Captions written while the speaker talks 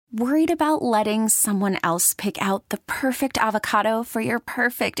Worried about letting someone else pick out the perfect avocado for your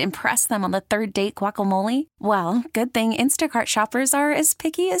perfect impress them on the third date guacamole? Well, good thing Instacart shoppers are as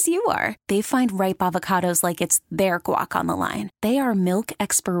picky as you are. They find ripe avocados like it's their guac on the line. They are milk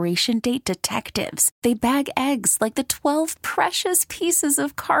expiration date detectives. They bag eggs like the 12 precious pieces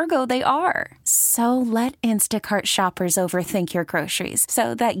of cargo they are. So let Instacart shoppers overthink your groceries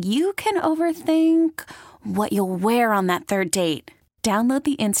so that you can overthink what you'll wear on that third date. Download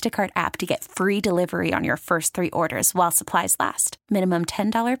the Instacart app to get free delivery on your first 3 orders while supplies last. Minimum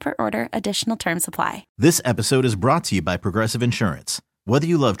 $10 per order. Additional terms apply. This episode is brought to you by Progressive Insurance. Whether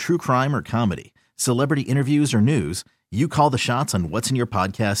you love true crime or comedy, celebrity interviews or news, you call the shots on what's in your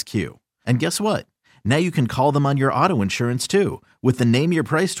podcast queue. And guess what? Now you can call them on your auto insurance too with the Name Your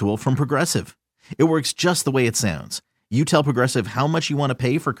Price tool from Progressive. It works just the way it sounds. You tell Progressive how much you want to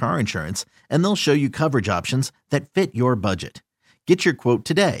pay for car insurance, and they'll show you coverage options that fit your budget. Get your quote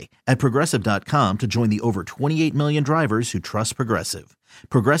today at Progressive.com to join the over 28 million drivers who trust Progressive.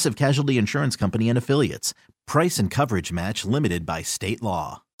 Progressive Casualty Insurance Company and Affiliates. Price and coverage match limited by state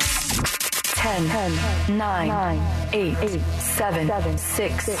law. 10, 9, 8, 7,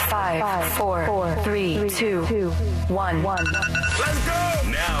 6, 5, 4, 3, 2, 1. Let's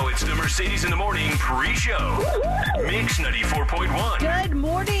go! Now it's the Mercedes in the Morning pre-show. Mix 94.1. Good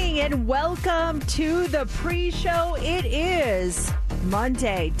morning and welcome to the pre-show. It is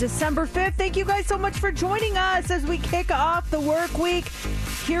Monday, December 5th. Thank you guys so much for joining us as we kick off the work week.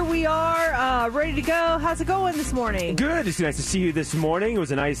 Here we are, ready to go. How's it going this morning? Good. It's nice to see you this morning. It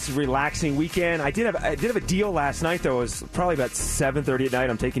was a nice, relaxing weekend. I did have a deal last night, though. It was probably about 7:30 at night.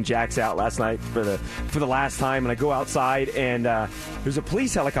 I'm taking Jax out last night for the last time, and I go outside, and there's a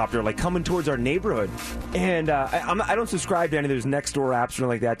police helicopter coming towards our neighborhood. And I don't subscribe to any of those Nextdoor apps or anything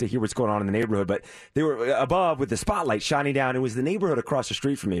like that to hear what's going on in the neighborhood, but they were above with the spotlight shining down. It was the neighborhood across the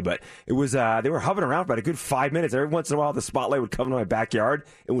street from me, but it was they were hovering around for about a good 5 minutes. Every once in a while, the spotlight would come to my backyard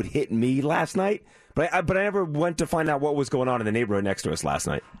and would hit me last night. But I never went to find out what was going on in the neighborhood next to us last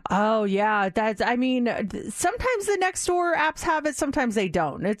night. Oh, yeah. Sometimes the Nextdoor apps have it, sometimes they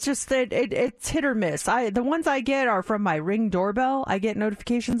don't. It's just that it's hit or miss. The ones I get are from my Ring doorbell. I get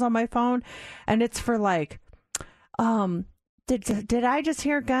notifications on my phone, and it's for did I just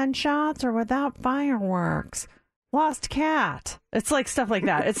hear gunshots or without fireworks? Lost cat. It's stuff like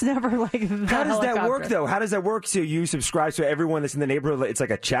that. It's never like that. How does that work, though? How does that work? So you subscribe to everyone that's in the neighborhood? It's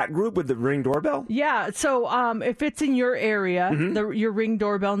like a chat group with the Ring doorbell? Yeah. So if it's in your area, your Ring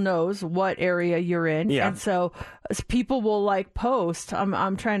doorbell knows what area you're in. Yeah. And so people will post.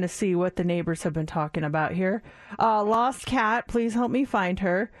 I'm trying to see what the neighbors have been talking about here. Lost cat. Please help me find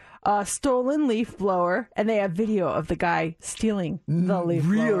her. Stolen leaf blower, and they have video of the guy stealing the leaf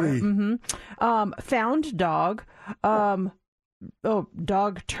blower. Really? Mm-hmm. Found dog.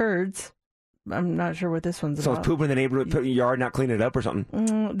 Dog turds. I'm not sure what this one's about. So it's pooping in the neighborhood, put in your yard, not cleaning it up or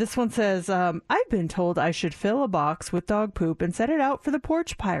something. This one says, I've been told I should fill a box with dog poop and set it out for the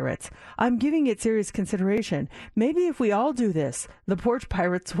porch pirates. I'm giving it serious consideration. Maybe if we all do this, the porch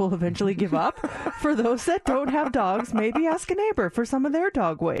pirates will eventually give up. For those that don't have dogs, maybe ask a neighbor for some of their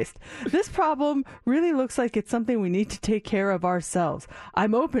dog waste. This problem really looks like it's something we need to take care of ourselves.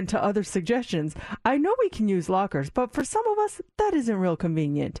 I'm open to other suggestions. I know we can use lockers, but for some of us, that isn't real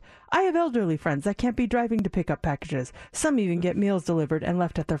convenient. I have elderly friends that can't be driving to pick up packages. Some even get meals delivered and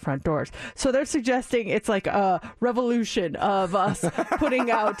left at their front doors. So they're suggesting it's like a revolution of us putting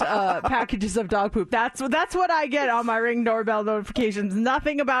out packages of dog poop. That's what I get on my Ring doorbell notifications.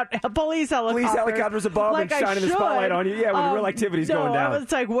 Nothing about police helicopters. Police helicopters above and shining the spotlight on you. Yeah, when real activity's going down.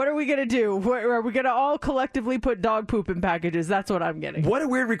 It's what are we going to do? Are we going to all collectively put dog poop in packages? That's what I'm getting. What a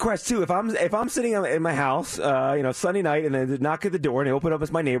weird request, too. If I'm sitting in my house, Sunday night, and then they knock at the door, and they open up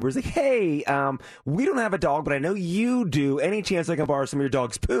as my neighbors, hey, we don't have a dog, but I know you do. Any chance I can borrow some of your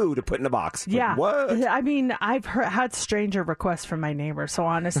dog's poo to put in a box? Yeah. What? I mean, I've had stranger requests from my neighbors. So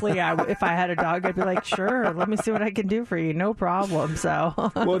honestly, if I had a dog, I'd be like, sure, let me see what I can do for you. No problem. So.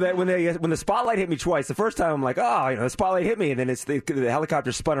 Well, when the spotlight hit me twice, the first time I'm like, the spotlight hit me, and then the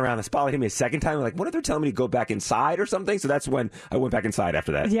helicopter spun around. The spotlight hit me a second time. I'm like, what if they're telling me to go back inside or something? So that's when I went back inside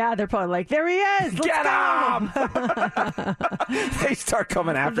after that. Yeah, they're probably like, there he is. Let's Get him! They start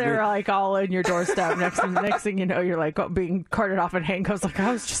coming after me. They're all in your doorstep. Next thing you know, you're being carted off in handcuffs.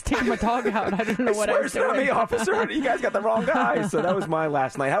 I was just taking my dog out. I don't know what I was doing. Me, officer. You guys got the wrong guy. So that was my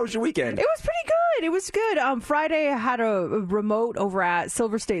last night. How was your weekend? It was pretty It was good. Friday, I had a remote over at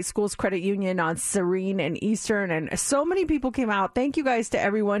Silver State Schools Credit Union on Serene and Eastern, and so many people came out. Thank you guys to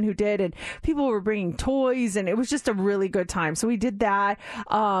everyone who did, and people were bringing toys, and it was just a really good time. So we did that.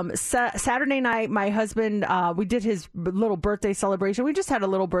 Saturday night, my husband, we did his little birthday celebration. We just had a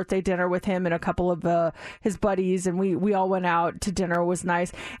little birthday dinner with him and a couple of his buddies, and we all went out to dinner. It was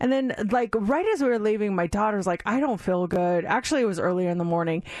nice. And then, like, right as we were leaving, my daughter's like, I don't feel good. Actually, it was earlier in the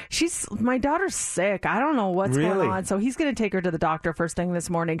morning. My daughter's sick. I don't know what's going on. So he's going to take her to the doctor first thing this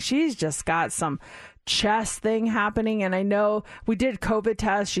morning. She's just got some chest thing happening, and I know we did COVID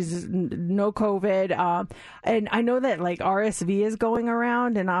test. She's no COVID, and I know that like RSV is going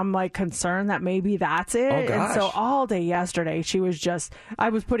around, and I'm like concerned that maybe that's it. And so all day yesterday I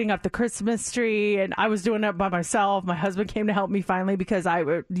was putting up the Christmas tree, and I was doing it by myself. My husband came to help me finally, because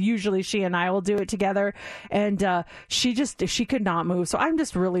usually she and I will do it together, and she could not move. So I'm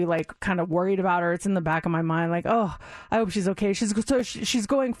just really like kind of worried about her. It's in the back of my mind, like, oh, I hope she's okay. She's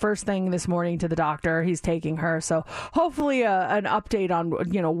going first thing this morning to the doctor. He's taking her, so hopefully an update on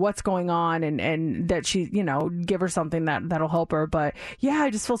what's going on, and that she give her something that'll help her. But yeah, I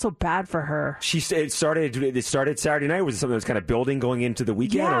just feel so bad for her. It started Saturday night. Was it something that was kind of building going into the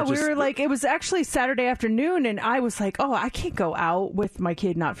weekend? Yeah, we were like, it was actually Saturday afternoon, and I was like, oh, I can't go out with my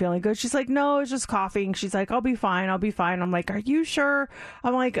kid not feeling good. She's like, no, it's just coughing. She's like, I'll be fine. I'm like, are you sure?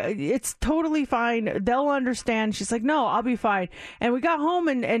 I'm like, it's totally fine. They'll understand. She's like, no, I'll be fine. And we got home,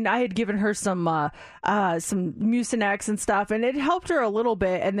 and I had given her some Mucinex and stuff, and it helped her a little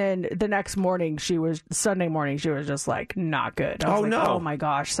bit. And then the next morning, Sunday morning, she was just like not good. I was like, oh my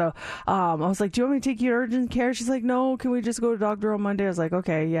gosh. So I was like, do you want me to take you to urgent care? She's like, no, can we just go to the doctor on Monday? I was like,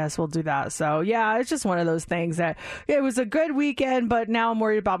 okay, yes, we'll do that. So yeah, it's just one of those things that it was a good weekend, but now I'm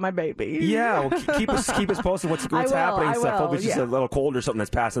worried about my baby. Yeah, well, keep us posted what's happening and stuff. Hopefully it's just a little cold or something that's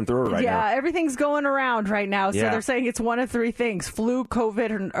passing through right now. Yeah, everything's going around right now. So they're saying it's one of three things: flu,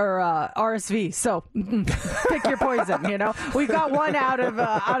 COVID, or RSV. So pick your poison. We've got one out of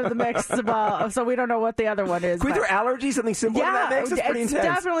the mix, so we don't know what the other one is. Could there allergy, something similar to that mix? That's pretty intense.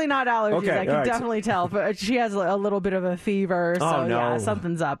 Definitely not allergies. Okay, I can definitely tell. But she has a little bit of a fever, so yeah,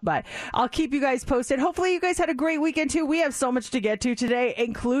 something's up. But I'll keep you guys posted. Hopefully you guys had a great weekend too. We have so much to get to today,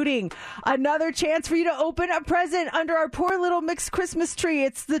 including another chance for you to open a present under our Poor Little Mix Christmas tree.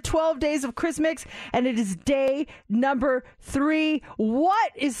 It's the 12 days of Christmas, and it is day number 3.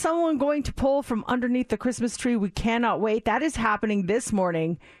 What is someone going to pull from underneath the Christmas tree? We cannot wait. That is happening this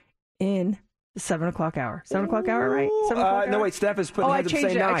morning in the 7 o'clock hour. 7 o'clock hour, right? 7 o'clock hour? No, wait, Steph is putting the heads up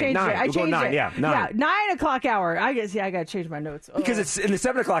saying 9. I changed it. We'll go 9, yeah. 9. Yeah, 9 o'clock hour. I guess, I got to change my notes. Because it's in the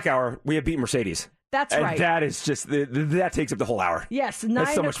 7 o'clock hour, we have Beat Mercedes. That's and right. That is just, that takes up the whole hour. Yes,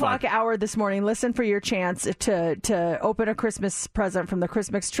 9 o'clock hour this morning. Listen for your chance to open a Christmas present from the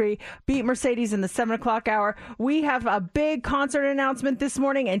Christmas tree. Beat Mercedes in the 7 o'clock hour. We have a big concert announcement this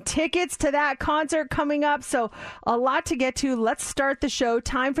morning and tickets to that concert coming up. So a lot to get to. Let's start the show.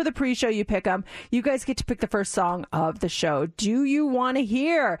 Time for the pre-show. You pick them. You guys get to pick the first song of the show. Do you want to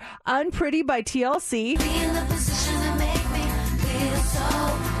hear Unpretty by TLC? Be in the position to make me feel so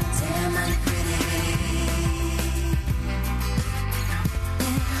damn unpretty.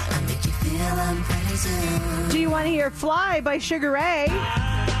 Do you want to hear Fly by Sugar Ray?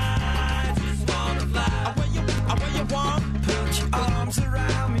 I just wanna fly. Where you want? Put your arms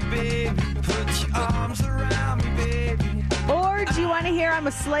around me, baby. Put your arms around me, baby. Or do you want to hear I'm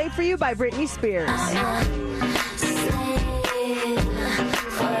a Slave for You by Britney Spears?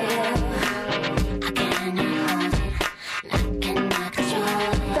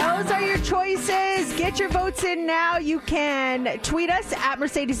 Those are your choices. Get your votes in now. You can tweet us at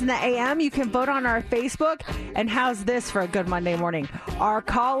Mercedes in the AM. You can vote on our Facebook. And how's this for a good Monday morning? Our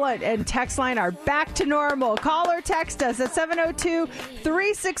call and text line are back to normal. Call or text us at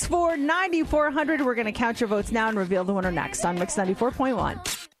 702-364-9400. We're going to count your votes now and reveal the winner next on Mix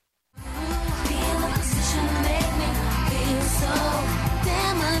 94.1.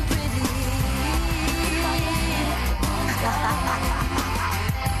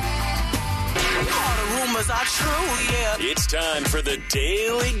 Are true, yeah. It's time for the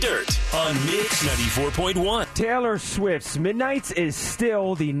Daily Dirt on Mix 94.1. Taylor Swift's Midnights is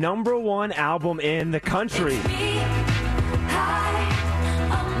still the #1 album in the country.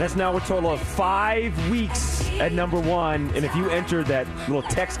 That's now a total of 5 weeks at #1. And if you entered that little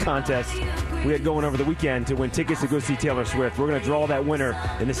text contest we had going over the weekend to win tickets to go see Taylor Swift, we're going to draw that winner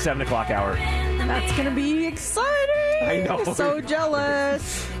in the 7 o'clock hour. That's going to be exciting. I know. So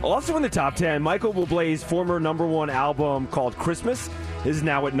jealous. Also in the top 10, Michael Bublé's former number 1 album called Christmas is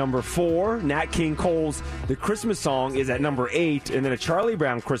now at number 4. Nat King Cole's The Christmas Song is at number 8. And then a Charlie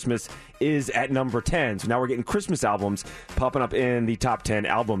Brown Christmas is at number 10. So now we're getting Christmas albums popping up in the top 10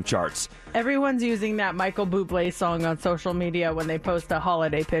 album charts. Everyone's using that Michael Bublé song on social media when they post a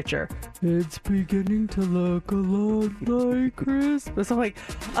holiday picture. It's beginning to look a lot like Christmas. I'm like,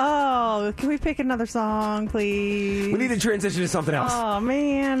 oh, can we pick another song, please? We need to transition to something else. Oh,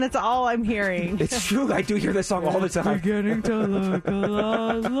 man, that's all I'm hearing. It's true. I do hear this song all the time. Beginning to look a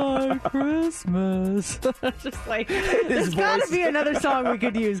lot like Christmas. Just like, there's got to be another song we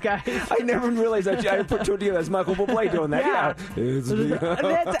could use, guys. I never realized that. I put two together as Michael Bublé doing that. Yeah.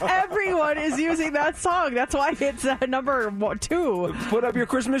 That's everyone is using that song. That's why it's number 2. Put up your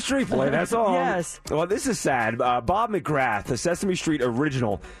Christmas tree, play that song. Yes. Well, this is sad. Bob McGrath, the Sesame Street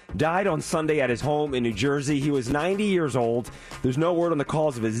original, died on Sunday at his home in New Jersey. He was 90 years old. There's no word on the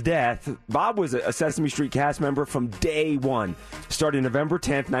cause of his death. Bob was a Sesame Street cast member from day one. Started November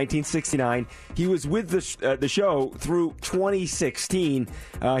 10th, 1969. He was with the show through 2016.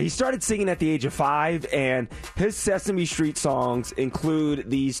 He started singing at the age of 5, and his Sesame Street songs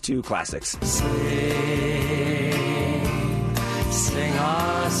include these 2 classics. Sing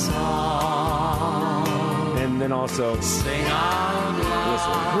our song. And then also Sing out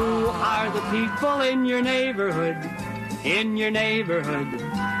loud. Who are the people in your neighborhood? In your neighborhood.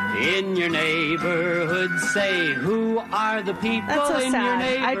 In your neighborhood. Say, who are the people That's so in sad. your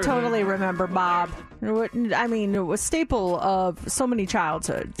neighborhood? I totally remember Bob. I mean, it was a staple of so many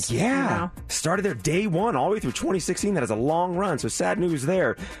childhoods. Yeah. You know? Started there day one all the way through 2016. That is a long run, so sad news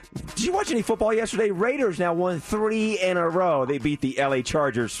there. Did you watch any football yesterday? Raiders now won 3 in a row. They beat the LA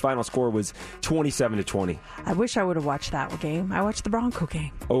Chargers. Final score was 27-20. I wish I would have watched that game. I watched the Bronco game.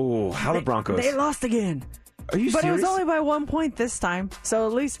 Oh, how the Broncos. They lost again. Are you But serious? it was only by 1 point this time. So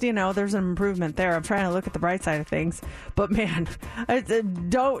at least, there's an improvement there. I'm trying to look at the bright side of things. But man,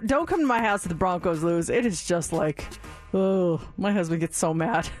 don't come to my house if the Broncos lose. It is just like, oh, my husband gets so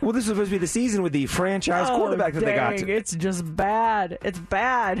mad. Well, this is supposed to be the season with the franchise quarterback that they got. It's just bad. It's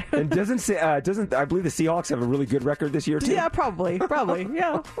bad. And doesn't I believe the Seahawks have a really good record this year too? Yeah, probably.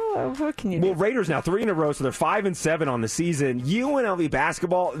 Yeah. Well, what can you do? Well, Raiders now 3 in a row, so they're 5-7 on the season. UNLV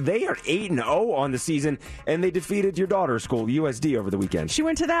basketball, they are 8-0 on the season, and they defeated your daughter's school, USD, over the weekend. She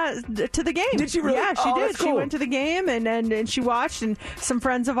went to the game. Did she really? Yeah, she Oh, did. that's cool. She went to the game and she watched. And some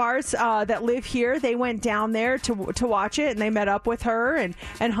friends of ours that live here, they went down there to watch it, and they met up with her and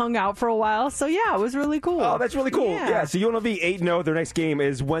hung out for a while. So yeah, it was really cool. Oh, that's really cool. Yeah. So UNLV 8-0. Their next game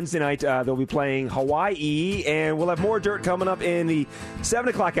is Wednesday night. They'll be playing Hawaii, and we'll have more dirt coming up in the 7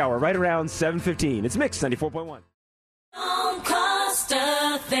 o'clock hour, right around 7:15. It's Mix 94.1. Don't cost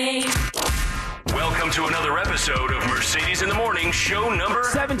a thing. Welcome to another episode of Mercedes in the Morning, show number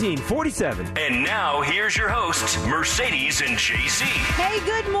 1747. And now, here's your hosts, Mercedes and JC. Hey,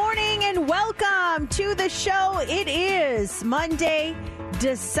 good morning and welcome to the show. It is Monday,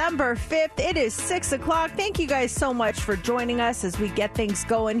 December 5th. It is 6 o'clock. Thank you guys so much for joining us as we get things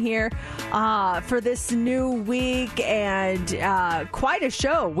going here for this new week. And quite a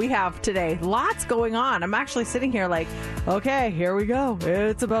show we have today. Lots going on. I'm actually sitting here like, okay, here we go.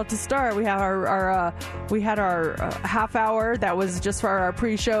 It's about to start. We have our half hour that was just for our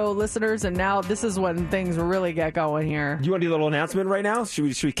pre-show listeners, and now this is when things really get going here. You want to do a little announcement right now?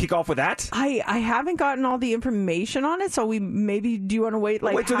 Should we kick off with that? I haven't gotten all the information on it, so do you want to wait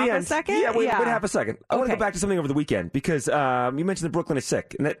Wait till half the a end. second? Yeah, wait half a second. I want to Okay. go back to something over the weekend because you mentioned that Brooklyn is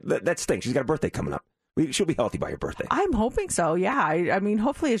sick, and that stinks. She's got a birthday coming up. She'll be healthy by her birthday. I'm hoping so, yeah. I mean,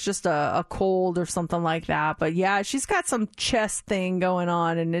 hopefully it's just a cold or something like that. But yeah, she's got some chest thing going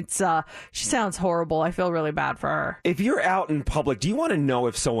on, and it's she sounds horrible. I feel really bad for her. If you're out in public, do you want to know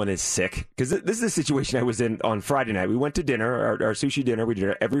if someone is sick? Because this is a situation I was in on Friday night. We went to dinner, our sushi dinner. We did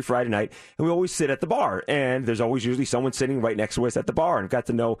it every Friday night, and we always sit at the bar. And there's always usually someone sitting right next to us at the bar. And got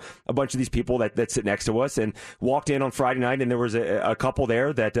to know a bunch of these people that sit next to us. And walked in on Friday night, and there was a couple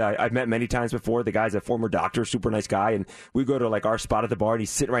there that I've met many times before. The guy's a former doctor, super nice guy. And we go to like our spot at the bar, and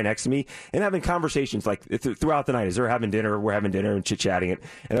he's sitting right next to me and having conversations like throughout the night as they're having dinner. We're having dinner and chit-chatting.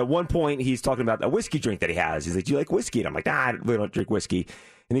 And at one point, he's talking about a whiskey drink that he has. He's like, do you like whiskey? And I'm like, nah, I really don't drink whiskey.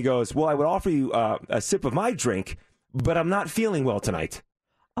 And he goes, well, I would offer you a sip of my drink, but I'm not feeling well tonight.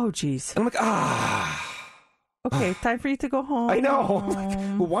 Oh, geez. And I'm like, Okay, time for you to go home. I know.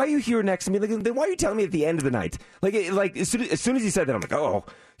 Well, why are you here next to me? Like, then why are you telling me at the end of the night? Like as soon as he said that, I'm like, oh,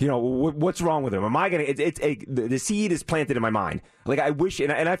 what's wrong with him? Am I gonna? The seed is planted in my mind. Like I wish,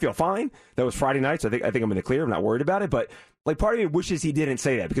 and I feel fine. That was Friday night, so I think I'm in the clear. I'm not worried about it. But Like, part of me wishes he didn't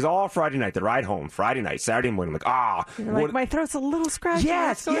say that, because all Friday night, the ride home, Friday night, Saturday morning, I'm like, You're like, my throat's a little scratchy.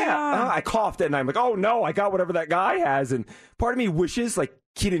 Yes, yeah. I coughed and I'm like, oh no, I got whatever that guy has. And part of me wishes, like,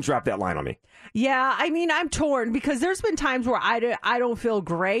 he didn't drop that line on me. Yeah, I mean, I'm torn because there's been times where I don't feel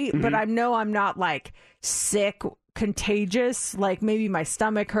great, but I know I'm not, like, sick, contagious, like maybe my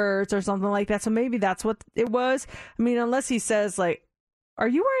stomach hurts or something like that. So maybe that's what it was. I mean, unless he says, like, are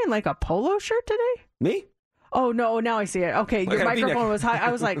you wearing, like, a polo shirt today? Me? Oh, no, now I see it. Okay, your microphone was high.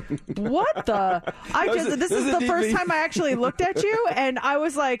 I was like, what the? This is the first time I actually looked at you, and I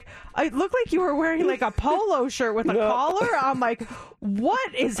was like, it looked like you were wearing, like, a polo shirt with a collar. I'm like,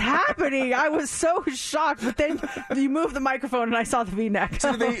 what is happening? I was so shocked, but then you moved the microphone, and I saw the V-neck.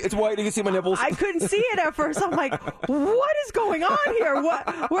 It's white. You can see my nipples. I couldn't see it at first. I'm like, what is going on here?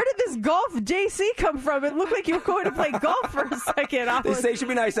 Where did this golf JC come from? It looked like you were going to play golf for a second. They say it should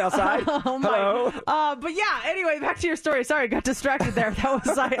be nice outside. Oh, my. Hello. But yeah, anyway, back to your story. Sorry, I got distracted there. That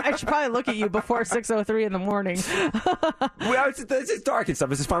was I should probably look at you before 6:03 in the morning. Well, it's dark and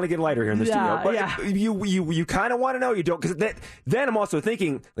stuff. This is finally getting lighter here in the studio. But you kind of want to know. You don't, because then I'm also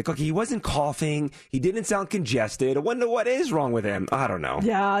thinking, like, okay, he wasn't coughing. He didn't sound congested. I wonder what is wrong with him. I don't know.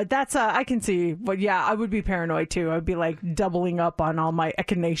 Yeah, that's I can see. But yeah, I would be paranoid too. I'd be like doubling up on all my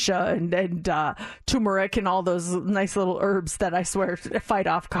echinacea and turmeric and all those nice little herbs that I swear fight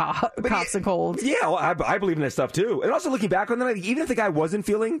off coughs and colds. Yeah, well, I believe in that stuff too. And also looking back on that, even if the guy wasn't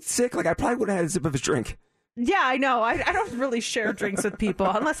feeling sick, like, I probably would have had a sip of his drink. Yeah, I know. I don't really share drinks with people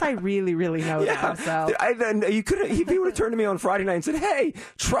unless I really, really know them. So. If he would have turned to me on Friday night and said, hey,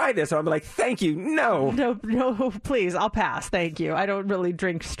 try this, I'd be like, thank you. No, please, I'll pass. Thank you. I don't really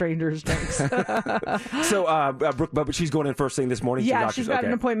drink strangers' drinks. So, Brooke, but she's going in first thing this morning. Yeah, she's got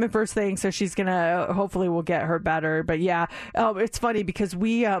an appointment first thing, so she's going to, hopefully we'll get her better. But yeah, it's funny because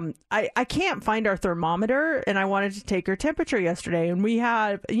we, I can't find our thermometer, and I wanted to take her temperature yesterday. And we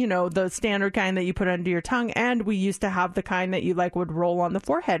have, the standard kind that you put under your tongue, and we used to have the kind that you would roll on the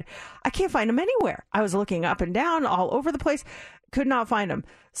forehead. I can't find them anywhere. I was looking up and down all over the place, could not find them.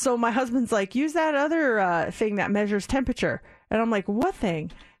 So my husband's like, use that other thing that measures temperature. And I'm like, what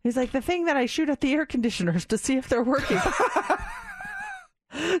thing? He's like, the thing that I shoot at the air conditioners to see if they're working.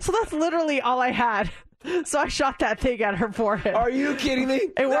 So that's literally all I had. So I shot that thing at her forehead. Are you kidding me?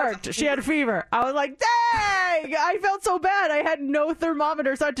 It worked. She had a fever. I was like, dang! I felt so bad. I had no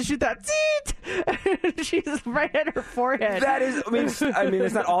thermometer, so I had to shoot that. She's right at her forehead. That is, I mean,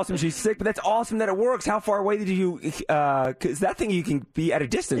 it's not awesome she's sick, but that's awesome that it works. How far away did you, because that thing you can be at a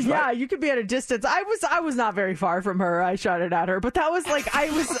distance, right? Yeah, you could be at a distance. I was not very far from her. I shot it at her, but that was like, I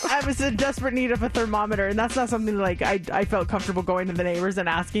was in desperate need of a thermometer, and that's not something like I felt comfortable going to the neighbors and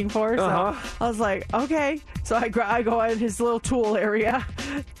asking for. So I was like, okay. So I go in his little tool area.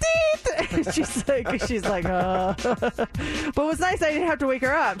 She's like, But it was nice I didn't have to wake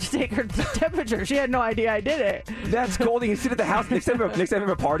her up to take her temperature. She had no idea I did it. That's cold. You can sit at the house next time you have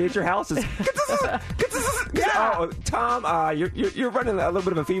a party at your house. Yeah. Tom, you're running a little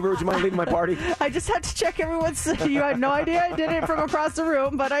bit of a fever. Would you mind leaving my party? I just had to check everyone's. You had no idea I did it from across the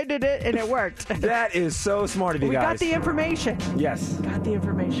room, but I did it and it worked. That is so smart of you guys. We got the information. Yes. Got the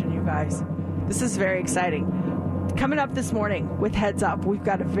information, you guys. This is very exciting. Coming up this morning with Heads Up, we've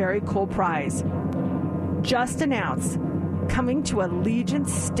got a very cool prize. Just announced, coming to Allegiant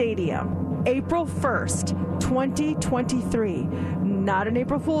Stadium, April 1st, 2023. Not an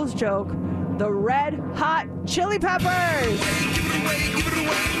April Fool's joke. The Red Hot Chili Peppers. Give it away, give it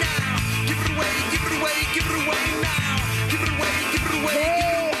away now. Give it away, give it away, give it away now. Give it away, give it away.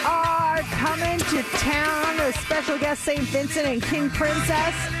 They are coming to town. A special guest, St. Vincent and King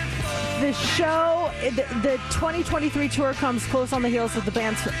Princess. The show, the 2023 tour comes close on the heels of the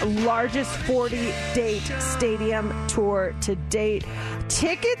band's largest 40-date stadium tour to date.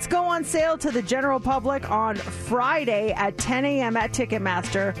 Tickets go on sale to the general public on Friday at 10 a.m. at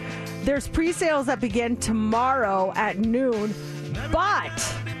Ticketmaster. There's pre-sales that begin tomorrow at noon,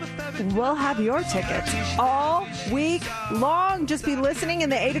 but we'll have your tickets all week long. Just be listening in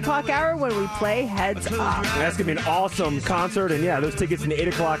the 8 o'clock hour when we play Heads Up. That's going to be an awesome concert. And yeah, those tickets in the 8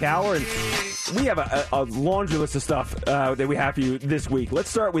 o'clock hour. And we have a laundry list of stuff that we have for you this week. Let's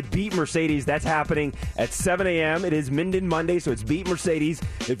start with Beat Mercedes. That's happening at 7 a.m. It is Minden Monday, so it's Beat Mercedes.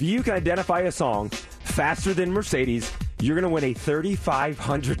 If you can identify a song faster than Mercedes, you're going to win a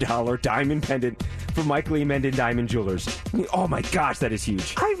 $3,500 diamond pendant from Mike Lee Minden Diamond Jewelers. I mean, oh my gosh, that is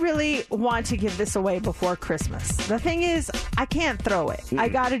huge. I really want to give this away before Christmas. The thing is, I can't throw it.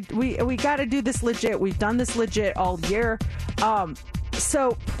 We gotta do this legit. We've done this legit all year.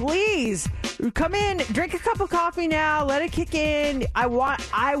 So please come in, drink a cup of coffee now, let it kick in. I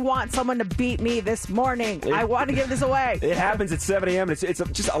want someone to beat me this morning. I want to give this away. It happens at 7 a.m. and it's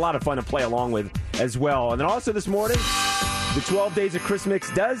just a lot of fun to play along with as well. And then also this morning, the 12 Days of Chris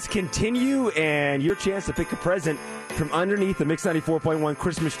Mix does continue, and your chance to pick a present from underneath the Mix 94.1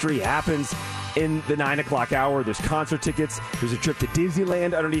 Christmas tree happens in the 9 o'clock hour. There's concert tickets. There's a trip to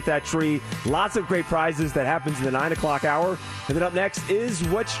Disneyland underneath that tree. Lots of great prizes that happens in the 9 o'clock hour. And then up next is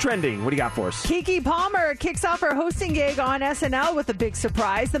What's Trending. What do you got for us? Keke Palmer kicks off her hosting gig on SNL with a big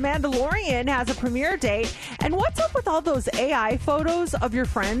surprise. The Mandalorian has a premiere date. And what's up with all those AI photos of your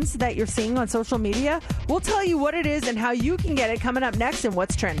friends that you're seeing on social media? We'll tell you what it is and how you can get it coming up next in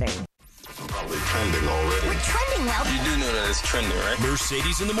What's Trending. Probably trending already. We're trending now. You do know that it's trending, right?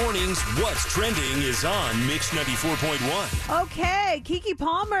 Mercedes in the mornings. What's Trending is on Mix 94.1. Okay, Keke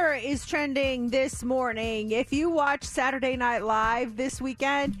Palmer is trending this morning. If you watch Saturday Night Live this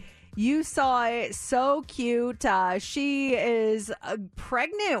weekend, you saw it. So cute. She is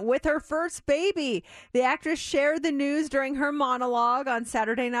pregnant with her first baby. The actress shared the news during her monologue on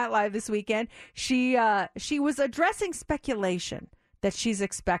Saturday Night Live this weekend. She was addressing speculation that she's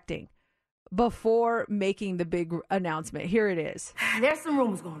expecting before making the big announcement. Here it is. There's some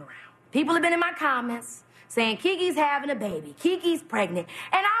rumors going around. People have been in my comments saying Keke's having a baby. Keke's pregnant.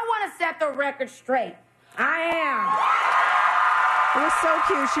 And I want to set the record straight. I It was so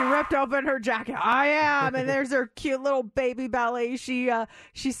cute. She ripped open her jacket. I am. And there's her cute little baby belly. She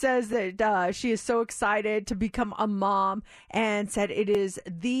says that she is so excited to become a mom and said it is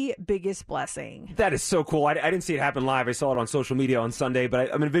the biggest blessing. That is so cool. I didn't see it happen live. I saw it on social media on Sunday,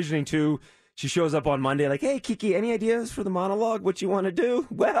 but I'm envisioning too. She shows up on Monday like, hey, Keke, any ideas for the monologue? What you want to do?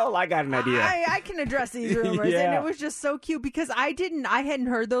 Well, I got an idea. I can address these rumors. Yeah. And it was just so cute because I hadn't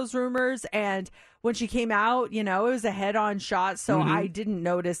heard those rumors. And when she came out, it was a head-on shot. So I didn't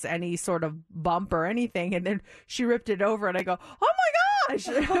notice any sort of bump or anything. And then she ripped it over and I go, oh my gosh.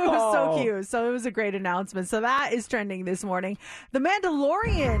 It was so cute. So it was a great announcement. So that is trending this morning. The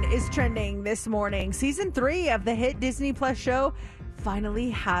Mandalorian is trending this morning. Season 3 of the hit Disney Plus show finally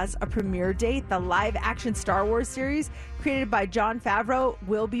has a premiere date. The live-action Star Wars series created by Jon Favreau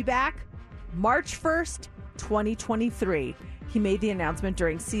will be back March 1st, 2023. He made the announcement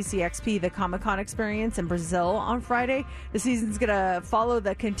during CCXP, the Comic-Con experience in Brazil on Friday. The season's going to follow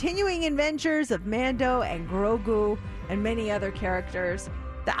the continuing adventures of Mando and Grogu and many other characters.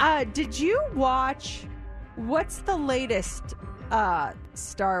 Did you watch, what's the latest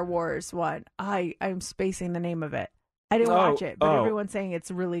Star Wars one? I'm spacing the name of it. I didn't watch it, but everyone's saying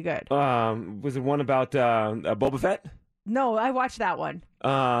it's really good. Was it one about Boba Fett? No, I watched that one.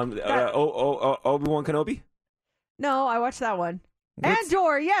 Obi-Wan Kenobi? No, I watched that one.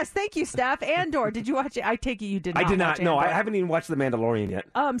 Andor, yes, thank you, Steph. Andor, did you watch it? I take it you did not. I did not. Watch No, Andor. I haven't even watched The Mandalorian yet.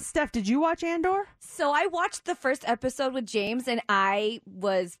 Steph, did you watch Andor? So I watched the first episode with James, and I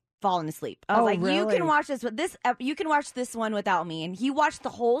was falling asleep. I was like, really? you can watch this, but you can watch this one without me. And he watched the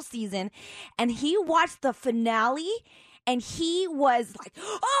whole season, and he watched the finale. And he was like,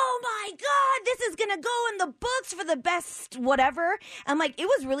 oh my God, this is going to go in the books for the best whatever. I'm like, it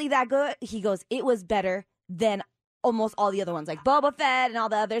was really that good? He goes, it was better than almost all the other ones, like Boba Fett and all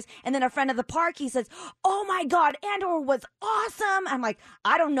the others. And then a friend of the park, he says, oh my God, Andor was awesome. I'm like,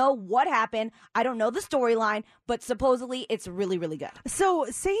 I don't know what happened. I don't know the storyline, but supposedly it's really, really good. So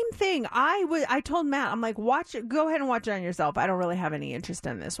same thing. I told Matt, I'm like, go ahead and watch it on yourself. I don't really have any interest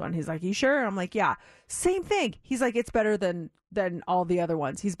in this one. He's like, you sure? I'm like, yeah. Same thing. He's like, it's better than all the other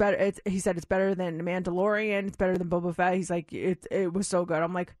ones. He's better. He said it's better than Mandalorian. It's better than Boba Fett. He's like, it was so good.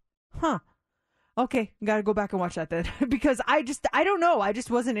 I'm like, huh. Okay, gotta go back and watch that then. Because I don't know. I just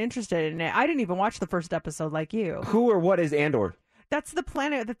wasn't interested in it. I didn't even watch the first episode like you. Who or what is Andor? That's the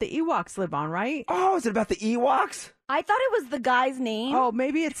planet that the Ewoks live on, right? Oh, is it about the Ewoks? I thought it was the guy's name. Oh,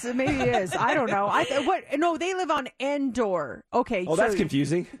 maybe it is. I don't know. No, they live on Endor. Okay. Oh, that's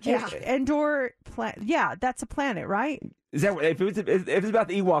confusing. Yeah, Endor. Yeah, that's a planet, right? Is that if it's about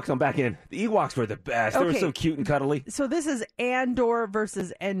the Ewoks? I'm back in. The Ewoks were the best. They were so cute and cuddly. So this is Andor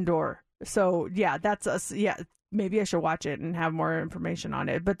versus Endor. So yeah, that's us. Yeah, maybe I should watch it and have more information on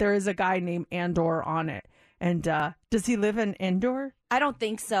it. But there is a guy named Andor on it. And does he live in Endor? I don't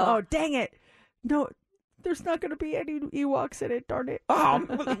think so. Oh, dang it. No, there's not going to be any Ewoks in it, darn it. Oh,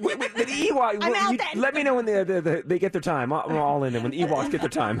 the Ewoks. I'm out then. Let me know when they get their time. I'm all in it when the Ewoks get their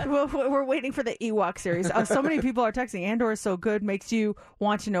time. Well, we're waiting for the Ewok series. So many people are texting. Andor is so good, makes you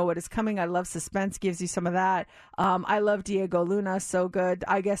want to know what is coming. I love suspense, gives you some of that. I love Diego Luna, so good.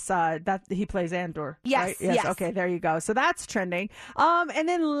 I guess that he plays Andor. Yes, right? yes. Okay, there you go. So that's trending. And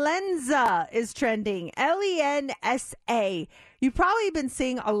then Lensa is trending. Lensa. You've probably been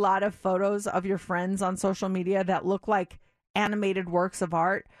seeing a lot of photos of your friends on social media that look like animated works of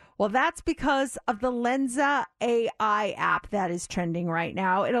art. Well, that's because of the Lensa AI app that is trending right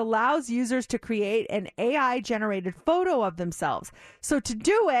now. It allows users to create an AI-generated photo of themselves. So to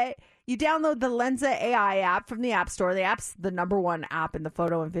do it, you download the Lensa AI app from the App Store. The app's the #1 app in the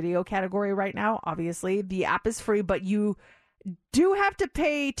photo and video category right now. Obviously, the app is free, but you do have to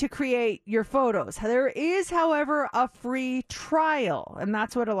pay to create your photos. There is, however, a free trial, and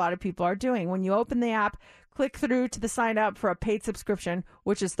that's what a lot of people are doing. When you open the app, click through to the sign up for a paid subscription,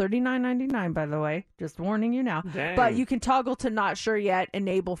 which is $39.99, by the way. Just warning you now. Dang. But you can toggle to not sure yet,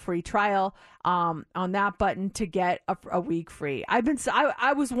 enable free trial on that button to get a week free.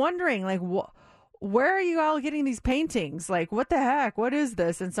 I was wondering, like, where are you all getting these paintings? Like, what the heck? What is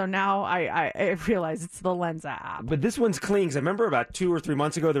this? And so now I realize it's the Lensa app. But this one's clean, because I remember about 2 or 3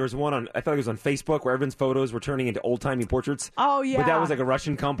 months ago, there was one on, I thought it was on Facebook, where everyone's photos were turning into old-timey portraits. Oh, yeah. But that was like a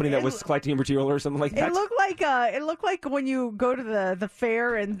Russian company that was collecting material or something like that. It looked like when you go to the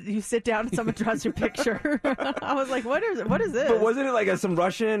fair and you sit down and someone draws your picture. I was like, what is this? But wasn't it like some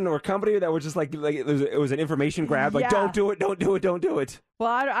Russian or company that was just like it was an information grab? Like, Yeah. don't do it, don't do it, don't do it.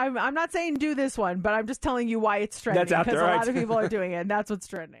 Well, I'm not saying do this one, but I'm just telling you why it's trending. That's out there, because a right? lot of people are doing it, and that's what's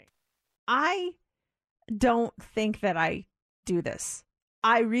trending. I don't think that I do this.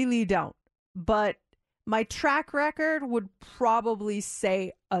 I really don't. But my track record would probably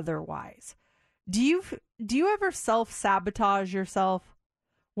say otherwise. Do you ever self-sabotage yourself,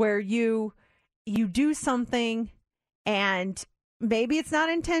 where you do something and maybe it's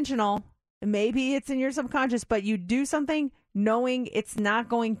not intentional, maybe it's in your subconscious, but you do something knowing it's not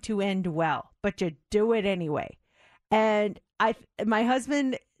going to end well, but you do it anyway? And my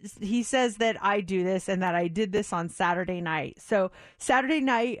husband, he says that I do this and that I did this on Saturday night. So Saturday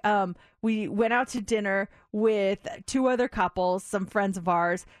night, we went out to dinner with 2 other couples, some friends of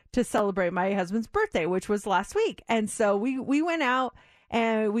ours, to celebrate my husband's birthday, which was last week. And so we went out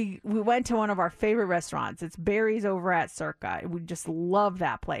and we went to one of our favorite restaurants. It's Barry's over at Circa. We just love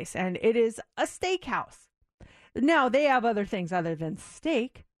that place. And it is a steakhouse. Now, they have other things other than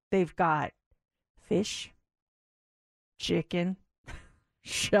steak. They've got fish, chicken,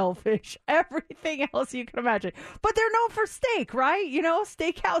 shellfish, everything else you can imagine. But they're known for steak, right? You know,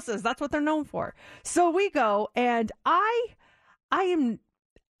 steakhouses, that's what they're known for. So we go, and I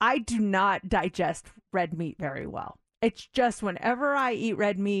do not digest red meat very well. It's just whenever I eat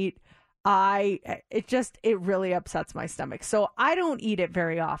red meat, it really upsets my stomach. So I don't eat it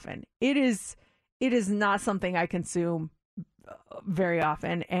very often. It is not something I consume very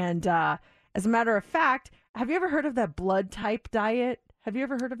often. And as a matter of fact, have you ever heard of that blood type diet? Have you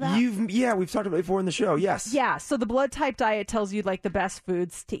ever heard of that? We've talked about it before in the show. Yes. Yeah. So the blood type diet tells you like the best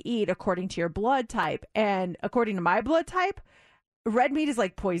foods to eat according to your blood type. And according to my blood type, red meat is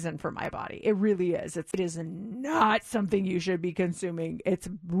like poison for my body. It really is. It is not something you should be consuming. It's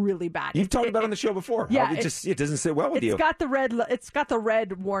really bad. You've talked about it on the show before. Yeah. It doesn't sit well with you. It's got the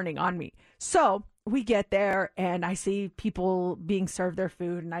red warning on me. So we get there and I see people being served their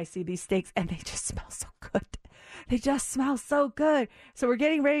food and I see these steaks and they just smell so good. They just smell so good. So we're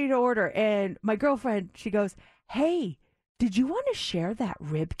getting ready to order and my girlfriend, she goes, "Hey, did you want to share that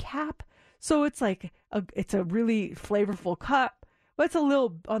rib cap?" So it's like it's a really flavorful cut, but it's a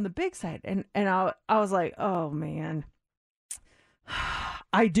little on the big side. And I was like, "Oh man,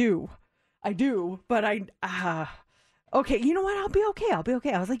 I do, but okay, you know what? I'll be okay.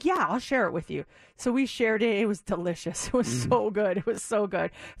 I was like, yeah, I'll share it with you." So we shared it. It was delicious. It was so good. It was so good.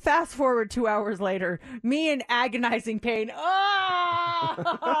 Fast forward 2 hours later, me in agonizing pain.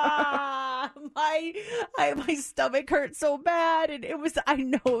 My stomach hurt so bad. And I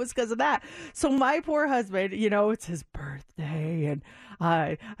know it was because of that. So my poor husband, it's his birthday and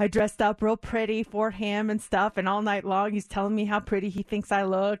I dressed up real pretty for him and stuff. And all night long, he's telling me how pretty he thinks I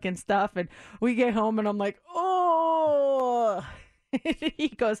look and stuff. And we get home and I'm like, oh, he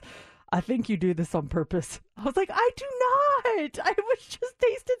goes, "I think you do this on purpose." I was like, "I do not. I was just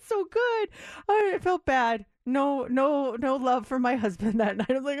tasted so good." I felt bad. No love for my husband that night.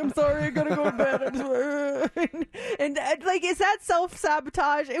 I'm like, "I'm sorry, I gotta go to bed." and like, is that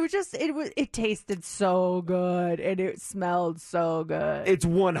self-sabotage? It was just, it tasted so good and it smelled so good. It's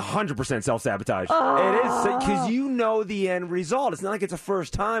 100% self-sabotage. It is, because you know the end result. It's not like it's a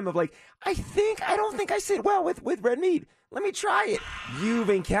first time of like, I don't think I sit well with red meat. Let me try it. You've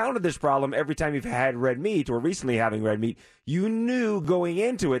encountered this problem every time you've had red meat or recently having red meat. You knew going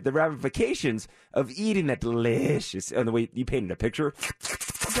into it the ramifications of eating that delicious, and the way you painted a picture.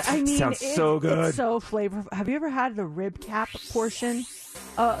 I mean, sounds so good. It's so flavorful. Have you ever had the rib cap portion,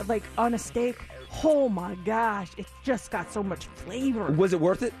 like on a steak? Oh my gosh, it's just got so much flavor. Was it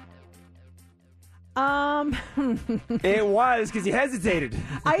worth it? It was, because you hesitated.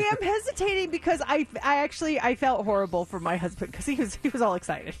 I am hesitating because I felt horrible for my husband because he was all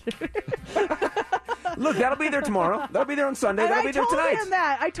excited. Look, that'll be there tomorrow. That'll be there on Sunday. That'll be there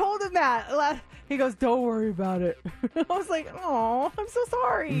tonight. I told him that. He goes, "Don't worry about it." I was like, "Oh, I'm so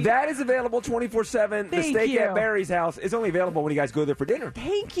sorry." That is available 24/7. The steak at Barry's house is only available when you guys go there for dinner.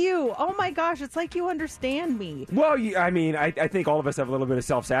 Thank you. Oh my gosh, it's like you understand me. Well, I think all of us have a little bit of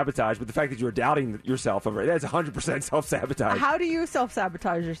self-sabotage, but the fact that you were doubting yourself over it, that's 100% self-sabotage. How do you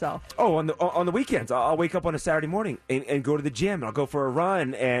self-sabotage yourself? Oh, on the weekends, I'll wake up on a Saturday morning and go to the gym, and I'll go for a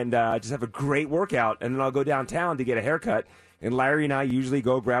run and just have a great workout, and then I'll go downtown to get a haircut. And Larry and I usually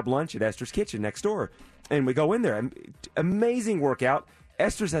go grab lunch at Esther's Kitchen next door. And we go in there. Amazing workout.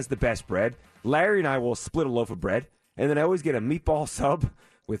 Esther's has the best bread. Larry and I will split a loaf of bread. And then I always get a meatball sub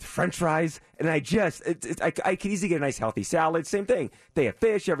with French fries. And I can easily get a nice healthy salad. Same thing. They have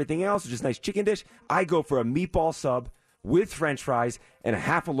fish, everything else. Just nice chicken dish. I go for a meatball sub with French fries and a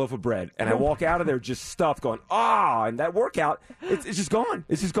half a loaf of bread. And I walk out of there just stuffed going, and that workout, it's just gone.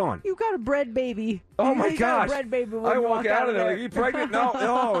 It's just gone. You got a bread baby. Oh, my gosh. Got a bread baby I walk out of there like, are you pregnant?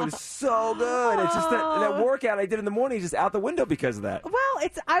 No, it's so good. It's just that workout I did in the morning is just out the window because of that. Well,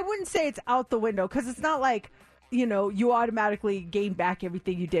 I wouldn't say it's out the window because it's not like, you automatically gain back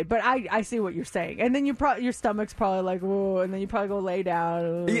everything you did. But I see what you're saying. And then your stomach's probably like, whoa, and then you probably go lay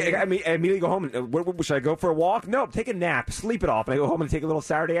down. Yeah, I immediately go home. And, should I go for a walk? No, take a nap. Sleep it off. And I go home and take a little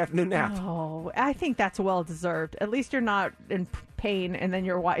Saturday afternoon nap. Oh, I think that's well-deserved. At least you're not in pain, and then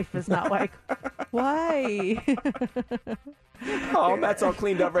your wife is not like, why? Oh, Matt's all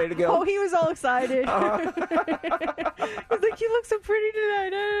cleaned up, ready to go. Oh, he was all excited. He's like, you look so pretty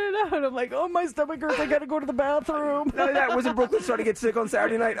tonight. And I'm like, oh, my stomach hurts. I got to go to the bathroom. No, that wasn't Brooklyn starting to get sick on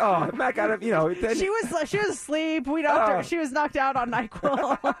Saturday night. Oh, Matt got him, Then... She was asleep. We knocked her. She was knocked out on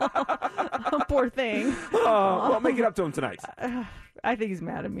NyQuil. Poor thing. Oh, well, make it up to him tonight. I think he's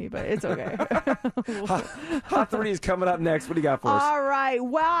mad at me, but it's okay. Hot 3 is coming up next. What do you got for us? All right.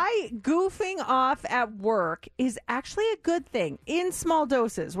 Why goofing off at work is actually a good thing in small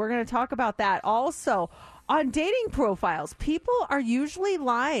doses. We're going to talk about that. Also, on dating profiles, people are usually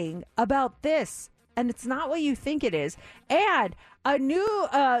lying about this, and it's not what you think it is. And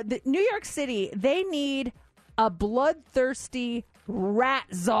the New York City, they need a bloodthirsty rat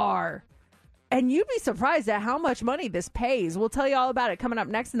czar. And you'd be surprised at how much money this pays. We'll tell you all about it coming up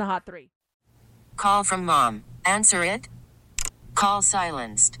next in the Hot 3. Call from mom. Answer it. Call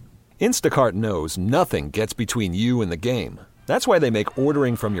silenced. Instacart knows nothing gets between you and the game. That's why they make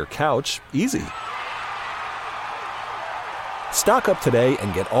ordering from your couch easy. Stock up today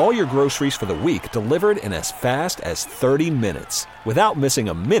and get all your groceries for the week delivered in as fast as 30 minutes without missing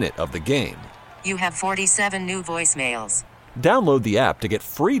a minute of the game. You have 47 new voicemails. Download the app to get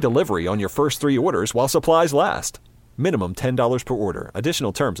free delivery on your first 3 orders while supplies last. Minimum $10 per order.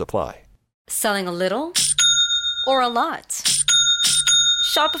 Additional terms apply. Selling a little or a lot?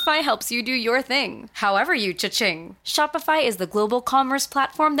 Shopify helps you do your thing, however you cha-ching. Shopify is the global commerce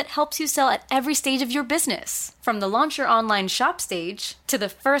platform that helps you sell at every stage of your business. From the launch your online shop stage, to the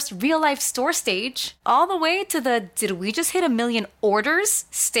first real-life store stage, all the way to the did we just hit 1 million orders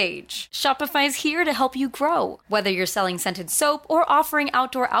stage. Shopify is here to help you grow. Whether you're selling scented soap or offering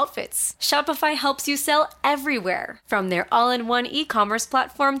outdoor outfits, Shopify helps you sell everywhere. From their all-in-one e-commerce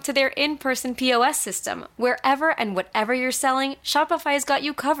platform to their in-person POS system. Wherever and whatever you're selling, Shopify's got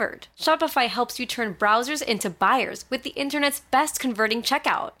you covered. Shopify helps you turn browsers into buyers with the internet's best converting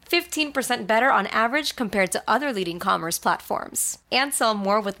checkout. 15% better on average compared to other leading commerce platforms. And sell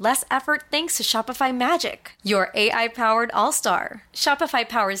more with less effort thanks to Shopify Magic, your AI-powered all-star. Shopify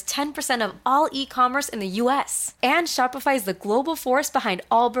powers 10% of all e-commerce in the U.S. And Shopify is the global force behind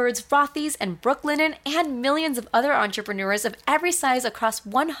Allbirds, Rothy's, and Brooklinen, and millions of other entrepreneurs of every size across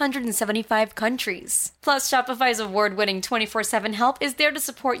 175 countries. Plus, Shopify's award-winning 24/7 help is there to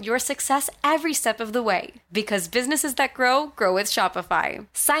support your success every step of the way. Because businesses that grow, grow with Shopify.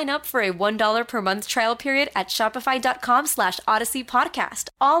 Sign up for a $1 per month trial period at shopify.com/Odyssey Podcast,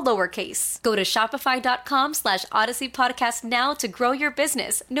 all lowercase. Go to shopify.com/Odyssey Podcast now to grow your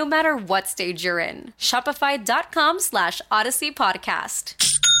business, no matter what stage you're in. Shopify.com/Odyssey Podcast.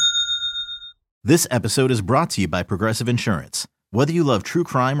 This episode is brought to you by Progressive Insurance. Whether you love true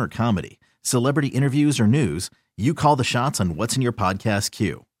crime or comedy, celebrity interviews or news, you call the shots on what's in your podcast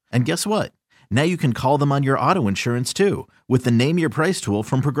queue. And guess what? Now you can call them on your auto insurance too with the Name Your Price tool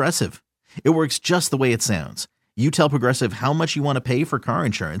from Progressive. It works just the way it sounds. You tell Progressive how much you want to pay for car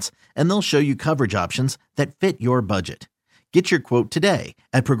insurance, and they'll show you coverage options that fit your budget. Get your quote today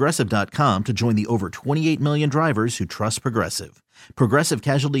at Progressive.com to join the over 28 million drivers who trust Progressive. Progressive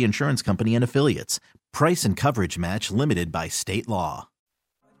Casualty Insurance Company and Affiliates. Price and coverage match limited by state law.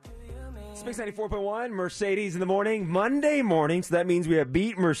 Mix 94.1, Mercedes in the morning, Monday morning. So that means we have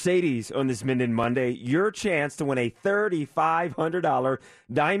Beat Mercedes on this Minden Monday. Your chance to win a $3,500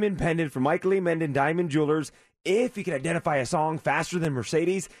 diamond pendant from Michael E. Menden Diamond Jewelers if you can identify a song faster than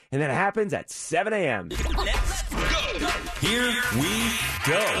Mercedes. And that happens at 7 a.m. Let's go. Here we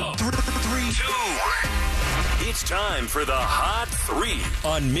go. 3, 2, 1. It's time for the Hot 3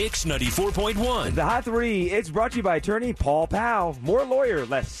 on Mix 94.1. The Hot 3, it's brought to you by attorney Paul Powell. More lawyer,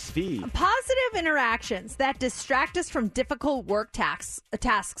 less fee. Positive interactions that distract us from difficult work tasks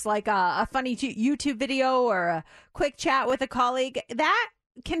like a funny YouTube video or a quick chat with a colleague, that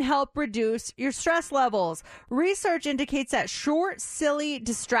can help reduce your stress levels. Research indicates that short, silly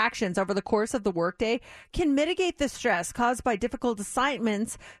distractions over the course of the workday can mitigate the stress caused by difficult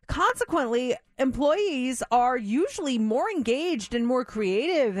assignments. Consequently, employees are usually more engaged and more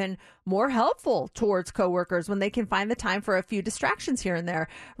creative and more helpful towards coworkers when they can find the time for a few distractions here and there.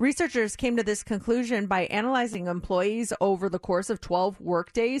 Researchers came to this conclusion by analyzing employees over the course of 12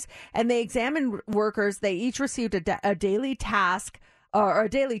 workdays, and they examined workers. They each received a daily task or a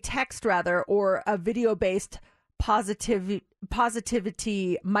daily text rather, or a video-based positivity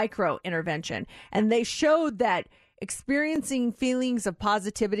micro intervention. And they showed that experiencing feelings of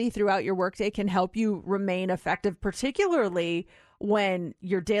positivity throughout your workday can help you remain effective, particularly when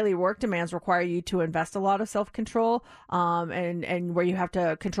your daily work demands require you to invest a lot of self-control and where you have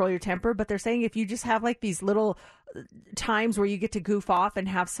to control your temper. But they're saying if you just have like these little times where you get to goof off and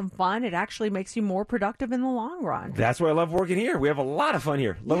have some fun, it actually makes you more productive in the long run. That's why I love working here. We have a lot of fun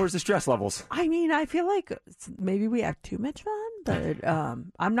here. Lowers the stress levels. I mean, I feel like maybe we have too much fun, but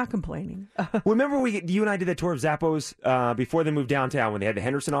I'm not complaining. Remember you and I did that tour of Zappos before they moved downtown when they had the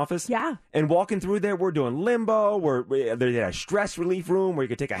Henderson office? Yeah. And walking through there, we're doing limbo. They had a stress relief room where you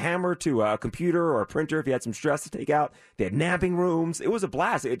could take a hammer to a computer or a printer if you had some stress to take out. They had napping rooms. It was a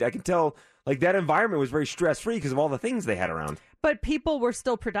blast. I can tell like that environment was very stress-free because of all the things they had around. But people were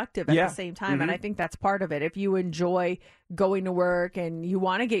still productive at the same time, Mm-hmm. and I think that's part of it. If you enjoy going to work and you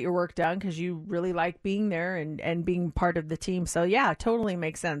want to get your work done because you really like being there and being part of the team. So, yeah, totally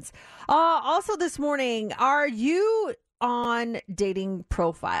makes sense. Also this morning, are you on dating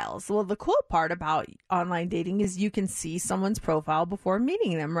profiles? Well, the cool part about online dating is you can see someone's profile before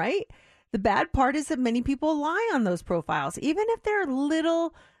meeting them, right? The bad part is that many people lie on those profiles, even if they're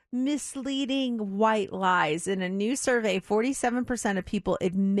little misleading white lies. In a new survey, 47% of people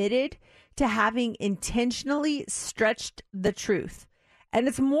admitted to having intentionally stretched the truth. And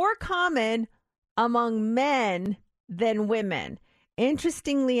it's more common among men than women.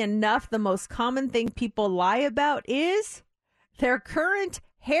 Interestingly enough, the most common thing people lie about is their current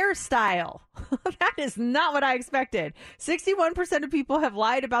hairstyle. That is not what I expected. 61% of people have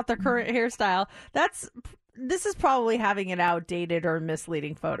lied about their current hairstyle. This is probably having an outdated or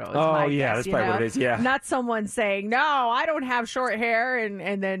misleading photo. Oh, yeah, that's probably what it is, yeah. Not someone saying, no, I don't have short hair,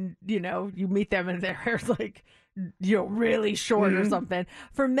 and then, you meet them and their hair's like, really short or something.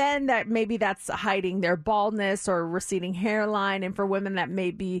 For men, that's hiding their baldness or receding hairline, and for women, that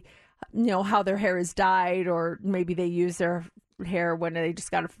may be, how their hair is dyed, or maybe they use their hair when they just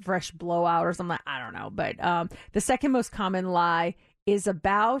got a fresh blowout or something. I don't know. But the second most common lie is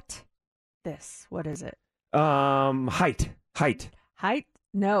about this. What is it? Height.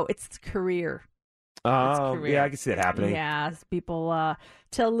 No, it's career. Oh, yeah, I can see that happening. Yeah, people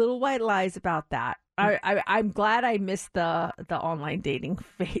tell little white lies about that. I'm glad I missed the online dating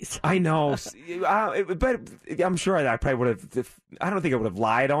phase. I know, but I'm sure I probably would have. I don't think I would have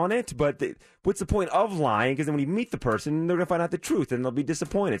lied on it. But what's the point of lying? Because then when you meet the person, they're going to find out the truth, and they'll be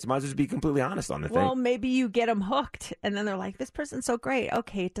disappointed. So might as well just be completely honest on the thing. Well, maybe you get them hooked, and then they're like, "This person's so great."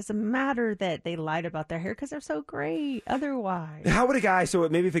 Okay, it doesn't matter that they lied about their hair because they're so great. Otherwise, how would a guy? So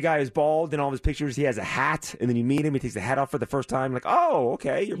maybe if a guy is bald, in all of his pictures he has a hat, and then you meet him, he takes the hat off for the first time. Like, oh,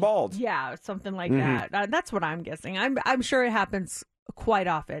 okay, you're bald. Yeah, something like that. That's what I'm guessing. I'm sure it happens quite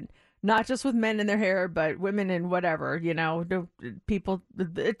often. Not just with men in their hair, but women and whatever, people,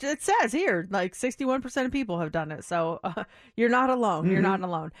 it says here, like 61% of people have done it. So you're not alone. You're not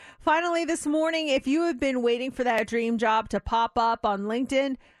alone. Finally, this morning, if you have been waiting for that dream job to pop up on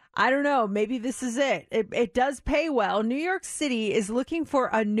LinkedIn, I don't know, maybe this is it. It does pay well. New York City is looking for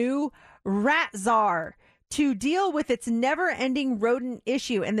a new rat czar to deal with its never-ending rodent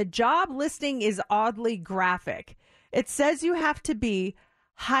issue. And the job listing is oddly graphic. It says you have to be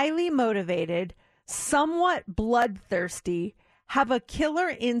highly motivated, somewhat bloodthirsty, have a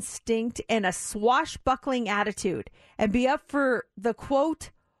killer instinct and a swashbuckling attitude, and be up for the,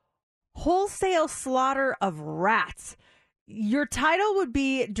 quote, wholesale slaughter of rats. Your title would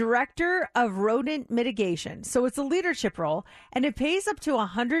be Director of Rodent Mitigation. So it's a leadership role, and it pays up to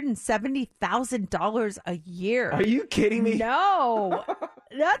 $170,000 a year. Are you kidding me? No.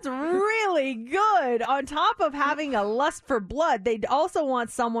 That's really good. On top of having a lust for blood, they'd also want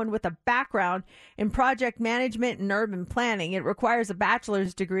someone with a background in project management and urban planning. It requires a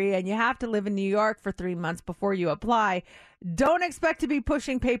bachelor's degree, and you have to live in New York for 3 months before you apply. Don't expect to be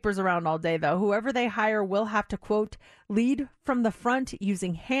pushing papers around all day, though. Whoever they hire will have to, quote, lead from the front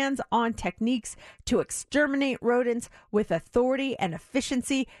using hands-on techniques to exterminate rodents with authority and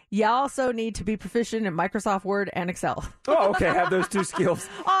efficiency. You also need to be proficient in Microsoft Word and Excel. Oh, okay. Have those two skills.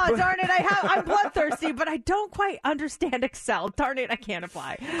 Oh, darn it. I'm bloodthirsty, but I don't quite understand Excel. Darn it. I can't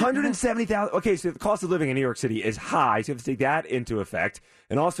apply. $170,000. Okay, so the cost of living in New York City is high, so you have to take that into effect.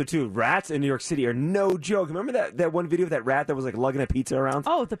 And also, too, rats in New York City are no joke. Remember that one video of that rat that was like lugging a pizza around?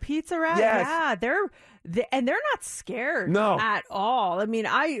 Oh, the pizza rat? Yes. Yeah, they're not scared No. at all. I mean,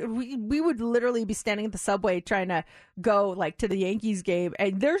 we would literally be standing at the subway trying to go like to the Yankees game,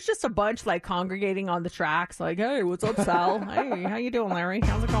 and there's just a bunch like congregating on the tracks, like, hey, what's up, Sal? Hey, how you doing, Larry?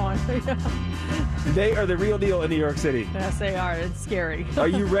 How's it going? They are the real deal in New York City. Yes, they are. It's scary. Are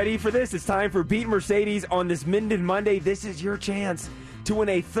you ready for this? It's time for Beat Mercedes on this Minden Monday. This is your chance to win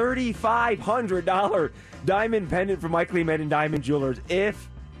a $3,500 diamond pendant from Michael Minden Diamond Jewelers if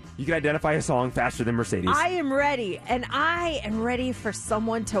you can identify a song faster than Mercedes. I am ready, and I am ready for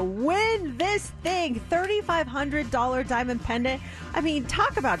someone to win this thing. $3,500 diamond pendant. I mean,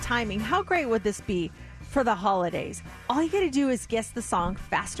 talk about timing. How great would this be for the holidays? All you got to do is guess the song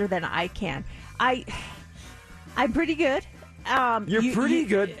faster than I can. I'm pretty good. You're pretty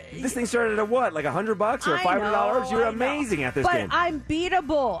good. This thing started at what, like $100 or $500? You're amazing at this game. But I'm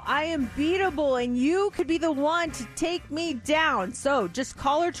beatable. I am beatable, and you could be the one to take me down. So just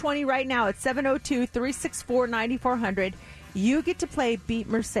caller 20 right now at 702-364-9400. You get to play Beat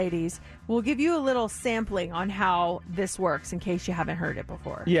Mercedes. We'll give you a little sampling on how this works in case you haven't heard it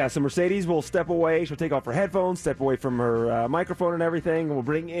before. Yeah, so Mercedes will step away. She'll take off her headphones, step away from her microphone and everything. And we'll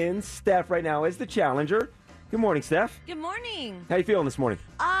bring in Steph right now as the challenger. Good morning, Steph. Good morning. How you feeling this morning?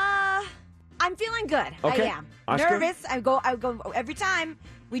 I'm feeling good. Okay. I am. Oscar? Nervous. I go every time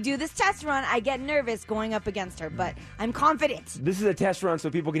we do this test run, I get nervous going up against her, but I'm confident. This is a test run so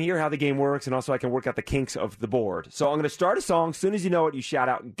people can hear how the game works, and also I can work out the kinks of the board. So I'm going to start a song. As soon as you know it, you shout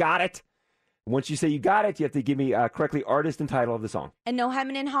out, got it. Once you say you got it, you have to give me correctly artist and title of the song. And no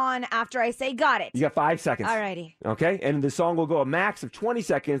hemming and hawing after I say got it. You got 5 seconds. Alrighty. Okay? And the song will go a max of 20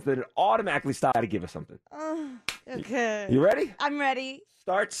 seconds, then it automatically stops to give us something. Okay. You ready? I'm ready.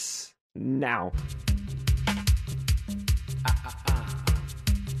 Starts now.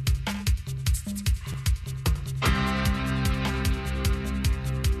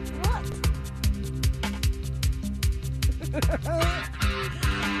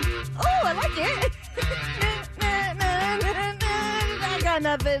 Oh, I like it. I got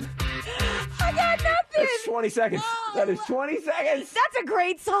nothing. That's 20 seconds. Whoa. That is 20 seconds. That's a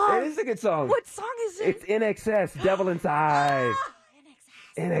great song. It is a good song. What song is it? It's In Excess, Devil Inside.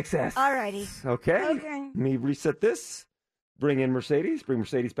 In Excess. Alrighty. Okay. Okay. Let me reset this. Bring in Mercedes. Bring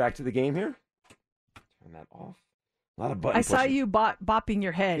Mercedes back to the game here. Turn that off. A lot of buttons. I saw you bopping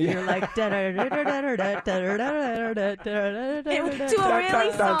your head. Yeah. You're like to a really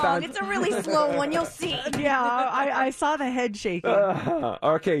song. It's a really slow one. You'll see. Yeah, I saw the head shaking.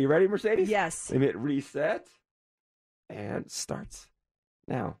 Okay, you ready, Mercedes? Yes. Let me hit reset. And starts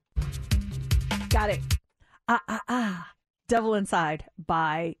now. Got it. Devil Inside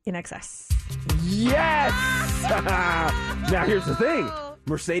by In Excess. Yes! Now here's the thing.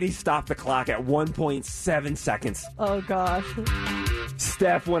 Mercedes stopped the clock at 1.7 seconds. Oh, gosh.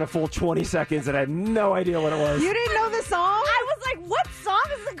 Steph went a full 20 seconds and I had no idea what it was. You didn't know the song? I was like, what song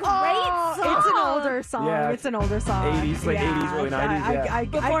is a great song? It's an older song. Yeah. It's an older song. 80s, late 80s, early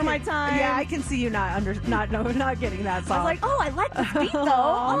 90s. Before my time. Yeah, I can see you not getting that song. I was like, oh, I like this beat, though.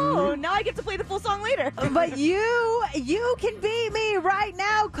 Oh, now I get to play the full song later. But you can beat me right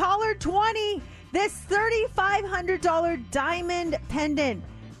now. Caller 20. This $3,500 diamond pendant,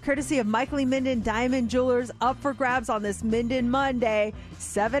 courtesy of Michael Minden Diamond Jewelers, up for grabs on this Minden Monday.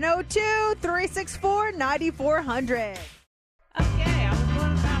 702-364-9400. Okay,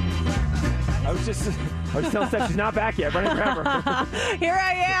 I was telling Steph she's not back yet. Running grab her. Here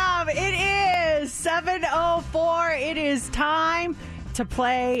I am. It is 7:04. It is time to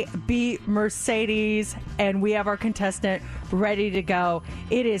play Beat Mercedes, and we have our contestant ready to go.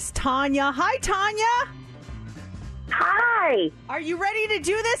 It is Tanya. Hi, Tanya. Hi. Are you ready to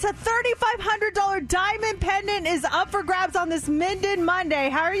do this? A $3,500 diamond pendant is up for grabs on this Minden Monday.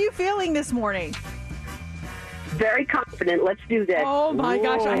 How are you feeling this morning? Very confident. Let's do this. Oh my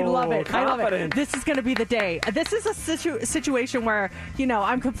gosh, I love it. I love it. Confident. This is going to be the day. This is a situation where,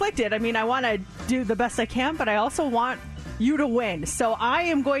 I'm conflicted. I mean, I want to do the best I can, but I also want you to win. So I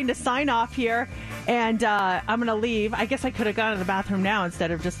am going to sign off here, and I'm going to leave. I guess I could have gone to the bathroom now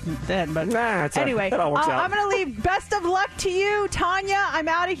instead of just then. But anyway, that all works out. I'm going to leave. Best of luck to you, Tanya. I'm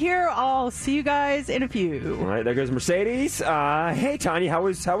out of here. I'll see you guys in a few. All right, there goes Mercedes. Hey, Tanya, how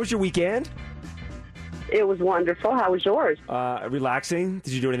was your weekend? It was wonderful. How was yours? Relaxing.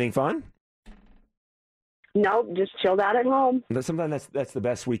 Did you do anything fun? Nope, just chilled out at home. Sometimes that's the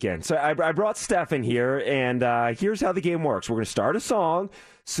best weekend. So I brought Steph in here, and here's how the game works. We're going to start a song.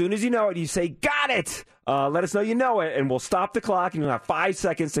 As soon as you know it, you say, got it! Let us know you know it, and we'll stop the clock, and you'll have 5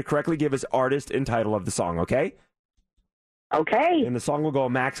 seconds to correctly give us artist and title of the song, okay? Okay. And the song will go a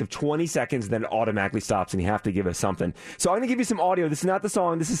max of 20 seconds, then it automatically stops, and you have to give us something. So I'm going to give you some audio. This is not the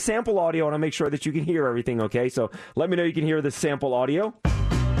song. This is sample audio, and I'll make sure that you can hear everything, okay? So let me know you can hear the sample audio.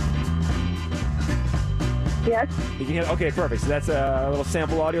 Yes. You can hear, okay, perfect. So that's a little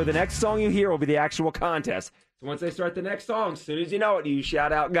sample audio. The next song you hear will be the actual contest. So once I start the next song, as soon as you know it, you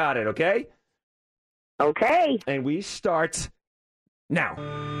shout out, got it, okay? Okay. And we start now.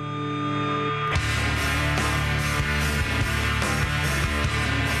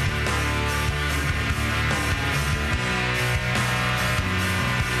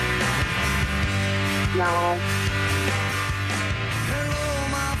 No.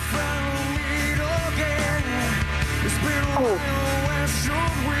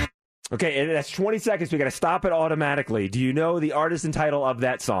 Okay, and that's 20 seconds. We got to stop it automatically. Do you know the artist and title of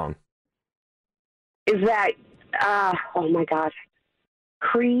that song? Is that, oh my gosh,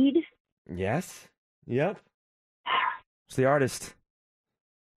 Creed? Yes. Yep. It's the artist.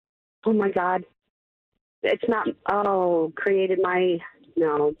 Oh my God. It's not, created my,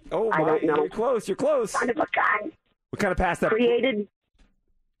 no. Oh my, I don't know. You're close. You're close. Son of a gun. We're kind of past that. Created.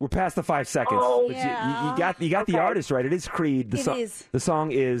 We're past the 5 seconds. Oh, But yeah. you got the artist right. It is Creed. It is. The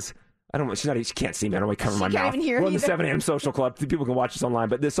song is, I don't know, she can't see me. I don't want to cover my She can't mouth. even hear We're on the either. 7 a.m. social club. People can watch this online,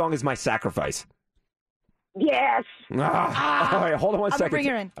 but this song is My Sacrifice. Yes. All right, hold on one I'm second. gonna bring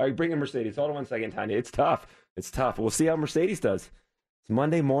her in. All right, bring in Mercedes. Hold on 1 second, Tanya. It's tough. It's tough. We'll see how Mercedes does. It's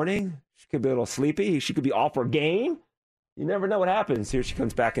Monday morning. She could be a little sleepy. She could be off her game. You never know what happens. Here she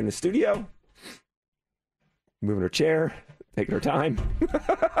comes back in the studio, moving her chair, taking her time.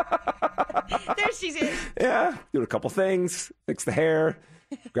 There she is. Yeah, doing a couple things, fix the hair,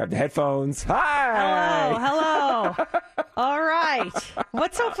 grab the headphones. Hi. Hello. All right.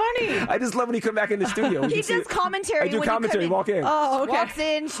 What's so funny? I just love when you come back in the studio. He does commentary. I do when commentary. You come Walk in. Oh, okay. Walks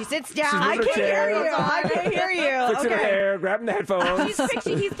in. She sits down. She's I moving her can't chair. hear you. I can hear you. Fixing her Okay. hair, grabbing the headphones.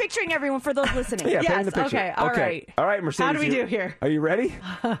 He's picturing everyone for those listening. Yeah, Yes, painting the picture. okay, all right. All right, Mercedes. How do we do here? Are you ready?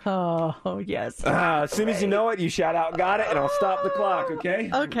 Oh, yes. As soon as you know it, you shout out, got it, and I'll stop the clock, okay?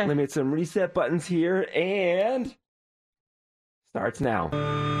 Okay. Let me hit some reset buttons here, and starts now.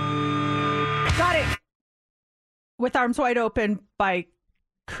 Got it. With Arms Wide Open by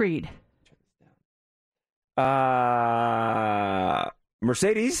Creed.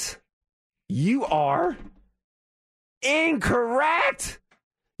 Mercedes, you are incorrect.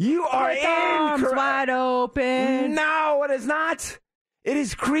 You are With Arms incorrect. Wide Open. No, it is not. It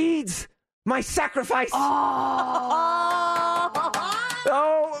is Creed's My Sacrifice.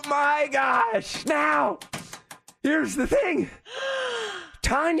 Oh my gosh. Now, here's the thing.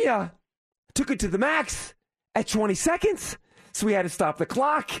 Tanya took it to the max at 20 seconds, so we had to stop the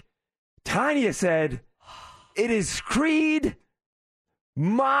clock. Tanya said, it is Creed,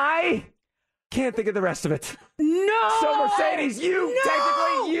 can't think of the rest of it. No. So Mercedes, you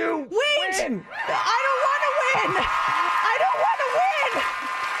technically Wait. win. I don't want to win. I don't want to win.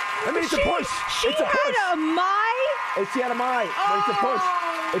 I mean, it's a push. She It's a push. had a my. She had a my, but it's a push.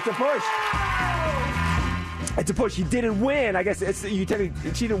 It's a push. It's a push. You didn't win. I guess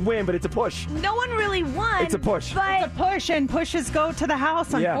she didn't win, but it's a push. No one really won. It's a push. But It's a push, and pushes go to the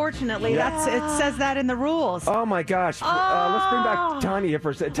house. Yeah. Unfortunately, Yeah. it says that in the rules. Oh my gosh. Let's bring back Tanya here for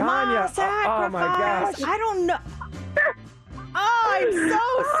a second. Tanya. Oh my gosh. I don't know. Oh, I'm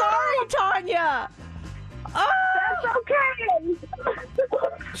so sorry, Tanya. Oh, That's okay.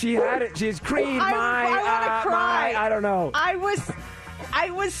 She had it. She's Creed. I wanna cry. I don't know. I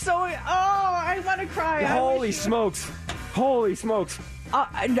was so. Oh, I want to cry. Holy smokes. Holy smokes.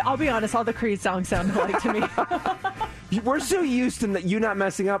 I'll be honest. All the Creed songs sound alike to me. We're so used to you not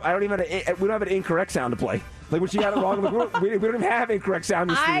messing up. We don't have an incorrect sound to play. Like when she got it wrong, we don't even have incorrect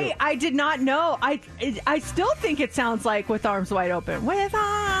sounding for you. I did not know. I still think it sounds like with arms wide open. With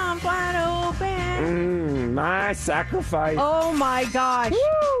arms wide open. My sacrifice. Oh my gosh.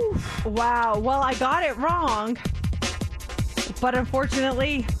 Woo. Wow. Well, I got it wrong. But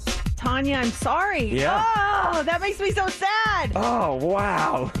unfortunately, Tanya, I'm sorry. Yeah. Oh, that makes me so sad. Oh,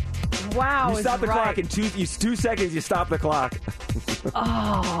 wow. Wow. You stop the clock in 2 seconds, you stop the clock.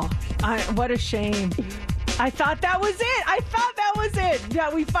 Oh, what a shame. I thought that was it.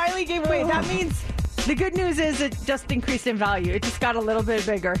 That we finally gave away. That means the good news is it just increased in value. It just got a little bit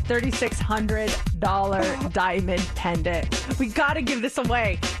bigger. $3,600 diamond pendant. We got to give this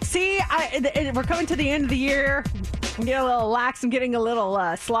away. See, we're coming to the end of the year. I'm getting a little lax. I'm getting a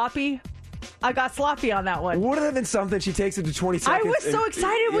little sloppy. I got sloppy on that one. Would have been something. She takes it to 20 seconds. I was so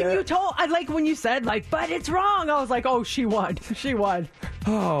excited when you told, when you said, but it's wrong. I was like, oh, she won. She won.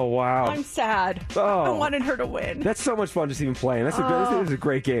 Oh, wow. I'm sad. Oh. I wanted her to win. That's so much fun just even playing. This is a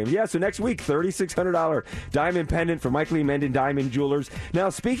great game. Yeah, so next week, $3,600 diamond pendant from Mike Lee Menden Diamond Jewelers. Now,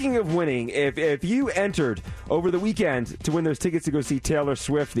 speaking of winning, if you entered over the weekend to win those tickets to go see Taylor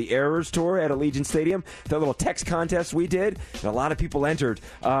Swift, the Eras Tour at Allegiant Stadium, that little text contest we did, and a lot of people entered,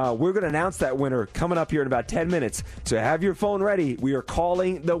 we're going to announce that winner coming up here in about 10 minutes. So have your phone ready. We are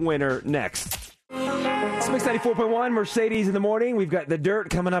calling the winner next. It's Mix 94.1, Mercedes in the morning. We've got the dirt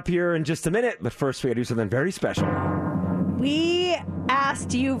coming up here in just a minute. But first, we got to do something very special. We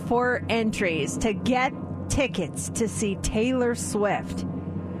asked you for entries to get tickets to see Taylor Swift.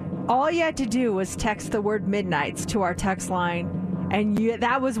 All you had to do was text the word Midnights to our text line, and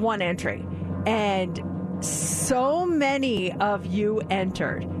that was one entry. And so many of you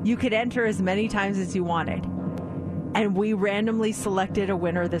entered. You could enter as many times as you wanted. And we randomly selected a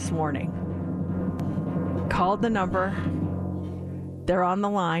winner this morning. Called the number. They're on the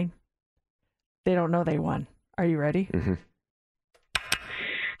line. They don't know they won. Are you ready? Mm-hmm.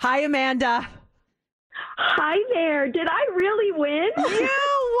 Hi, Amanda. Hi there. Did I really win? You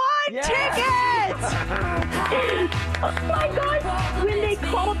won tickets! Oh my gosh. When they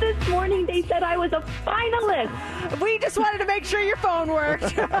called this morning, they said I was a finalist. We just wanted to make sure your phone worked. Oh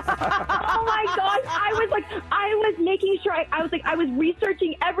my gosh. I was making sure. I was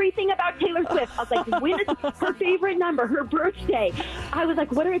researching everything about Taylor Swift. I was like, when is her favorite number? Her birthday. I was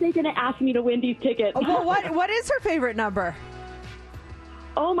like, what are they going to ask me to win these tickets? Well, what is her favorite number?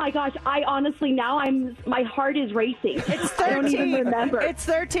 Oh my gosh, I honestly, my heart is racing. It's 13. I don't even remember. It's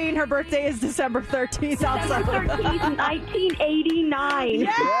 13. Her birthday is December 13th. December 13th, 1989.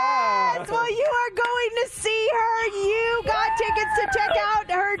 Yes! Well, you are going to see her. You got tickets to check out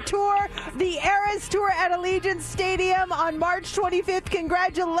her tour, the Eras Tour at Allegiant Stadium on March 25th.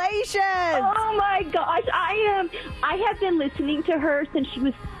 Congratulations! Oh my gosh, I have been listening to her since she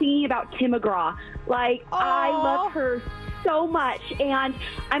was singing about Tim McGraw. I love her so much, and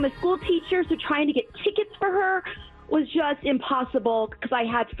I'm a school teacher, so trying to get tickets for her was just impossible because I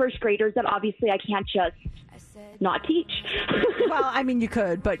had first graders that obviously I can't just not teach. Well, I mean, you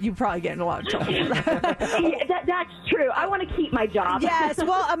could, but you probably get in a lot of trouble. Yeah, that's true. I want to keep my job. Yes.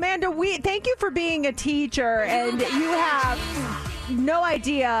 Well, Amanda, we thank you for being a teacher, and you have no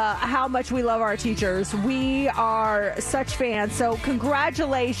idea how much we love our teachers. We are such fans, so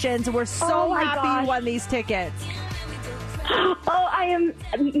congratulations. We're so happy you won these tickets. Oh, I am.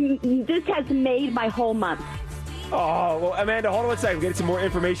 This has made my whole month. Oh, well, Amanda, hold on one second. We'll get some more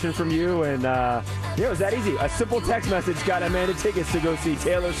information from you. And, it was that easy. A simple text message got Amanda tickets to go see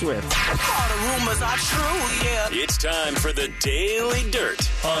Taylor Swift. All the rumors are true, yeah. It's time for the Daily Dirt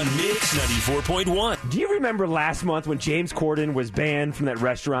on Mix 94.1. Do you remember last month when James Corden was banned from that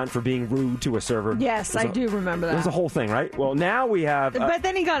restaurant for being rude to a server? Yes, I do remember that. It was a whole thing, right? Well, now we have... but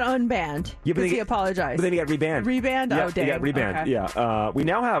then he got unbanned because he apologized. But then he got rebanned. Rebanned? Yeah, Oh, dang. He got rebanned, Okay. yeah. We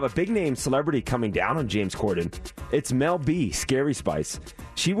now have a big-name celebrity coming down on James Corden. It's Mel B, Scary Spice.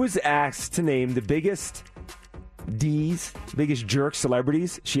 She was asked to name the biggest jerk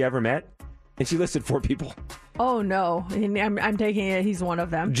celebrities she ever met, and she listed 4 people. Oh, no. I'm taking it he's one of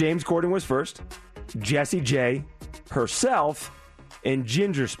them. James Corden was first, Jessie J, herself, and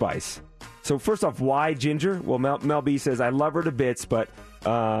Ginger Spice. So first off, why Ginger? Well, Mel B says, I love her to bits, but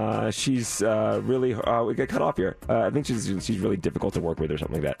she's really... we got cut off here. I think she's really difficult to work with or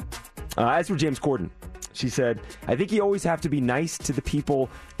something like that. As for James Corden, she said, I think you always have to be nice to the people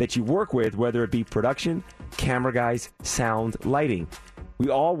that you work with, whether it be production, camera guys, sound, lighting. We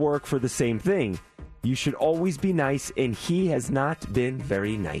all work for the same thing. You should always be nice, and he has not been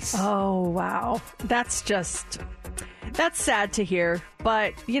very nice. Oh, wow. That's sad to hear,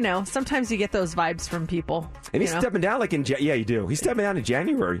 but sometimes you get those vibes from people. And he's stepping down yeah, you do. He's stepping down in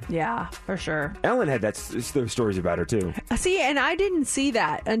January. Yeah, for sure. Ellen had those stories about her too. See, and I didn't see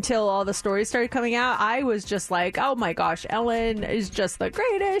that until all the stories started coming out. I was just like, oh my gosh, Ellen is just the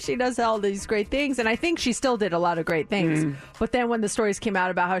greatest. She does all these great things, and I think she still did a lot of great things. But then when the stories came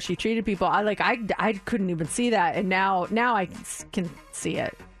out about how she treated people, I couldn't even see that, and now I can see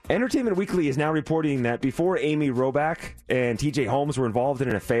it. Entertainment Weekly is now reporting that before Amy Robach and TJ Holmes were involved in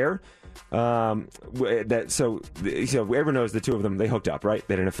an affair, so everyone knows the two of them, they hooked up, right?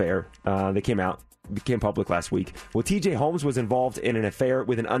 They had an affair. They became public last week. Well, TJ Holmes was involved in an affair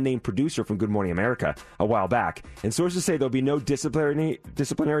with an unnamed producer from Good Morning America a while back. And sources say there'll be no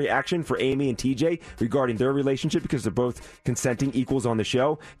disciplinary action for Amy and TJ regarding their relationship because they're both consenting equals on the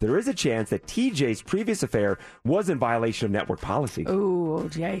show. There is a chance that TJ's previous affair was in violation of network policy. Ooh,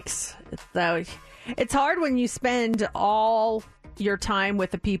 yikes. It's hard when you spend all your time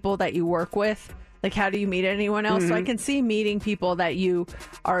with the people that you work with. Like, how do you meet anyone else? So I can see meeting people that you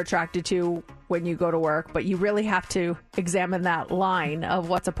are attracted to when you go to work, but you really have to examine that line of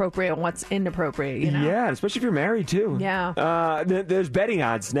what's appropriate and what's inappropriate, Yeah, especially if you're married, too. Yeah. There's betting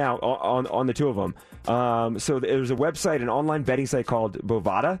odds now on the two of them. So there's a website, an online betting site called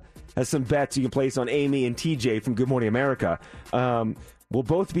Bovada. Has some bets you can place on Amy and TJ from Good Morning America. Will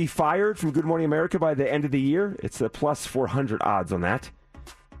both be fired from Good Morning America by the end of the year? It's a plus 400 odds on that.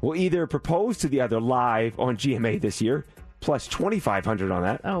 Will either propose to the other live on GMA this year, plus 2,500 on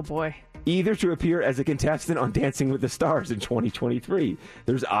that. Oh, boy. Either to appear as a contestant on Dancing with the Stars in 2023.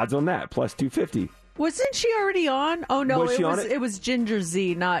 There's odds on that, plus 250. Wasn't she already on? Oh, no, it was Ginger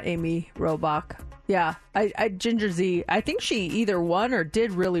Z, not Amy Robach. Yeah, Ginger Z. I think she either won or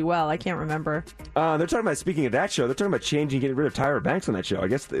did really well. I can't remember. They're talking about, speaking of that show, they're talking about getting rid of Tyra Banks on that show. I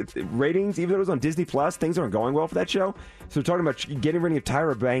guess the ratings, even though it was on Disney Plus, things aren't going well for that show. So they're talking about getting rid of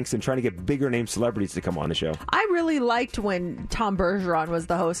Tyra Banks and trying to get bigger name celebrities to come on the show. I really liked when Tom Bergeron was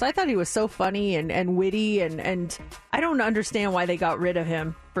the host. I thought he was so funny and witty, and I don't understand why they got rid of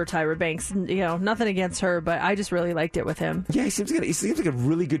him for Tyra Banks. Nothing against her, but I just really liked it with him. Yeah, he seems like a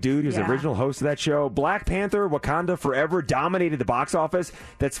really good dude. He was the original host of that show. Black Panther, Wakanda Forever dominated the box office.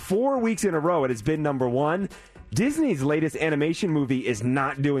 That's 4 weeks in a row. It has been number one. Disney's latest animation movie is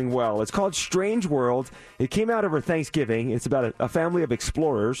not doing well. It's called Strange World. It came out over Thanksgiving. It's about a family of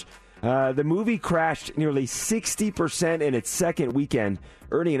explorers. The movie crashed nearly 60% in its second weekend,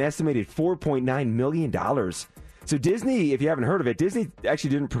 earning an estimated $4.9 million. So Disney, if you haven't heard of it, Disney actually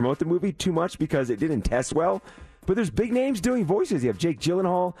didn't promote the movie too much because it didn't test well. But there's big names doing voices. You have Jake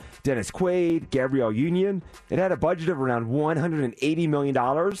Gyllenhaal, Dennis Quaid, Gabrielle Union. It had a budget of around $180 million.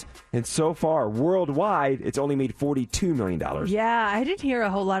 And so far, worldwide, it's only made $42 million. Yeah, I didn't hear a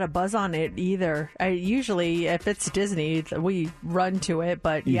whole lot of buzz on it either. Usually, if it's Disney, we run to it.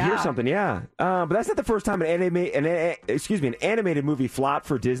 But yeah. You hear something, yeah. But that's not the first time an animated movie flopped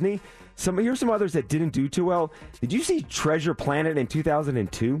for Disney. Here's some others that didn't do too well. Did you see Treasure Planet in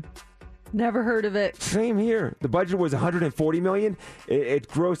 2002? Never heard of it. Same here. The budget was $140 million. It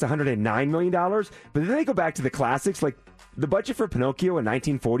grossed $109 million. But then they go back to the classics. Like the budget for Pinocchio in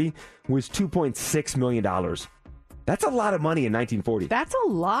 1940 was $2.6 million. That's a lot of money in 1940. That's a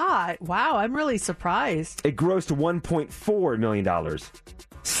lot. Wow, I'm really surprised. It grossed $1.4 million.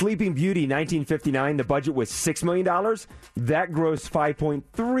 Sleeping Beauty, 1959, the budget was $6 million. That grossed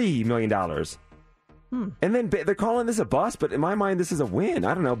 $5.3 million. And then they're calling this a bust, but in my mind, this is a win.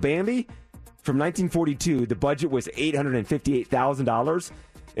 I don't know. Bambi, from 1942, the budget was $858,000,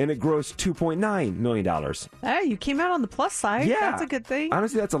 and it grossed $2.9 million. Hey, you came out on the plus side. Yeah. That's a good thing.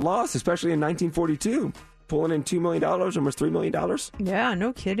 Honestly, that's a loss, especially in 1942. Pulling in $2 million, almost $3 million. Yeah,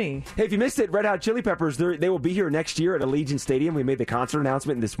 no kidding. Hey, if you missed it, Red Hot Chili Peppers, they will be here next year at Allegiant Stadium. We made the concert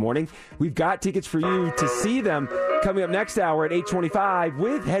announcement this morning. We've got tickets for you to see them coming up next hour at 8:25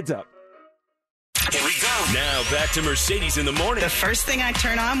 with Heads Up. Here we go. Now back to Mercedes in the morning. The first thing I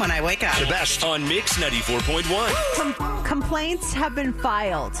turn on when I wake up. The best on Mix 94.1. Complaints have been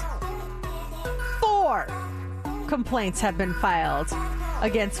filed. 4 complaints have been filed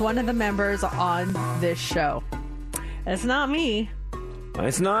against one of the members on this show. It's not me.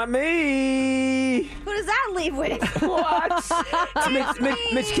 It's not me. Who does that leave with? It's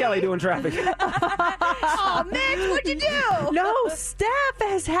Mitch Kelly doing traffic. Oh, Mitch, what'd you do? No, Steph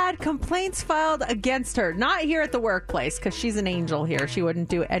has had complaints filed against her. Not here at the workplace, because she's an angel here. She wouldn't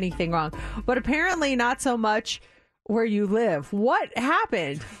do anything wrong. But apparently not so much where you live. What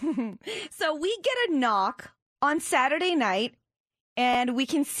happened? So we get a knock on Saturday night, and we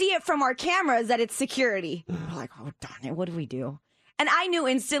can see it from our cameras that it's security. We're like, oh, darn it, what do we do? And I knew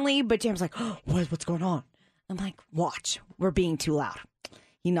instantly, but James was like, oh, what's going on? I'm like, watch, we're being too loud.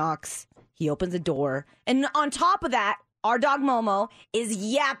 He knocks, he opens the door, and on top of that, our dog Momo is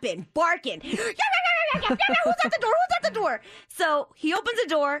yapping, barking. Who's at the door? Who's at the door? So he opens the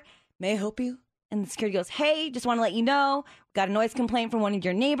door. May I help you? And the security goes, hey, just want to let you know, got a noise complaint from one of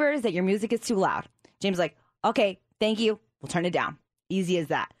your neighbors that your music is too loud. James is like, okay, thank you. We'll turn it down. Easy as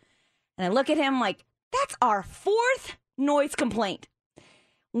that. And I look at him like, that's our 4th noise complaint.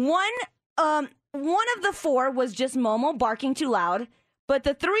 One of the 4 was just Momo barking too loud, but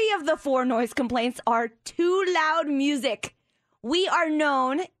the 3 of the 4 noise complaints are too loud music. We are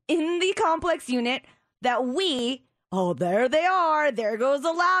known in the complex unit that there they are. There goes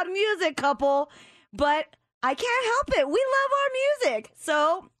the loud music couple. But I can't help it. We love our music.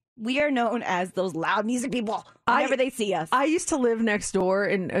 So we are known as those loud music people whenever they see us. I used to live next door,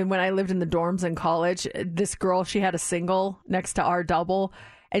 and when I lived in the dorms in college, this girl, she had a single next to our double,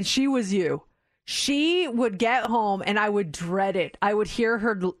 and she was you. She would get home, and I would dread it. I would hear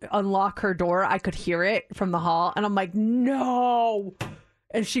her unlock her door. I could hear it from the hall, and I'm like, no.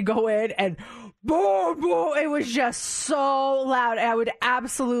 And she'd go in, and boom, boom. It was just so loud. I would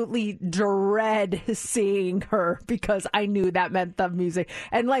absolutely dread seeing her because I knew that meant the music.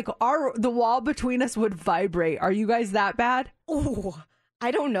 And like the wall between us would vibrate. Are you guys that bad? Oh, I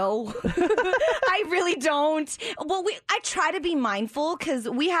don't know. I really don't. Well, I try to be mindful because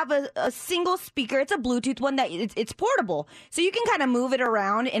we have a single speaker. It's a Bluetooth one that it's portable. So you can kind of move it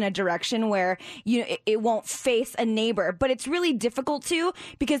around in a direction where it won't face a neighbor. But it's really difficult to,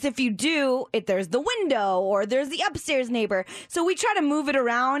 because if you do, there's the window or there's the upstairs neighbor. So we try to move it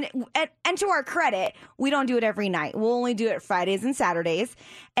around. And to our credit, we don't do it every night. We'll only do it Fridays and Saturdays.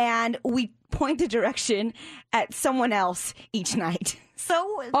 And we point the direction at someone else each night.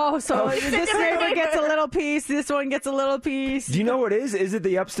 So this neighbor gets a little piece, this one gets a little piece. Do you know who it is? Is it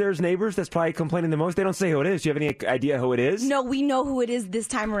the upstairs neighbors that's probably complaining the most? They don't say who it is. Do you have any idea who it is? No, we know who it is this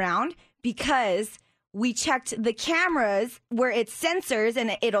time around because we checked the cameras where it censors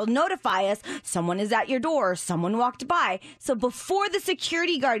and it'll notify us someone is at your door, someone walked by. So before the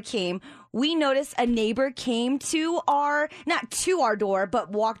security guard came, we noticed a neighbor came not to our door,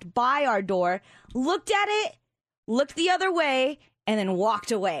 but walked by our door, looked at it, looked the other way, and then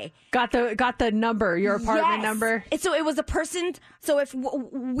walked away. Got the number, your apartment number? So it was a person. So if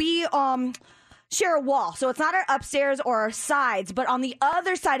we share a wall, so it's not our upstairs or our sides, but on the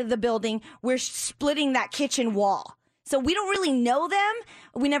other side of the building, we're splitting that kitchen wall. So we don't really know them.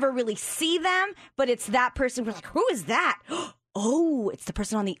 We never really see them, but it's that person. We're like, who is that? Oh, it's the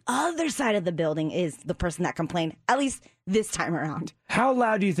person on the other side of the building is the person that complained, at least this time around. How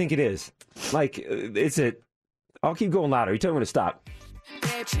loud do you think it is? Like, is it... I'll keep going louder. You tell me when to stop.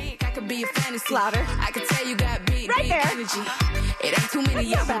 I could be a fantasy. Louder. I could tell you got big energy. It ain't too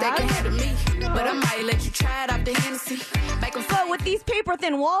many of them that can handle me. But I might let you try it off the Hennessy. But with these paper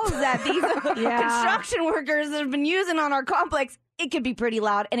thin walls that these construction workers have been using on our complex, it could be pretty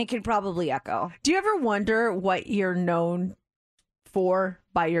loud and it could probably echo. Do you ever wonder what you're known for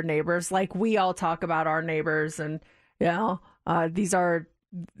by your neighbors? Like, we all talk about our neighbors, and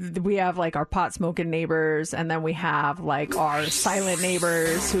we have like our pot smoking neighbors, and then we have like our silent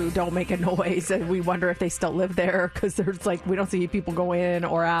neighbors who don't make a noise, and we wonder if they still live there because there's like we don't see people go in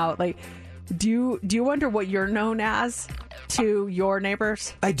or out. Like, do you wonder what you're known as to your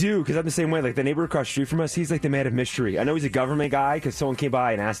neighbors? I do, because I'm the same way. Like, the neighbor across the street from us, he's like the man of mystery. I know he's a government guy because someone came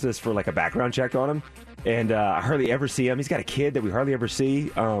by and asked us for like a background check on him, and I hardly ever see him. He's got a kid that we hardly ever see.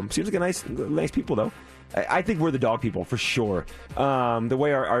 Seems like a nice people though. I think we're the dog people for sure. The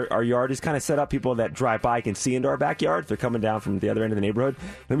way our yard is kind of set up, people that drive by can see into our backyard if they're coming down from the other end of the neighborhood.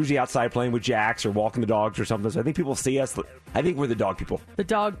 They're usually outside playing with Jacks or walking the dogs or something. So I think people see us. I think we're the dog people. The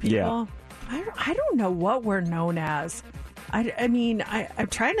dog people? Yeah. I don't know what we're known as. I mean, I'm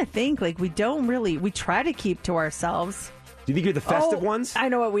trying to think. Like, we try to keep to ourselves. Do you think you're the festive ones? I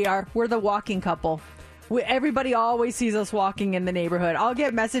know what we are. We're the walking couple. Everybody always sees us walking in the neighborhood. I'll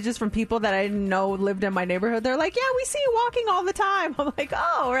get messages from people that I didn't know lived in my neighborhood. They're like, yeah, we see you walking all the time. I'm like,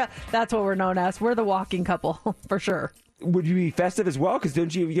 oh, that's what we're known as. We're the walking couple, for sure. Would you be festive as well? Because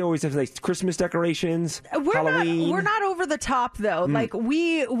don't you always have like Christmas decorations, Halloween? We're not over the top, though. Like,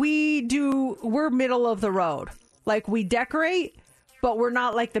 we're middle of the road. Like, we decorate, but we're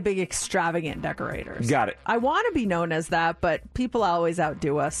not like the big extravagant decorators. Got it. I want to be known as that, but people always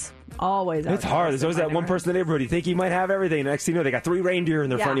outdo us. Always outdo us. It's hard. There's always that one person in the neighborhood. You think you might have everything. Next thing you know, they got 3 reindeer in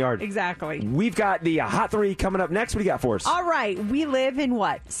their front yard. Exactly. We've got the Hot 3 coming up next. What do you got for us? All right. We live in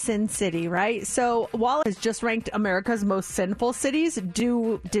what? Sin City, right? So Walla has just ranked America's most sinful cities.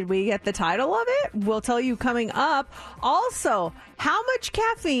 Did we get the title of it? We'll tell you coming up. Also, how much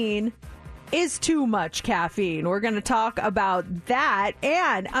caffeine is too much caffeine? We're going to talk about that.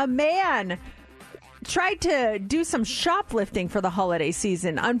 And a man tried to do some shoplifting for the holiday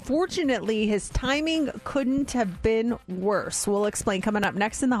season. Unfortunately, his timing couldn't have been worse. We'll explain coming up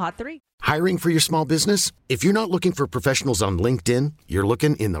next in the Hot 3. Hiring for your small business? If you're not looking for professionals on LinkedIn, you're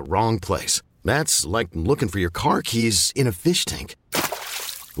looking in the wrong place. That's like looking for your car keys in a fish tank.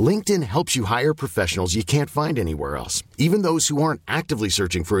 LinkedIn helps you hire professionals you can't find anywhere else, even those who aren't actively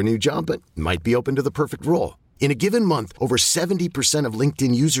searching for a new job but might be open to the perfect role. In a given month, over 70% of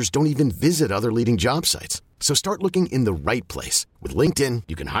LinkedIn users don't even visit other leading job sites. So start looking in the right place. With LinkedIn,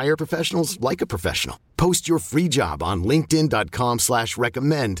 you can hire professionals like a professional. Post your free job on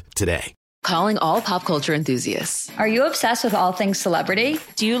linkedin.com/recommend today. Calling all pop culture enthusiasts. Are you obsessed with all things celebrity?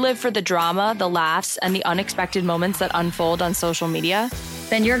 Do you live for the drama, the laughs, and the unexpected moments that unfold on social media?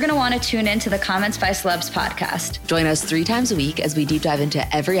 Then you're going to want to tune in to the Comments by Celebs podcast. Join us 3 times a week as we deep dive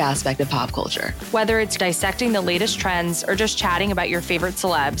into every aspect of pop culture. Whether it's dissecting the latest trends or just chatting about your favorite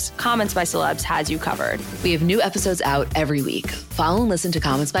celebs, Comments by Celebs has you covered. We have new episodes out every week. Follow and listen to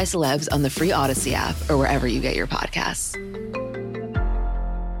Comments by Celebs on the free Odyssey app or wherever you get your podcasts.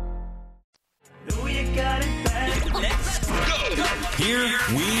 Here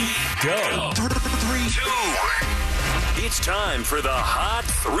we go. 3, 2. It's time for the Hot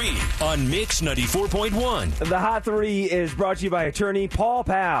 3 on Mix 94.1. The Hot 3 is brought to you by attorney Paul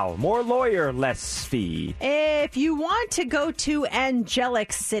Powell. More lawyer, less fee. If you want to go to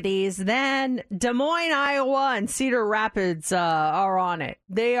angelic cities, then Des Moines, Iowa and Cedar Rapids are on it.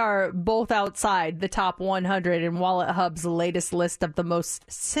 They are both outside the top 100 in Wallet Hub's latest list of the most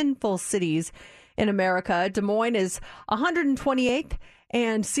sinful cities in America. Des Moines is 128th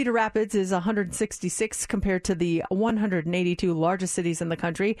and Cedar Rapids is 166 compared to the 182 largest cities in the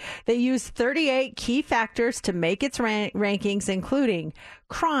country. They use 38 key factors to make its rankings, including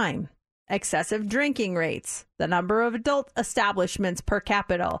crime, excessive drinking rates, the number of adult establishments per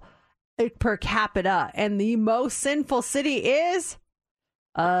capita, and the most sinful city is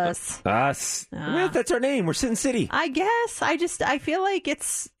us. That's our name. We're Sin City. I guess. I feel like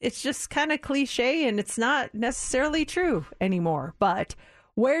it's just kind of cliche and it's not necessarily true anymore. But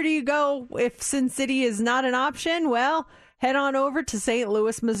where do you go if Sin City is not an option? Well, head on over to St.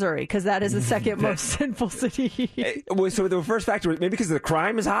 Louis, Missouri, because that is the second most sinful city. So the first factor, maybe because the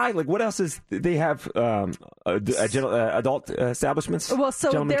crime is high. Like, what else is they have? Adult establishments. Well,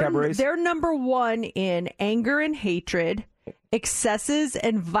 so cabarets? they're number one in anger and hatred, excesses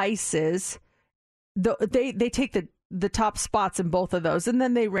and vices. They take the top spots in both of those, and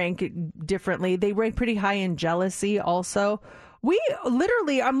then they rank it differently. They rank pretty high in jealousy also. We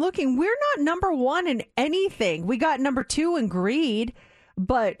literally, I'm looking, we're not number one in anything. We got number 2 in greed,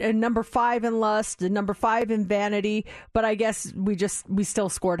 but number 5 in lust, and number 5 in vanity. But I guess we still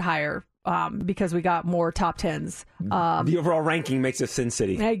scored higher because we got more top 10s. The overall ranking makes us Sin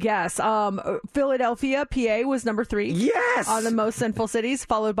City, I guess. Philadelphia, PA was number 3. Yes! On the most sinful cities,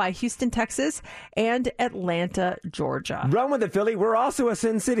 followed by Houston, Texas, and Atlanta, Georgia. Run with it, Philly. We're also a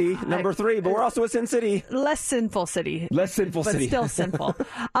Sin City, number 3, but we're also a Sin City. Less sinful city. Less sinful but city. Still sinful.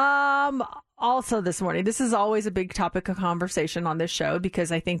 Also this morning, this is always a big topic of conversation on this show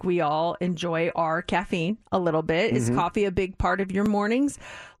because I think we all enjoy our caffeine a little bit. Is coffee a big part of your mornings?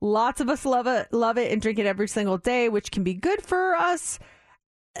 Lots of us love it and drink it every single day, which can be good for us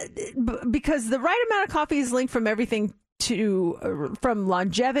because the right amount of coffee is linked from everything from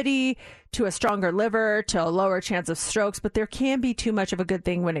longevity to a stronger liver to a lower chance of strokes, but there can be too much of a good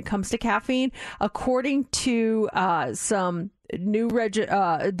thing when it comes to caffeine. According to some new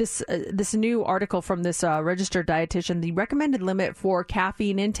this new article from this registered dietitian, the recommended limit for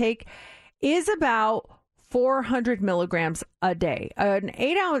caffeine intake is about 400 milligrams a day. An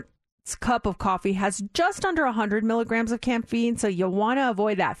 8-ounce cup of coffee has just under 100 milligrams of caffeine, so you'll want to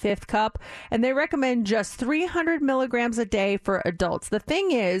avoid that 5th cup. And they recommend just 300 milligrams a day for adults. The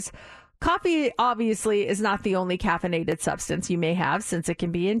thing is, coffee obviously is not the only caffeinated substance you may have, since it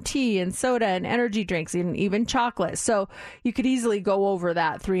can be in tea and soda and energy drinks and even chocolate. So you could easily go over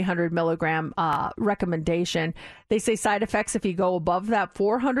that 300 milligram recommendation. They say side effects if you go above that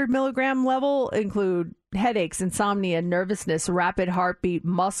 400 milligram level include headaches, insomnia, nervousness, rapid heartbeat,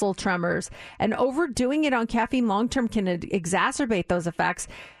 muscle tremors, and overdoing it on caffeine long-term can exacerbate those effects.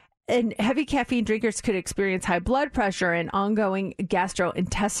 And heavy caffeine drinkers could experience high blood pressure and ongoing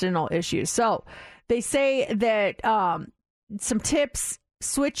gastrointestinal issues. So they say that some tips: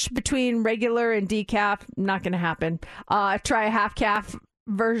 switch between regular and decaf. Not going to happen. Try a half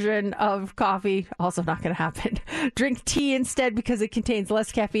version of coffee, also not going to happen. Drink tea instead because it contains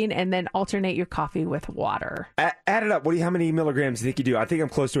less caffeine, and then alternate your coffee with water. Add it up. How many milligrams do you think you do? I think I'm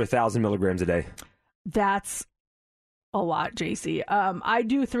close to 1,000 milligrams a day. That's a lot, JC. I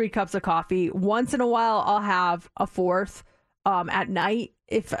do 3 cups of coffee. Once in a while, I'll have a 4th at night.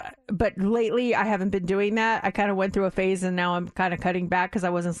 But lately I haven't been doing that. I kind of went through a phase and now I'm kind of cutting back because I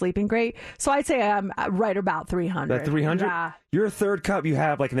wasn't sleeping great. So I'd say I'm right about 300. That 300? Yeah. Your third cup you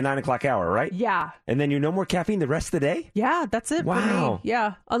have like in the 9 o'clock hour, right? Yeah. And then you no more caffeine the rest of the day? Yeah, that's it. Wow. For me.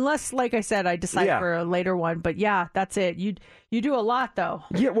 Yeah. Unless, like I said, I decide for a later one. But yeah, that's it. You do a lot though.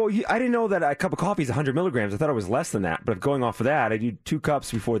 Yeah, well, I didn't know that a cup of coffee is 100 milligrams. I thought it was less than that. But going off of that, I do 2 cups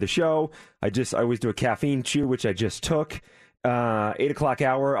before the show. I always do a caffeine chew, which I just took. 8 o'clock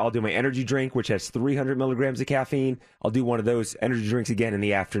hour, I'll do my energy drink, which has 300 milligrams of caffeine. I'll do one of those energy drinks again in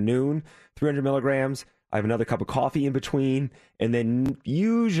the afternoon, 300 milligrams. I have another cup of coffee in between. And then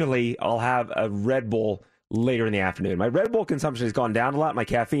usually I'll have a Red Bull later in the afternoon. My Red Bull consumption has gone down a lot. My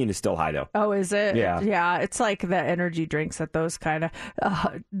caffeine is still high, though. Oh, is it? Yeah. Yeah, it's like the energy drinks that those kind of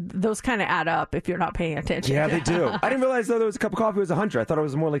add up if you're not paying attention. Yeah, they do. I didn't realize, though, there was a cup of coffee was 100. I thought it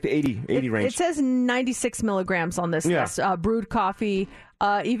was more like the 80 range. It says 96 milligrams on this list. Brewed coffee,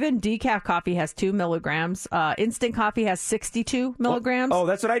 even decaf coffee has 2 milligrams. Instant coffee has 62 milligrams. Oh,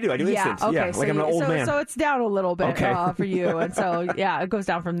 that's what I do. I do instant. Okay, yeah, like I'm an old man. So it's down a little bit for you. And so, yeah, it goes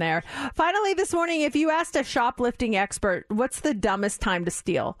down from there. Finally, this morning, if you asked a shoplifting expert, what's the dumbest time to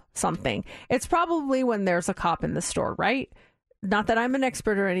steal something? It's probably when there's a cop in the store, right? Not that I'm an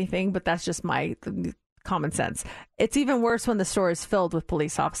expert or anything, but that's just my common sense. It's even worse when the store is filled with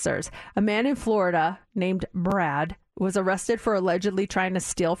police officers. A man in Florida named Brad was arrested for allegedly trying to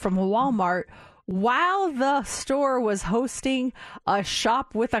steal from a Walmart while the store was hosting a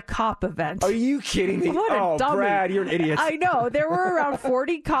shop with a cop event. Are you kidding me? What a dummy. Brad, you're an idiot. I know. There were around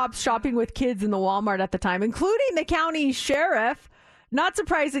 40 cops shopping with kids in the Walmart at the time, including the county sheriff. Not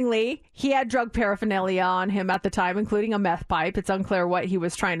surprisingly, he had drug paraphernalia on him at the time, including a meth pipe. It's unclear what he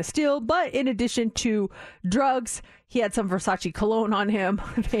was trying to steal, but in addition to drugs, he had some Versace cologne on him.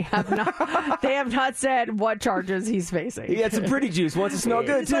 They have not said what charges he's facing. He had some pretty juice. Wants to smell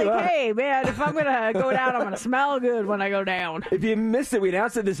good, it's too. Like, hey, man, if I'm going to go down, I'm going to smell good when I go down. If you missed it, we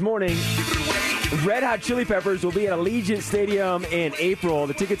announced it this morning. Red Hot Chili Peppers will be at Allegiant Stadium in April.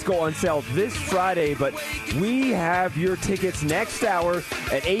 The tickets go on sale this Friday, but we have your tickets next hour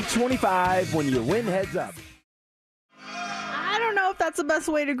at 8:25 when you win Heads Up. I don't know if that's the best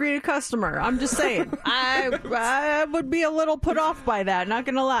way to greet a customer. I'm just saying. I would be a little put off by that, not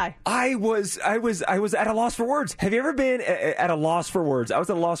going to lie. I was at a loss for words. Have you ever been at a loss for words? I was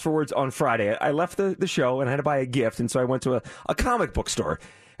at a loss for words on Friday. I left the show and I had to buy a gift, and so I went to a comic book store.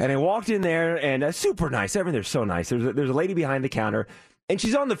 And I walked in there, and super nice. Everything there's so nice. There's a lady behind the counter, and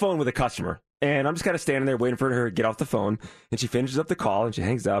she's on the phone with a customer. And I'm just kind of standing there waiting for her to get off the phone. And she finishes up the call, and she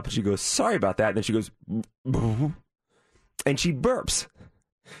hangs up, and she goes, "Sorry about that." And then she goes, "Boo." And she burps.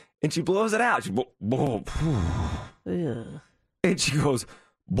 And she blows it out. She and she goes,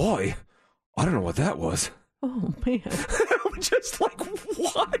 "Boy, I don't know what that was." Oh, man. I'm just like,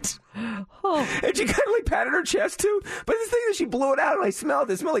 what? Oh. And she kind of like patted her chest too. But the thing is, she blew it out and I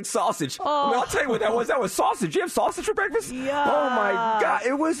smelled it. It smelled like sausage. Oh. I mean, I'll tell you what that was. That was sausage. You have sausage for breakfast? Yeah. Oh my God.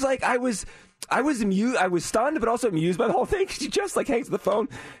 It was like I was amused. I was stunned, but also amused by the whole thing. She just like hangs the phone.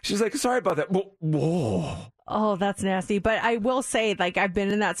 She's like, "Sorry about that." Whoa. Oh, that's nasty. But I will say, like, I've been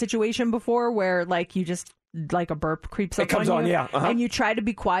in that situation before where like you just like a burp creeps up on you, and you try to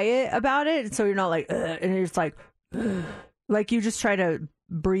be quiet about it, so you're not like, and you're just like, like you just try to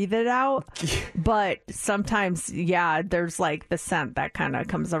breathe it out. But sometimes, yeah, there's like the scent that kind of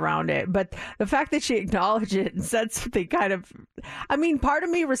comes around it. But the fact that she acknowledged it and said something kind of, I mean, part of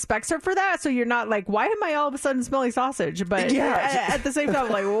me respects her for that. So you're not like, why am I all of a sudden smelling sausage? But at the same time,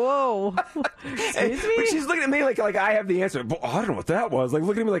 I'm like, whoa, excuse me? But she's looking at me like I have the answer. I don't know what that was. Like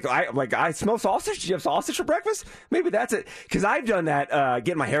looking at me like I smell sausage. Did you have sausage for breakfast? Maybe that's it. Because I've done that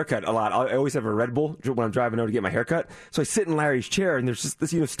getting my haircut a lot. I always have a Red Bull when I'm driving over to get my haircut. So I sit in Larry's chair and there's just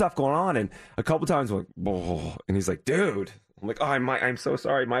this stuff going on, and a couple times I'm like, "Oh," and he's like, "Dude." I'm like, "Oh, I'm so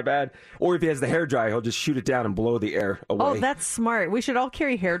sorry, my bad." Or if he has the hair dryer, he'll just shoot it down and blow the air away. Oh, that's smart. We should all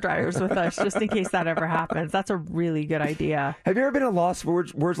carry hair dryers with us just in case that ever happens. That's a really good idea. Have you ever been at a loss for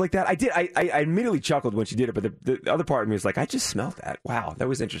words like that? I did. I immediately chuckled when she did it, but the other part of me was like, I just smelled that. Wow, that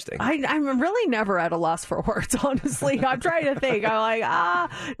was interesting. I'm really never at a loss for words, honestly. I'm trying to think. I'm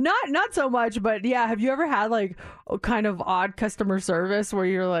like, not so much, but yeah. Have you ever had like a kind of odd customer service where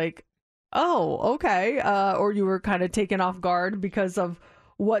you're like, oh, okay, or you were kind of taken off guard because of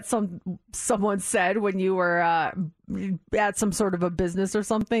what someone said when you were at some sort of a business or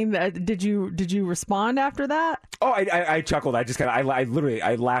something. Did you respond after that? Oh, I chuckled. I just I literally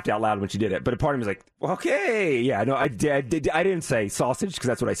laughed out loud when she did it. But a part of me was like, okay, yeah, no, I didn't say sausage because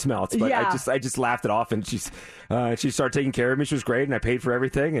that's what I smelled. But Yeah. I just laughed it off, and she started taking care of me. She was great, and I paid for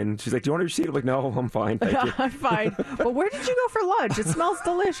everything. And she's like, "Do you want a receipt?" I'm like, "No, I'm fine, thank you." I'm fine. But where did you go for lunch? It smells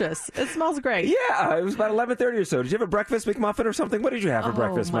delicious. It smells great. Yeah, it was about 11:30 or so. Did you have a breakfast McMuffin or something? What did you have for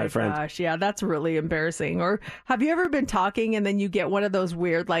breakfast, my friend? Gosh, yeah, that's really embarrassing. Or have you ever been talking and then you get one of those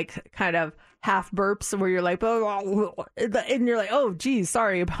weird, like, kind of half burps where you're like, oh, and you're like, oh, geez,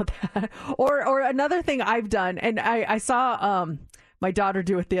 sorry about that. Or another thing I've done, and I saw my daughter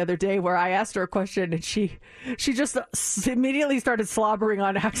do it the other day, where I asked her a question and she just immediately started slobbering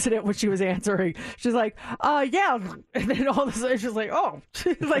on accident when she was answering. She's like, yeah. And then all this, she's like, oh,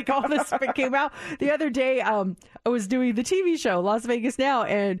 like all this spit came out. The other day, I was doing the TV show Las Vegas Now,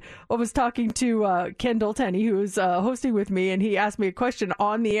 and I was talking to Kendall Tenney, who was hosting with me, and he asked me a question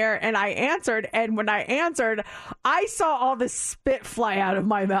on the air, and I answered. And when I answered, I saw all this spit fly out of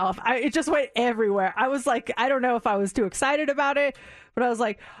my mouth. It just went everywhere. I was like, I don't know if I was too excited about it, but I was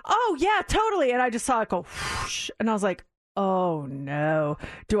like, oh, yeah, totally. And I just saw it go whoosh, and I was like, oh, no.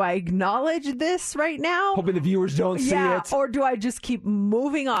 Do I acknowledge this right now? Hoping the viewers don't see it. Or do I just keep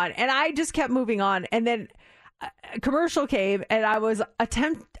moving on? And I just kept moving on. And then a commercial came, and I was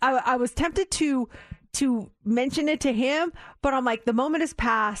tempted to mention it to him, but I'm like, the moment has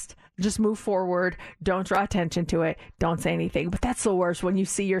passed. Just move forward. Don't draw attention to it. Don't say anything. But that's the worst, when you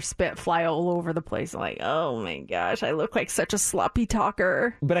see your spit fly all over the place. I'm like, oh my gosh, I look like such a sloppy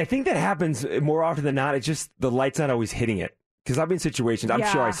talker. But I think that happens more often than not. It's just the light's not always hitting it. Because I've been in situations, I'm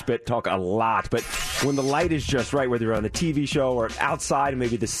sure I spit talk a lot, but when the light is just right, whether you're on the TV show or outside and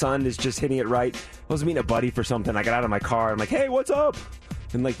maybe the sun is just hitting it right. I was meeting a buddy for something. I got out of my car. I'm like, hey, what's up?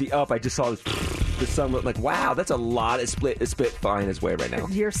 And like I just saw the sun. Like, wow, that's a lot of spit flying his way right now.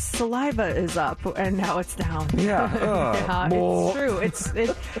 Your saliva is up, and now it's down. Yeah, it's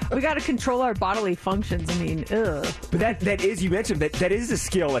true. We got to control our bodily functions. I mean, ugh. But that is, you mentioned that is a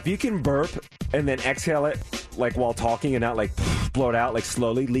skill. If you can burp and then exhale it like while talking and not like blow it out, like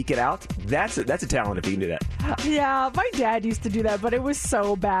slowly leak it out, that's a talent if you can do that. Yeah, my dad used to do that, but it was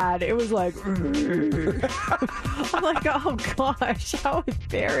so bad. It was like, I'm like, oh gosh, how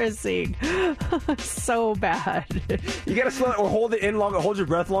embarrassing. So bad. You gotta slow it or hold it in long, hold your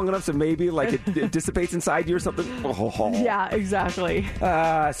breath long enough so maybe like it dissipates inside you or something. Oh. Yeah, exactly.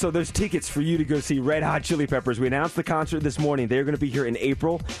 So there's tickets for you to go see Red Hot Chili Peppers. We announced the concert this morning. They're going to be here in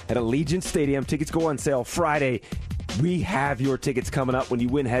April at Allegiant Stadium. Tickets go on sale Friday. We have your tickets coming up when you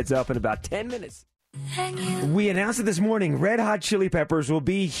win Heads Up in about 10 minutes. We announced it this morning. Red Hot Chili Peppers will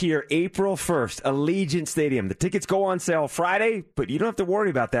be here April 1st, Allegiant Stadium. The tickets go on sale Friday, but you don't have to worry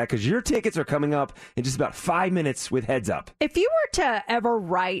about that because your tickets are coming up in just about 5 minutes with Heads Up. If you were to ever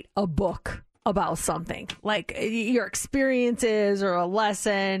write a book about something, like your experiences or a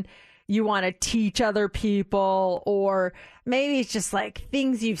lesson you want to teach other people, or maybe it's just like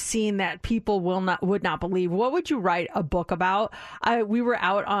things you've seen that people would not believe, what would you write a book about? We were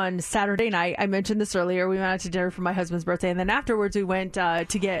out on Saturday night. I mentioned this earlier. We went out to dinner for my husband's birthday, and then afterwards we went to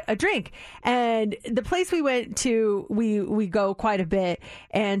get a drink. And the place we went to, we go quite a bit,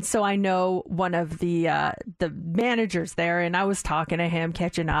 and so I know one of the managers there, and I was talking to him,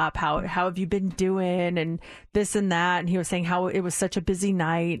 catching up. How have you been doing, and this and that, and he was saying how it was such a busy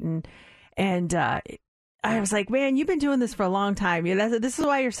night, and I was like, man, you've been doing this for a long time. This is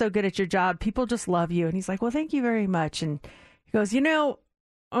why you're so good at your job. People just love you. And he's like, well, thank you very much. And he goes, when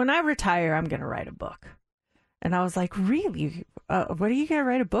I retire, I'm going to write a book. And I was like, really? What are you going to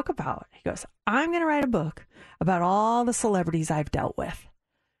write a book about? He goes, I'm going to write a book about all the celebrities I've dealt with.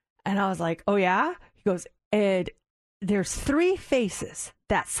 And I was like, oh, yeah? He goes, and there's 3 faces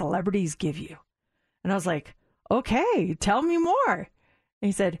that celebrities give you. And I was like, okay, tell me more. And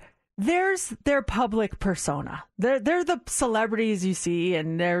he said, there's their public persona. They're the celebrities you see,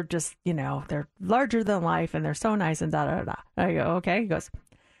 and they're just, they're larger than life, and they're so nice and da-da-da-da. I go, okay. He goes,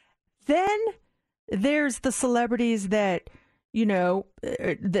 then there's the celebrities that,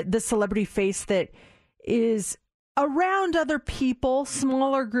 the celebrity face that is around other people,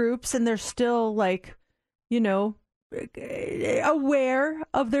 smaller groups, and they're still like, aware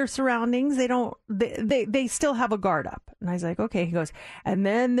of their surroundings. They still have a guard up. And I was like, okay. He goes, and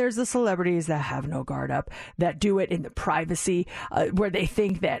then there's the celebrities that have no guard up, that do it in the privacy, where they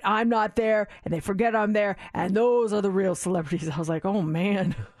think that I'm not there and they forget I'm there, and those are the real celebrities. I was like, oh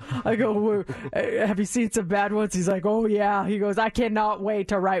man. I go, have you seen some bad ones? He's like, oh yeah. He goes, I cannot wait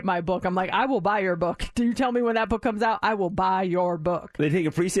to write my book. I'm like, I will buy your book. Do you tell me when that book comes out? I will buy your book. They take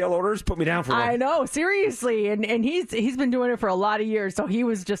a pre-sale orders, put me down for one. I know, seriously. And he's he's been doing it for a lot of years. So he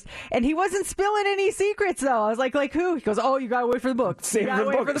was just, and he wasn't spilling any secrets though. I was like who? He goes, oh, you gotta wait for the book. Save for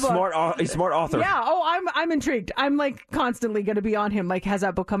the book. Smart author. Yeah. Oh, I'm intrigued. I'm like constantly going to be on him. Like, has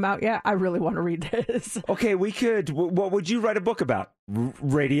that book come out? Yeah, I really want to read this. Okay, we could. What would you write a book about?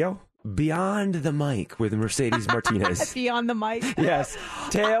 Radio. Beyond the Mic with Mercedes Martinez. Beyond the Mic. Yes.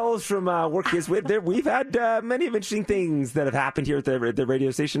 Tales from work. We've had many interesting things that have happened here at the radio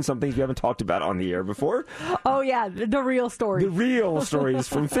station. Some things we haven't talked about on the air before. Oh, yeah. The real stories. The real stories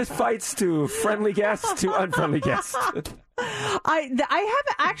from fist fights to friendly guests to unfriendly guests. I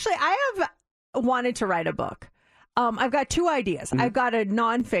have wanted to write a book. I've got two ideas. I've got a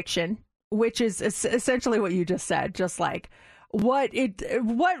nonfiction, which is essentially what you just said, just like what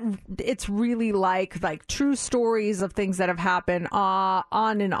it's really like true stories of things that have happened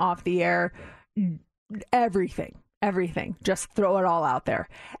on and off the air, everything, just throw it all out there.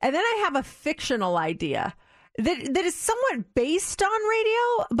 And then I have a fictional idea that is somewhat based on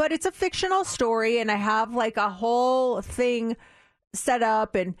radio, but it's a fictional story, and I have like a whole thing set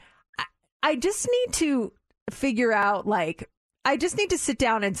up, and I just need to figure out I just need to sit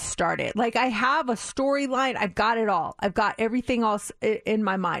down and start it. Like, I have a storyline. I've got it all. I've got everything else in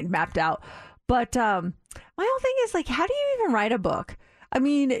my mind mapped out. But my whole thing is, how do you even write a book? I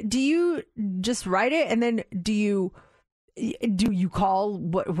mean, do you just write it, and then do you call,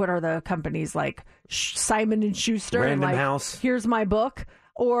 what are the companies like Simon and Schuster? Random House. Here's my book.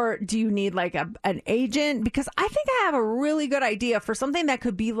 Or do you need an agent? Because I think I have a really good idea for something that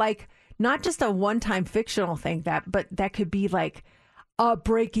could be not just a one-time fictional thing, but that could be like a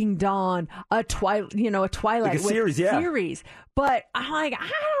Breaking Dawn, a Twilight, like a series. But I'm like,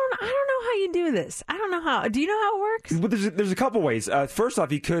 I don't know how you do this. I don't know how. Do you know how it works? Well, there's a couple ways. First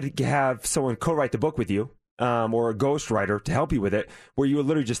off, you could have someone co-write the book with you. Or a ghostwriter to help you with it, where you would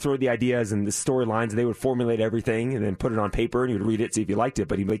literally just throw the ideas and the storylines, and they would formulate everything and then put it on paper, and you would read it, see if you liked it.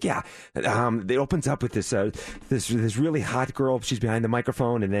 But he'd be like, yeah, it opens up with this really hot girl. She's behind the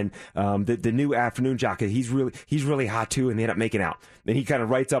microphone, and then the new afternoon jockey, he's really hot too, and they end up making out. And he kind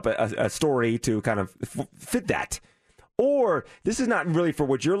of writes up a story to kind of fit that. Or this is not really for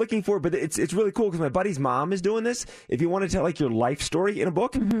what you're looking for, but it's really cool because my buddy's mom is doing this. If you want to tell your life story in a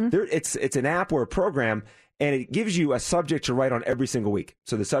book, it's an app or a program. And it gives you a subject to write on every single week.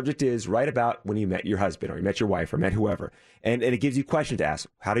 So the subject is write about when you met your husband or you met your wife or met whoever. And it gives you questions to ask.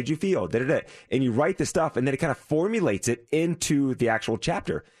 How did you feel? Da-da-da. And you write the stuff, and then it kind of formulates it into the actual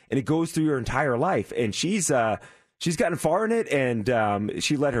chapter. And it goes through your entire life. And she's gotten far in it, and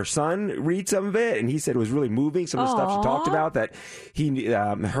she let her son read some of it, and he said it was really moving, some of the stuff she talked about, that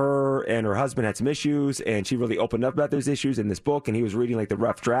her and her husband had some issues, and she really opened up about those issues in this book, and he was reading the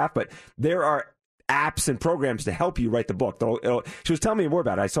rough draft. But there are apps and programs to help you write the book. She was telling me more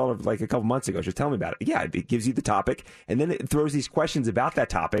about it. I saw her a couple months ago. She was telling me about it. Yeah, it gives you the topic, and then it throws these questions about that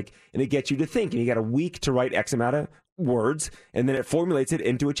topic, and it gets you to think. And you got a week to write X amount of words, and then it formulates it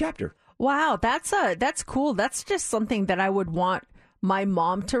into a chapter. Wow, that's cool. That's just something that I would want my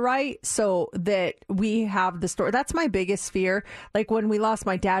mom to write so that we have the story. That's my biggest fear. Like when we lost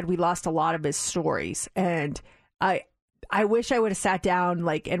my dad, we lost a lot of his stories, and I wish I would have sat down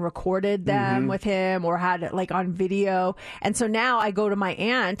and recorded them with him or had it on video. And so now I go to my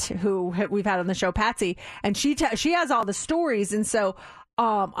aunt who we've had on the show, Patsy, and she has all the stories. And so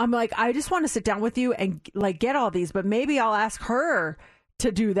I'm like, I just want to sit down with you and get all these, but maybe I'll ask her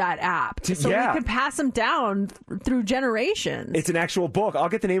to do that app so we can pass them down through generations. It's an actual book. I'll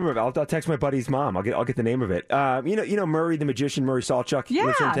get the name of it. I'll text my buddy's mom. I'll get the name of it. You know Murray the magician, Murray Salchuk,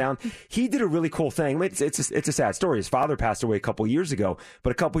 lives in town. He did a really cool thing. It's a sad story. His father passed away a couple years ago,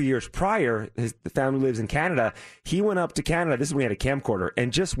 but a couple years prior, the family lives in Canada. He went up to Canada. This is when he had a camcorder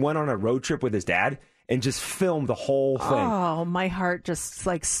and just went on a road trip with his dad and just filmed the whole thing. Oh, my heart just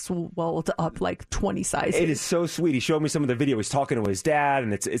swelled up 20 sizes. It is so sweet. He showed me some of the video. He's talking to his dad,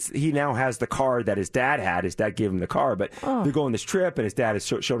 and he now has the car that his dad had. His dad gave him the car, but they're going this trip, and his dad has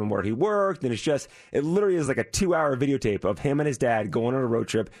showed him where he worked, and it literally is like a 2-hour videotape of him and his dad going on a road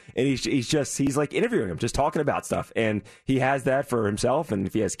trip, and he's interviewing him, just talking about stuff, and he has that for himself, and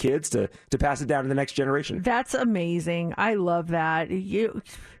if he has kids, to pass it down to the next generation. That's amazing. I love that.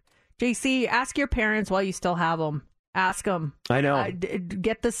 JC, ask your parents while you still have them. Ask them. I know.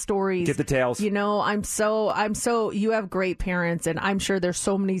 Get the stories. Get the tales. I'm so, you have great parents, and I'm sure there's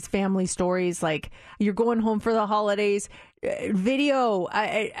so many family stories. You're going home for the holidays, video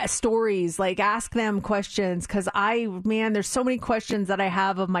stories, ask them questions. Cause there's so many questions that I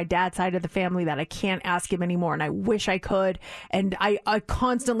have of my dad's side of the family that I can't ask him anymore. And I wish I could. And I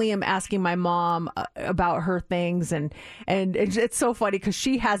constantly am asking my mom about her things. And it's so funny cause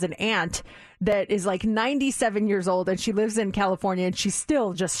she has an aunt that is like 97 years old, and she lives in California, and she's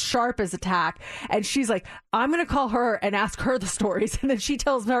still just sharp as a tack. And she's like, I'm going to call her and ask her the stories. And then she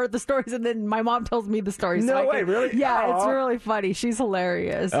tells her the stories, and then my mom tells me the stories. No way, really? Yeah, it's really funny. She's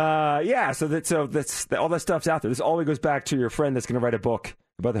hilarious. So that's all that stuff's out there. This always goes back to your friend that's going to write a book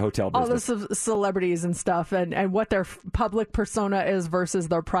about the hotel business. All the celebrities and stuff, and what their public persona is versus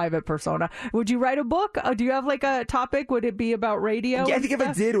their private persona. Would you write a book? Do you have like a topic? Would it be about radio? Yeah, I think if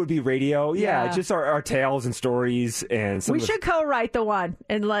I did, it would be radio. Yeah, just our tales and stories and some. We should co-write the one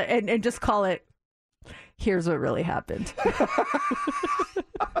and just call it "Here's What Really Happened."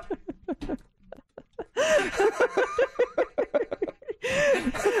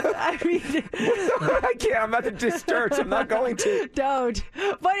 I mean, I can't. I'm about to diss church. I'm not going to. Don't.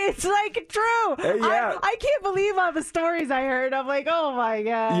 But it's like true. Yeah. I can't believe all the stories I heard. I'm like, oh my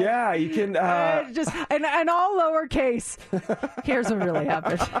god. Yeah, you can. Just and all lowercase. Here's what really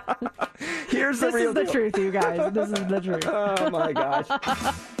happened. Here's the real This is the deal. truth, you guys. This is the truth. Oh my gosh.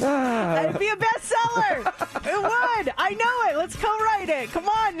 It'd be a bestseller. It would. I know it. Let's co-write it. Come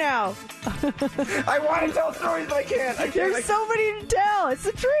on now. I want to tell stories, but I can't. There's so many to tell. It's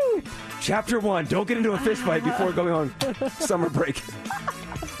the truth. Chapter 1. Don't get into a fist fight before going on summer break.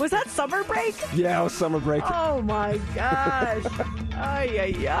 Was that summer break? Yeah, it was summer break. Oh my gosh. Ay,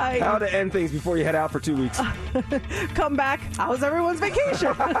 ay, ay. How to end things before you head out for 2 weeks. Come back. How was everyone's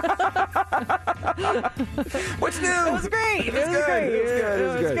vacation? What's new? It was great. It was great.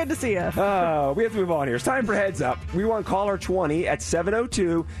 It was good to see you. We have to move on here. It's time for Heads Up. We want caller 20 at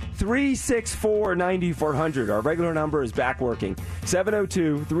 702-364-9400. Our regular number is back working.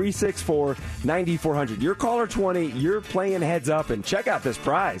 702-364-9400. You're caller 20. You're playing Heads Up, and check out this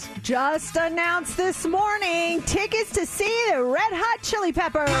prize. Just announced this morning tickets to see the Red Hot Chili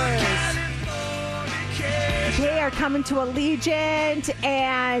Peppers. They are coming to Allegiant,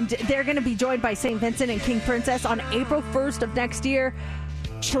 and they're going to be joined by St. Vincent and King Princess on April 1st of next year.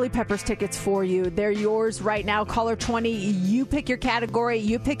 Chili Peppers tickets for you. They're yours right now. Caller 20. You pick your category.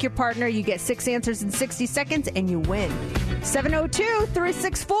 You pick your partner. You get 6 answers in 60 seconds, and you win.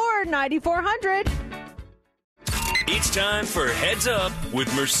 702-364-9400. It's time for Heads Up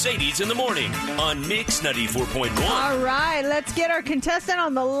with Mercedes in the Morning on Mix 94.1. All right, let's get our contestant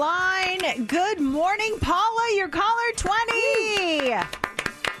on the line. Good morning, Paula. You're caller 20.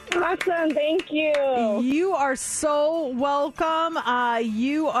 Awesome, thank you. You are so welcome.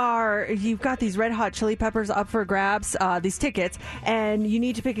 You've got these Red Hot Chili Peppers up for grabs, these tickets, and you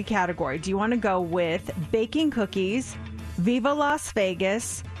need to pick a category. Do you want to go with baking cookies, Viva Las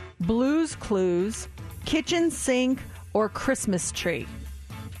Vegas, Blues Clues, kitchen sink, or Christmas tree?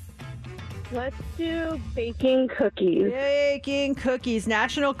 Let's do baking cookies. Baking cookies.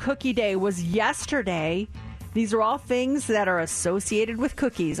 National Cookie Day was yesterday. These are all things that are associated with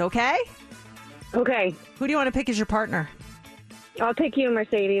cookies, okay? Okay. Who do you want to pick as your partner? I'll pick you,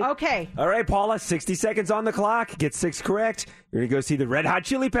 Mercedes. Okay. All right, Paula, 60 seconds on the clock. Get 6 correct. You're going to go see the Red Hot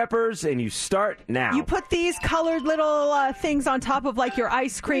Chili Peppers, and you start now. You put these colored little things on top of like your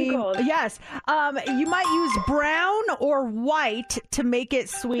ice cream. Sprinkled. Yes. You might use brown or white to make it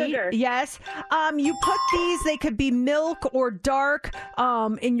sweet. Sugar. Yes. You put these, they could be milk or dark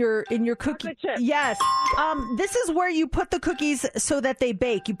in your cookie. Chocolate chip. Yes. This is where you put the cookies so that they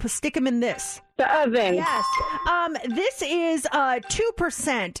bake. You stick them in this. The oven. Yes. This is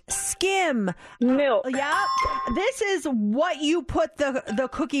 2% skim milk. Yeah. This is what you put the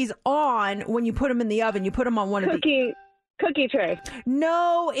cookies on when you put them in the oven. You put them on one of the cookie tray.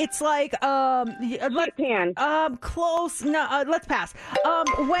 No, it's like pan. Close. No, let's pass.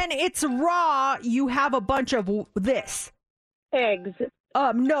 When it's raw, you have a bunch of this. Eggs.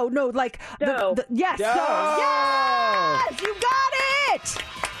 No, like dough. Yes, dough. Yes, you got it.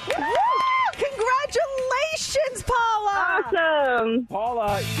 Woo! Congratulations, Paula! Awesome.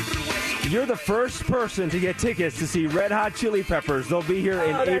 Paula, you're the first person to get tickets to see Red Hot Chili Peppers. They'll be here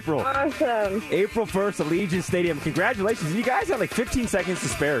in April. Awesome. April 1st at Allegiant Stadium. Congratulations. You guys have like 15 seconds to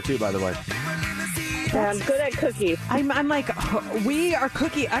spare, too, by the way. I'm good at cookies. I'm like, we are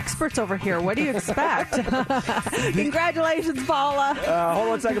cookie experts over here. What do you expect? Congratulations, Paula. Hold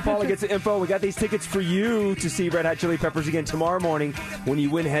on a second. Paula gets the info. We got these tickets for you to see Red Hot Chili Peppers again tomorrow morning when you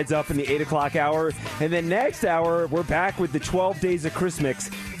win Heads Up in the 8 o'clock hour. And then next hour, we're back with the 12 Days of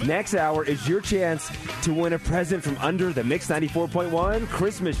Christmas. Next hour is your chance to win a present from under the Mix 94.1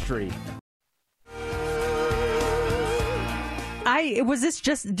 Christmas tree.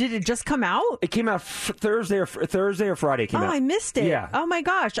 Did it just come out? It came out Thursday or Friday. It came out. I missed it. Yeah. Oh my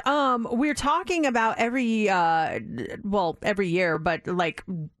gosh. We're talking about every year, but like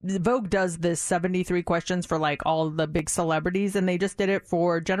Vogue does this 73 questions for like all the big celebrities, and they just did it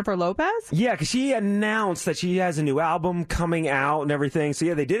for Jennifer Lopez. Yeah, because she announced that she has a new album coming out and everything. So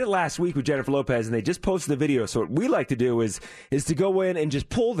yeah, they did it last week with Jennifer Lopez, and they just posted the video. So what we like to do is to go in and just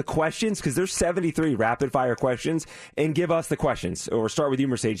pull the questions, because there's 73 rapid fire questions, and give us the questions. Or start with you,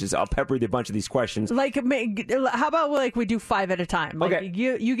 Mercedes. I'll pepper you a bunch of these questions. Like, how about like we do 5 at a time? Like, okay.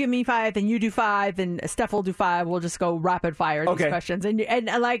 You give me 5, then you do 5, then Steph will do 5. We'll just go rapid fire these questions, and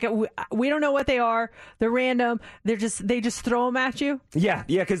like we don't know what they are. They're random. They just throw them at you. Yeah,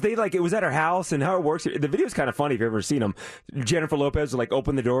 because they it was at her house, and how it works. The video's kind of funny if you've ever seen them. Jennifer Lopez will like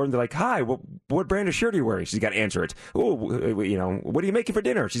open the door, and they're like, "Hi, what brand of shirt are you wearing?" She's got to answer it. Oh, what are you making for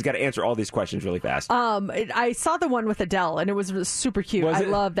dinner? She's got to answer all these questions really fast. I saw the one with Adele, and it was super cute. I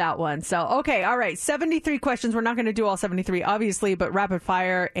love that one. So, okay, all right, 73 questions. We're not going to do all 73, obviously, but rapid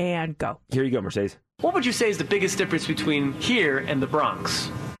fire and go. Here you go, Mercedes. What would you say is the biggest difference between here and the Bronx?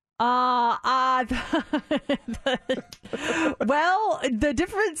 Well, the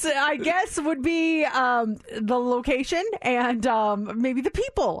difference, I guess, would be the location, and maybe the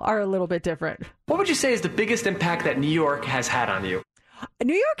people are a little bit different. What would you say is the biggest impact that New York has had on you?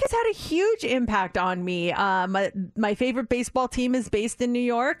 New York has had a huge impact on me. My favorite baseball team is based in New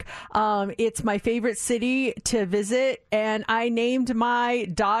York. It's my favorite city to visit, and I named my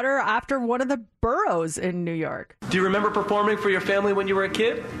daughter after one of the boroughs in New York. Do you remember performing for your family when you were a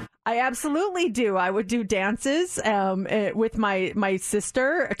kid? I absolutely do. I would do dances with my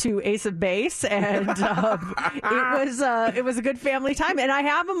sister to Ace of Base, and it was a good family time. And I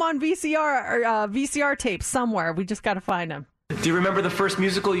have them on VCR tapes somewhere. We just got to find them. Do you remember the first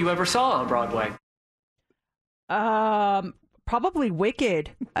musical you ever saw on Broadway? Probably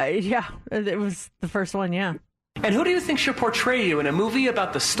Wicked. Yeah, it was the first one. Yeah. And who do you think should portray you in a movie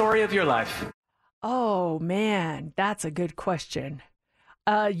about the story of your life? Oh man, that's a good question.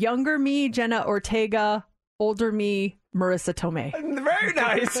 Younger me, Jenna Ortega. Older me, Marissa Tomei. Very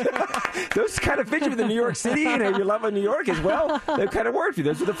nice. Those kind of fit you with the New York City. You love New York as well. They kind of work for you.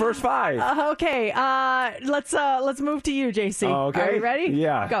 Those are the first 5. Okay. Let's move to you, JC. Okay. Are you ready?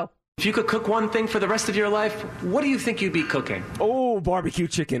 Yeah. Go. If you could cook one thing for the rest of your life, what do you think you'd be cooking? Oh, barbecue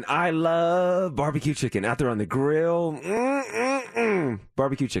chicken. I love barbecue chicken. Out there on the grill.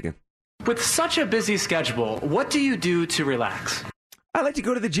 Barbecue chicken. With such a busy schedule, what do you do to relax? I like to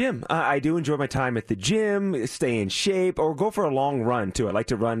go to the gym. I do enjoy my time at the gym, stay in shape, or go for a long run, too. I like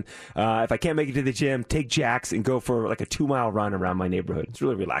to run. If I can't make it to the gym, take Jax and go for like a 2-mile run around my neighborhood. It's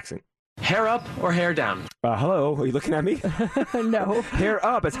really relaxing. Hair up or hair down? Hello, are you looking at me? No. Hair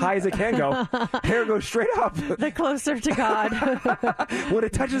up, as high as it can go. Hair goes straight up. The closer to God. When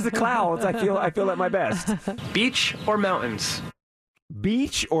it touches the clouds, I feel at my best. Beach or mountains?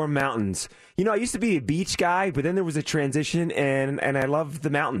 Beach or mountains? I used to be a beach guy, but then there was a transition, and I love the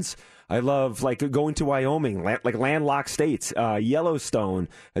mountains. I love going to Wyoming, like landlocked states, Yellowstone.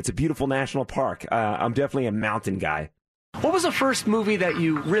 It's a beautiful national park. I'm definitely a mountain guy. What was the first movie that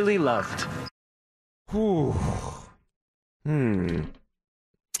you really loved?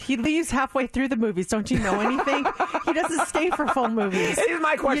 He leaves halfway through the movies. Don't you know anything? He doesn't stay for full movies. It is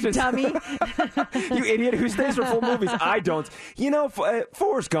my question. You dummy. You idiot. Who stays for full movies? I don't.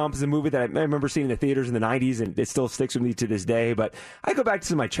 Forrest Gump is a movie that I remember seeing in the theaters in the 90s, and it still sticks with me to this day. But I go back to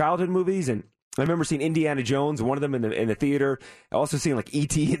some of my childhood movies, and I remember seeing Indiana Jones, one of them in the theater. Also seeing like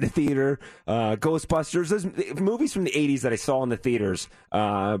E.T. in the theater, Ghostbusters. Those movies from the 80s that I saw in the theaters,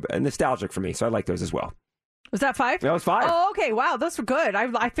 nostalgic for me. So I like those as well. Was that 5? That was 5. Oh, okay. Wow, those were good.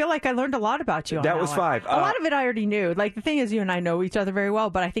 I feel like I learned a lot about you on that was 5. A lot of it I already knew. Like, the thing is, you and I know each other very well,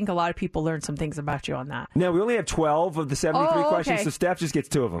 but I think a lot of people learned some things about you on that. Now, we only have 12 of the 73 questions, so Steph just gets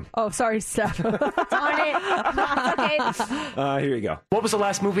 2 of them. Oh, sorry, Steph. Darn it. No, it's okay. Here you go. What was the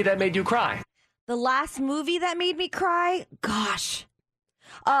last movie that made you cry? The last movie that made me cry? Gosh.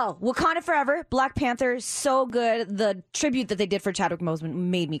 Oh, Wakanda Forever, Black Panther, so good. The tribute that they did for Chadwick Boseman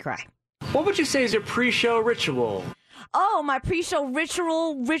made me cry. What would you say is your pre-show ritual? Oh, my pre-show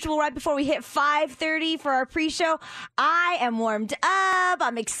ritual right before we hit 5:30 for our pre-show. I am warmed up.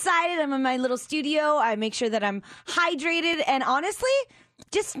 I'm excited. I'm in my little studio. I make sure that I'm hydrated. And honestly,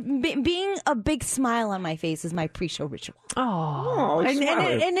 just being a big smile on my face is my pre-show ritual. Oh,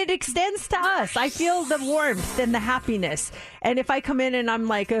 and it extends to us. I feel the warmth and the happiness. And if I come in and I'm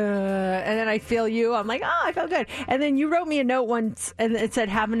like, and then I feel you, I'm like, oh, I feel good. And then you wrote me a note once, and it said,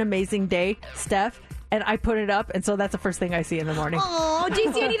 have an amazing day, Steph. and I put it up, and so that's the first thing I see in the morning. Oh,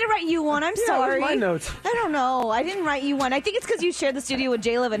 JC, I need to write you one. I'm sorry. Where's my notes? I don't know. I didn't write you one. I think it's because you shared the studio with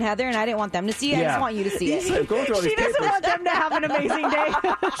J-Love and Heather, and I didn't want them to see it. I just want you to see it. She doesn't want them to have an amazing day.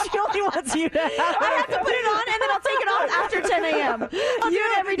 She only wants you to have I have to put it on, and then I'll take it off after 10 a.m. I'll do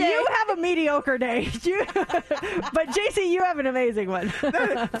it every day. You have a mediocre day. But JC, you have an amazing one.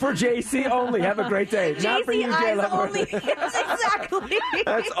 For JC only. Have a great day. Not for you, JC eyes J-Lo. only. Exactly.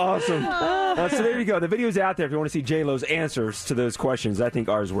 That's awesome. So there you go. The video's out there if you want to see J-Lo's answers to those questions. I think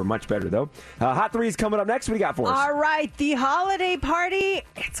ours were much better, though. Hot 3 is coming up next. What do you got for us? All right. The holiday party,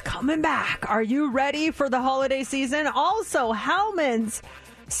 it's coming back. Are you ready for the holiday season? Also, Hellman's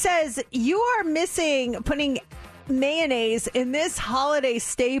says you are missing putting mayonnaise in this holiday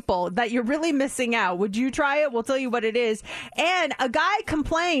staple that you're really missing out. Would you try it? We'll tell you what it is. And a guy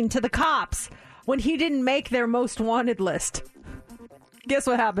complained to the cops when he didn't make their most wanted list. Guess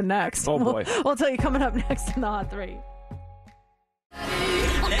what happened next? Oh, boy. We'll tell you coming up next in the Hot 3.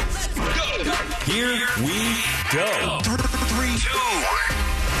 Let's go. Here we go. 3, 2.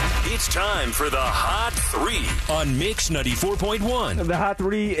 It's time for the Hot 3 on Mix 94.1. The Hot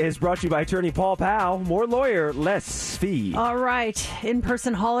 3 is brought to you by attorney Paul Powell. More lawyer, less fee. All right.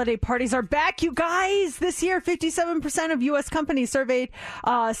 In-person holiday parties are back, you guys. This year, 57% of U.S. companies surveyed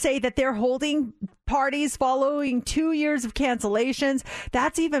say that they're holding parties following 2 years of cancellations.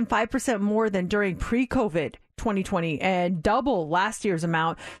 That's even 5% more than during pre-COVID 2020 and double last year's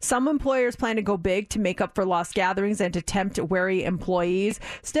amount. Some employers plan to go big to make up for lost gatherings and to tempt wary employees.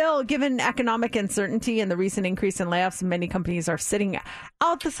 Still, given economic uncertainty and the recent increase in layoffs, many companies are sitting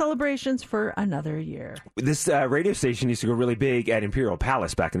out the celebrations for another year. This radio station used to go really big at Imperial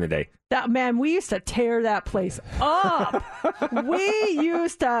Palace back in the day. We used to tear that place up.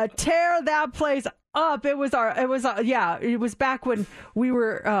 It was back when we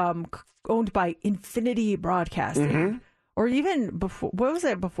were owned by Infinity Broadcasting. Mm-hmm. Or even before, what was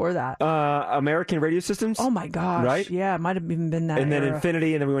it before that? American Radio Systems. Oh my gosh. Right? Yeah, it might have even been that And then era.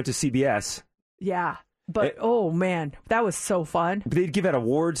 Infinity, and then we went to CBS. Yeah. But, oh man, that was so fun. But they'd give out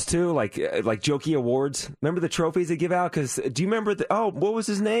awards too, like jokey awards. Remember the trophies they give out? Because do you remember what was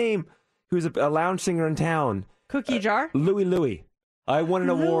his name? He was a lounge singer in town. Cookie Jar? Louie. I won an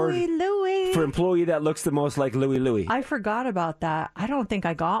award Louie. for employee that looks the most like Louie. I forgot about that. I don't think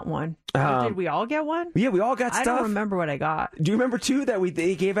I got one. Did we all get one? Yeah, we all got stuff. I don't remember what I got. Do you remember too that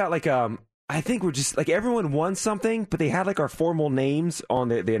they gave out I think we're just everyone won something, but they had our formal names on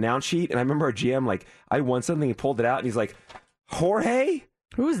the announce sheet. And I remember our GM I won something. He pulled it out and he's like, Jorge?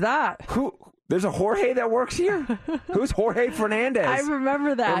 Who's that? Who? There's a Jorge that works here? Who's Jorge Fernandez? I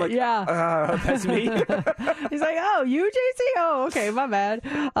remember that, That's me. He's like, oh, you, JC? Oh, okay, my bad.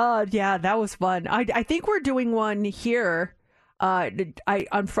 Yeah, that was fun. I think we're doing one here.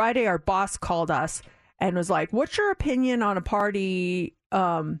 On Friday, our boss called us and was like, what's your opinion on a party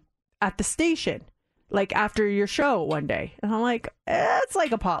at the station? After your show one day. And I'm like, it's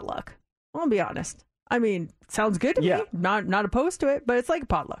like a potluck. I'll be honest. I mean, sounds good to me. Not opposed to it, but it's like a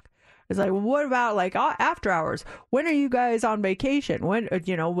potluck. It's like, what about after hours? When are you guys on vacation? When, will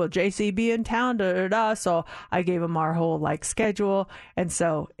JC be in town? So I gave him our whole schedule. And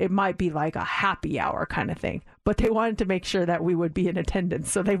so it might be like a happy hour kind of thing. But they wanted to make sure that we would be in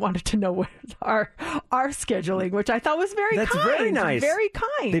attendance. So they wanted to know our scheduling, which I thought was very kind. That's very nice. Very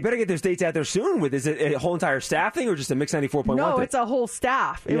kind. They better get those dates out there soon. Is it a whole entire staff thing or just a Mix 94.1 No, thing? it's a whole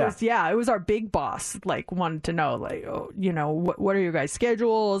staff. It was our big boss, wanted to know, what are your guys'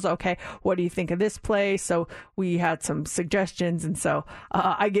 schedules? Okay, what do you think of this place? So we had some suggestions. And so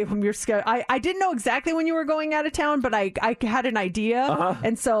I gave him your schedule. I didn't know exactly when you were going out of town, but I had an idea. Uh-huh.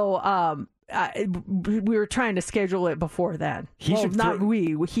 And so we were trying to schedule it before then. He.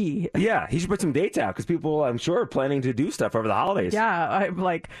 Yeah, he should put some dates out because people, I'm sure, are planning to do stuff over the holidays. Yeah,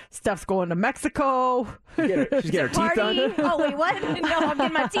 stuff's going to Mexico. She's getting her teeth done. Oh, wait, what? No, I'm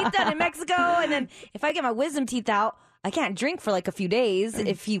getting my teeth done in Mexico. And then if I get my wisdom teeth out, I can't drink for a few days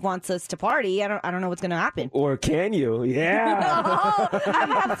if he wants us to party. I don't know what's going to happen. Or can you? Yeah. I'm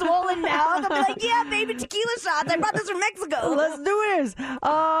going to have swollen mouth. I'll be like, yeah, baby, tequila shots. I brought this from Mexico. Let's do this.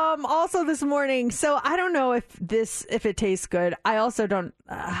 Also this morning, so I don't know if it tastes good. I also don't,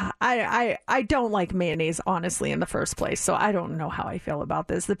 I don't like mayonnaise, honestly, in the first place. So I don't know how I feel about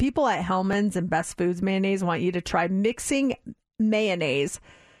this. The people at Hellman's and Best Foods Mayonnaise want you to try mixing mayonnaise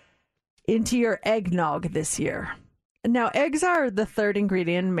into your eggnog this year. Now, eggs are the third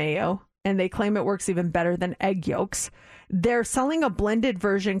ingredient in mayo, and they claim it works even better than egg yolks. They're selling a blended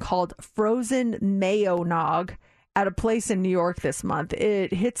version called Frozen Mayo Nog, at a place in New York this month.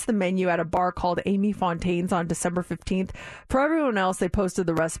 It hits the menu at a bar called Amy Fontaine's on December 15th. For everyone else, they posted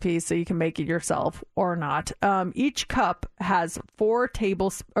the recipe so you can make it yourself or not. Each cup has 4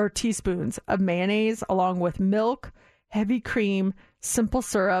 teaspoons of mayonnaise along with milk, heavy cream, simple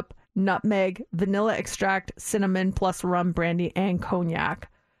syrup, nutmeg, vanilla extract, cinnamon, plus rum, brandy, and cognac.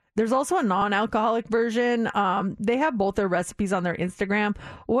 There's also a non-alcoholic version. They have both their recipes on their Instagram.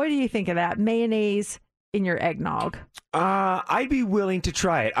 What do you think of that? Mayonnaise in your eggnog? I'd be willing to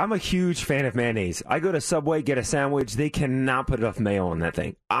try it. I'm a huge fan of mayonnaise. I go to Subway, get a sandwich. They cannot put enough mayo on that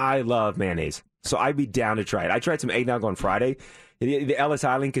thing. I love mayonnaise. So I'd be down to try it. I tried some eggnog on Friday. The Ellis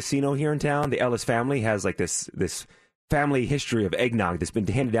Island Casino here in town, the Ellis family has like this family history of eggnog that's been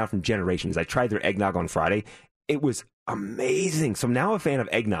handed down from generations. I tried their eggnog on Friday. It was amazing. So I'm now a fan of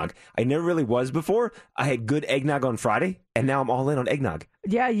eggnog. I never really was before. I had good eggnog on Friday, and now I'm all in on eggnog.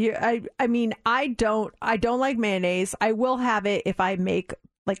 Yeah, I mean, I don't like mayonnaise. I will have it if I make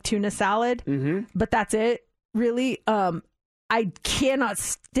like tuna salad, but that's it. Really, I cannot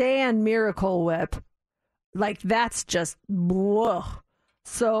stand Miracle Whip. Like that's just whoa.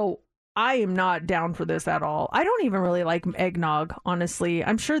 So I am not down for this at all. I don't even really like eggnog, honestly.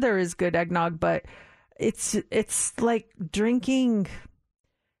 I'm sure there is good eggnog, but it's like drinking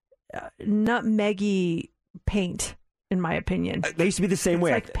nutmeggy paint, in my opinion. They used to be the same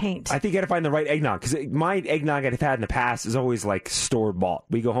way. It's like paint. I think you got to find the right eggnog, because my eggnog I've had in the past is always like store bought.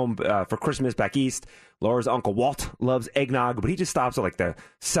 We go home for Christmas back east. Laura's uncle Walt loves eggnog, but he just stops at like the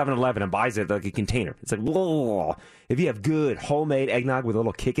 7-Eleven and buys it like a container. It's like, whoa. If you have good homemade eggnog with a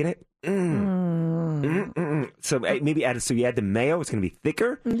little kick in it, so maybe you add the mayo, it's going to be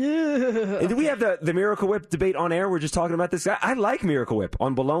thicker. Yeah. And do we have the Miracle Whip debate on air? We're just talking about this. I like Miracle Whip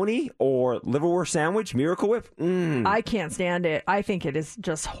on bologna or liverwurst sandwich. Miracle Whip. I can't stand it. I think it is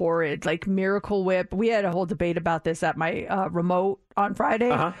just horrid. Like Miracle Whip. We had a whole debate about this at my remote on Friday.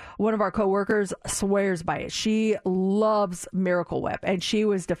 One of our coworkers swears by it. She loves Miracle Whip, and she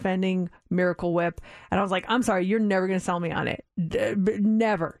was defending Miracle Whip. And I was like, I'm sorry, you're never going to sell me on it.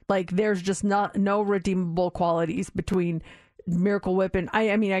 Never. Like, there's just no redeemable qualities between Miracle Whip and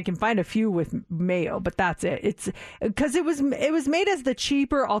I mean, I can find a few with mayo, but that's it. It's because it was made as the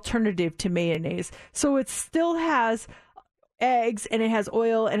cheaper alternative to mayonnaise, so it still has eggs and it has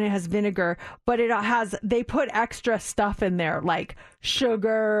oil and it has vinegar, but they put extra stuff in there like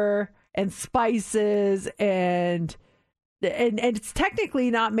sugar and spices and it's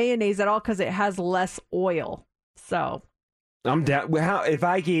technically not mayonnaise at all because it has less oil. So I'm down. If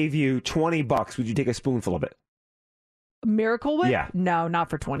I gave you $20, would you take a spoonful of it? Miracle Whip? Yeah. No, not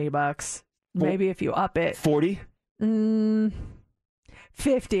for $20. Maybe if you up it. 40?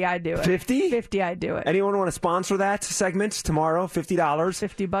 50, I'd do it. 50? 50, I'd do it. Anyone want to sponsor that segment tomorrow? $50.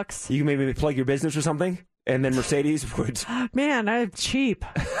 $50. You can maybe plug your business or something, and then Mercedes would. Man, I'm cheap.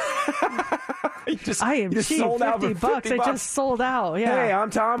 I am cheap. Sold out for $50. I just sold out. Yeah. Hey, I'm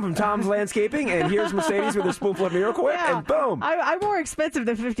Tom from Tom's Landscaping, and here's Mercedes with a spoonful of Miracle Whip, and boom. I'm more expensive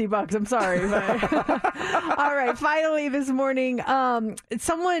than $50. I'm sorry. But... All right. Finally, this morning,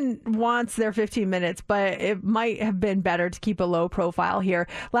 someone wants their 15 minutes, but it might have been better to keep a low profile here.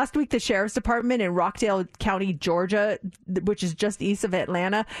 Last week, the Sheriff's Department in Rockdale County, Georgia, which is just east of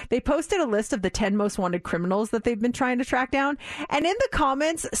Atlanta, they posted a list of the 10 most wanted criminals that they've been trying to track down. And in the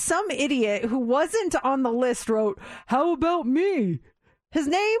comments, some idiot who wasn't on the list wrote, "How about me?" His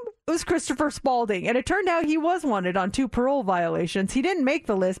name was Christopher Spaulding, and it turned out he was wanted on 2 parole violations. He didn't make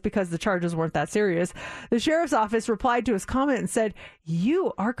the list because the charges weren't that serious. The sheriff's office replied to his comment and said,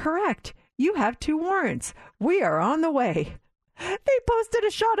 "You are correct. You have 2 warrants. We are on the way." They posted a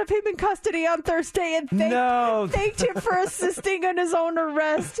shot of him in custody on Thursday and thanked him for assisting in his own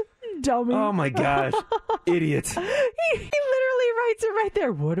arrest. Dummy. Oh my gosh. Idiot. He literally writes it right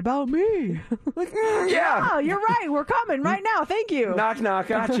there. "What about me?" Yeah. You're right. We're coming right now. Thank you. Knock, knock.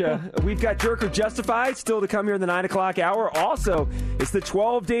 Gotcha. We've got Jerk or Justified still to come here in the 9 o'clock hour. Also, it's the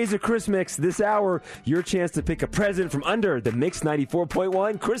 12 Days of Christmas. This hour, your chance to pick a present from under the Mix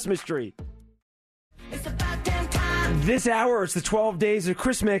 94.1 Christmas tree. This hour, it's the 12 Days of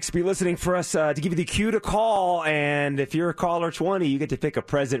Christmas. Be listening for us to give you the cue to call. And if you're a caller 20, you get to pick a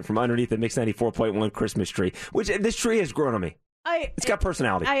present from underneath the Mix 94.1 Christmas tree, which this tree has grown on me. It's got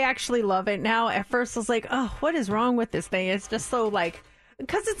personality. I actually love it now. At first, I was like, oh, what is wrong with this thing? It's just so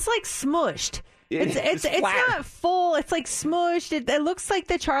because it's like smushed. It's not full. It's like smushed. It looks like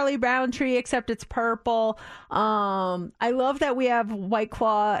the Charlie Brown tree, except it's purple. I love that we have White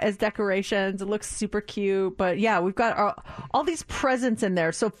Claw as decorations. It looks super cute. But yeah, we've got all these presents in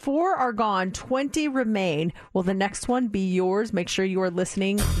there. So 4 are gone. 20 remain. Will the next one be yours? Make sure you are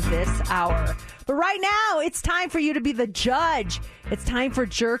listening this hour. But right now, it's time for you to be the judge. It's time for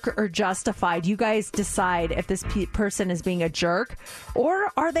Jerk or Justified. You guys decide if this person is being a jerk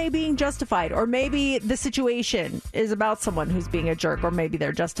or are they being justified? Or maybe the situation is about someone who's being a jerk or maybe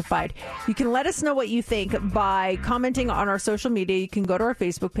they're justified. You can let us know what you think by commenting on our social media. You can go to our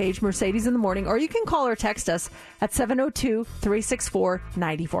Facebook page, Mercedes in the Morning, or you can call or text us at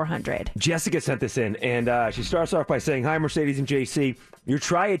 702-364-9400. Jessica sent this in, and she starts off by saying, "Hi, Mercedes and JC. Your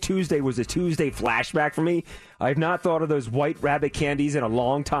Try It Tuesday was a Tuesday flashback for me. I've not thought of those White Rabbit candies in a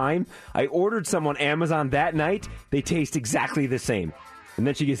long time. I ordered some on Amazon that night. They taste exactly the same." And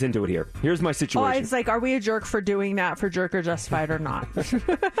then she gets into it here. Here's my situation. Oh, it's like, are we a jerk for doing that for Jerk or Justified or not?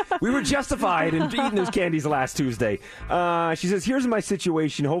 We were justified in eating those candies last Tuesday. She says, "Here's my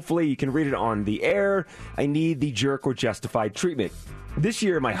situation. Hopefully you can read it on the air. I need the Jerk or Justified treatment. This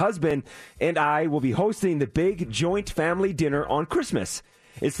year, my husband and I will be hosting the big joint family dinner on Christmas.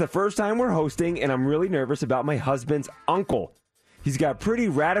 It's the first time we're hosting, and I'm really nervous about my husband's uncle. He's got pretty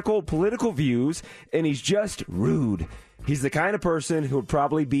radical political views, and he's just rude. He's the kind of person who would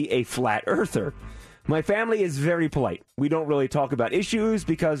probably be a flat earther. My family is very polite. We don't really talk about issues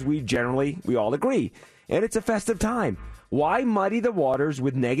because we all agree. And it's a festive time. Why muddy the waters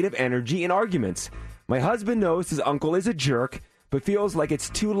with negative energy and arguments? My husband knows his uncle is a jerk, but feels like it's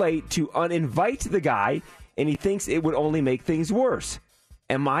too late to uninvite the guy, and he thinks it would only make things worse.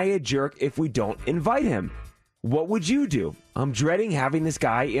 Am I a jerk if we don't invite him? What would you do? I'm dreading having this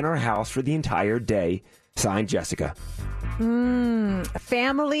guy in our house for the entire day. Signed, Jessica."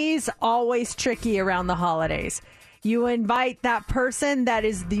 Families always tricky around the holidays. You invite that person that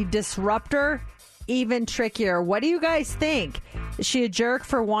is the disruptor, even trickier. What do you guys think? Is she a jerk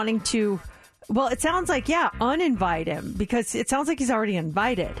for wanting to... Well, it sounds like, uninvite him, because it sounds like he's already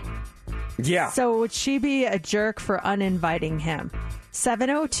invited. Yeah. So would she be a jerk for uninviting him?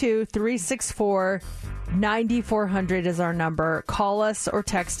 702-364-9400 is our number. Call us or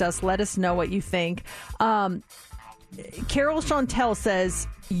text us. Let us know what you think. Carol Chantel says,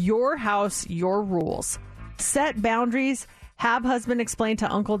 your house, your rules. Set boundaries. Have husband explain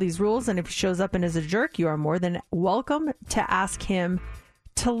to uncle these rules, and if he shows up and is a jerk, you are more than welcome to ask him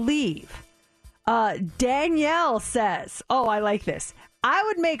to leave. Danielle says, I like this. I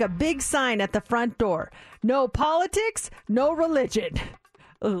would make a big sign at the front door. No politics, no religion.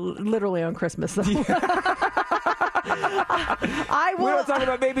 Literally on Christmas, though. We don't talk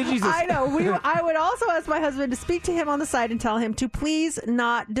about baby Jesus. I know. I would also ask my husband to speak to him on the side and tell him to please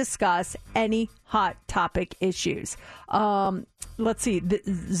not discuss any hot topic issues. Let's see.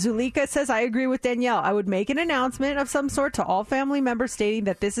 Zulika says, I agree with Danielle. I would make an announcement of some sort to all family members stating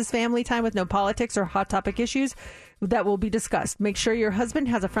that this is family time with no politics or hot topic issues that will be discussed. Make sure your husband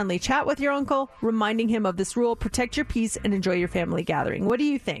has a friendly chat with your uncle, reminding him of this rule. Protect your peace and enjoy your family gathering. What do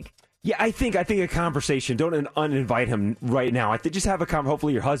you think? Yeah, I think a conversation. Don't uninvite him right now. I think just have a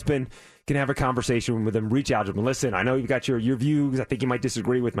hopefully your husband can have a conversation with him. Reach out to him. Listen, I know you've got your views. I think you might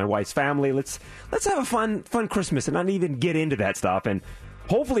disagree with my wife's family. Let's have a fun Christmas and not even get into that stuff. And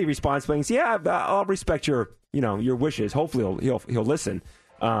hopefully he responds saying, "Yeah, I'll respect your wishes." Hopefully he'll listen.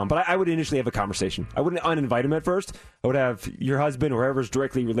 But I would initially have a conversation. I wouldn't uninvite him at first. I would have your husband, or whoever's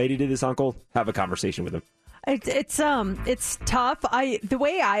directly related to this uncle, have a conversation with him. It's tough. I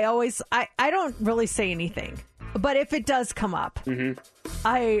don't really say anything, but if it does come up,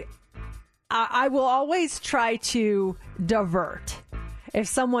 I will always try to divert. If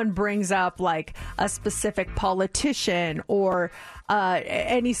someone brings up like a specific politician or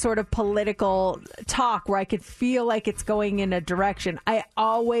any sort of political talk where I could feel like it's going in a direction, I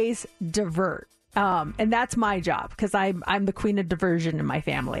always divert. And that's my job because I'm the queen of diversion in my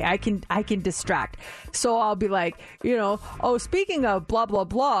family. I can distract. So I'll be like, speaking of blah, blah,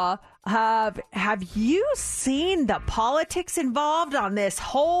 blah, have you seen the politics involved on this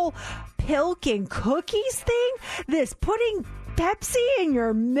whole Pilk and cookies thing? This putting Pepsi in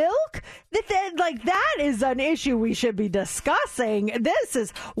your milk? That is an issue we should be discussing.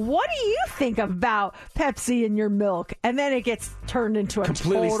 What do you think about Pepsi in your milk? And then it gets turned into a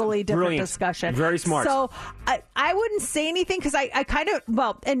totally different discussion. Very smart. So I wouldn't say anything because I kind of,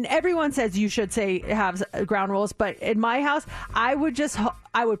 and everyone says you should have ground rules, but in my house, I would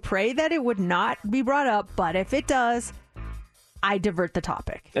pray that it would not be brought up. But if it does, I divert the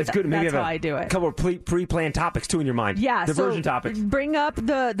topic. That's good. Maybe that's have how I do it. A couple of pre-planned topics too in your mind. Yeah, diversion so topics. Bring up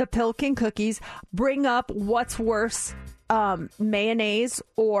the Pilkin cookies. Bring up what's worse, mayonnaise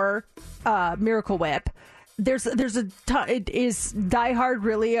or Miracle Whip. There's is Die Hard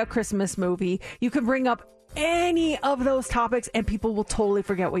really a Christmas movie? You can bring up any of those topics and people will totally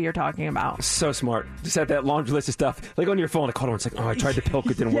forget what you're talking about. So smart. Just have that laundry list of stuff. Like on your phone, I called her and it's like, oh, I tried to Pilk,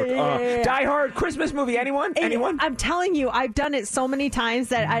 it didn't work. Yeah. Die Hard, Christmas movie. Anyone? I'm telling you, I've done it so many times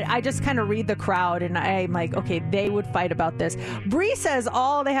that I just kind of read the crowd and I'm like, okay, they would fight about this. Bree says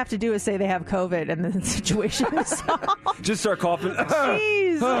all they have to do is say they have COVID and the situation is solved. Just start coughing.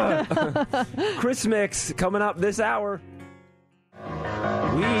 Jeez. Chris Mix coming up this hour.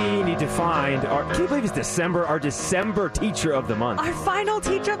 We need to find can you believe it's December? Our December teacher of the month. Our final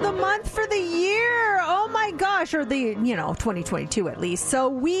teacher of the month for the year. Oh my gosh, or the 2022 at least. So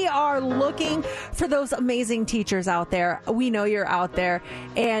we are looking for those amazing teachers out there. We know you're out there,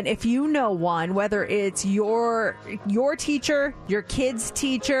 and if you know one, whether it's your teacher, your kid's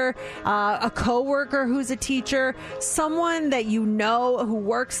teacher, a coworker who's a teacher, someone that you know who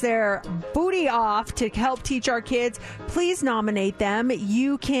works their booty off to help teach our kids, please nominate them.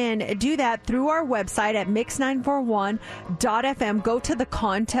 You can do that through our website at mix941.fm. Go to the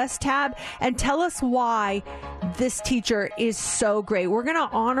contest tab and tell us why this teacher is so great. We're going to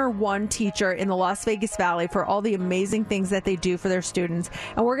honor one teacher in the Las Vegas Valley for all the amazing things that they do for their students.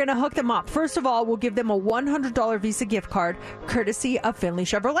 And we're going to hook them up. First of all, we'll give them a $100 Visa gift card courtesy of Findlay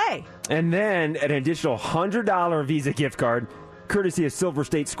Chevrolet. And then an additional $100 Visa gift card courtesy of Silver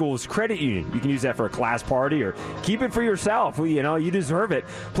State Schools Credit Union. You can use that for a class party or keep it for yourself. You deserve it.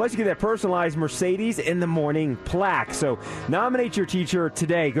 Plus, you get that personalized Mercedes in the morning plaque. So nominate your teacher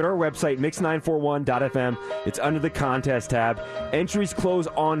today. Go to our website, mix941.fm. It's under the contest tab. Entries close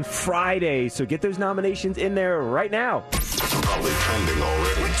on Friday. So get those nominations in there right now. Probably trending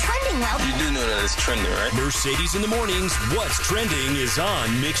already. We're trending well. You do know that it's trending, right? Mercedes in the mornings. What's trending is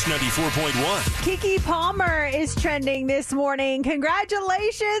on Mix 94.1. Kiki Palmer is trending this morning.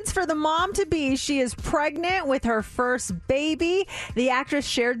 Congratulations for the mom-to-be. She is pregnant with her first baby. The actress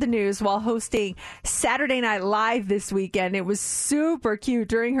shared the news while hosting Saturday Night Live this weekend. It was super cute.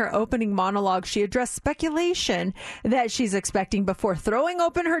 During her opening monologue, she addressed speculation that she's expecting before throwing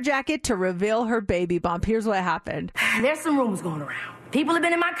open her jacket to reveal her baby bump. Here's what happened. There's some rumors going around. People have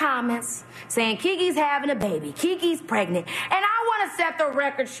been in my comments saying Kiki's having a baby. Kiki's pregnant. And I want to set the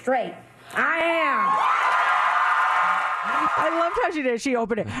record straight. I am. I loved how she did. She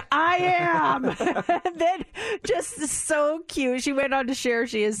opened it. I am. And then just so cute. She went on to share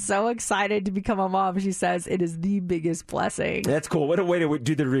she is so excited to become a mom. She says it is the biggest blessing. That's cool. What a way to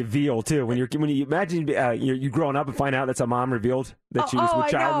do the reveal too. When you imagine you growing up and find out that's a mom revealed that she was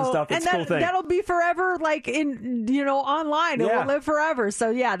with child and stuff. It's a cool thing. That'll be forever, like in online. It will live forever.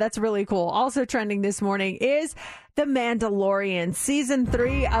 So yeah, that's really cool. Also trending this morning is The Mandalorian. Season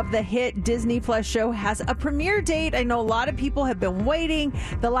 3 of the hit Disney Plus show has a premiere date. I know a lot of people have been waiting.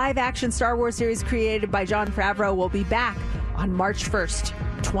 The live-action Star Wars series created by Jon Favreau will be back on March 1st,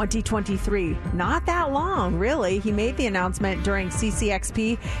 2023. Not that long, really. He made the announcement during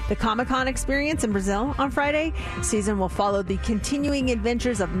CCXP, the Comic-Con experience in Brazil on Friday. Season will follow the continuing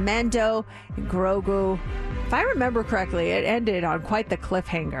adventures of Mando and Grogu. If I remember correctly, it ended on quite the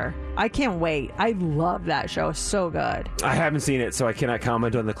cliffhanger. I can't wait. I love that show. It's so good. I haven't seen it, so I cannot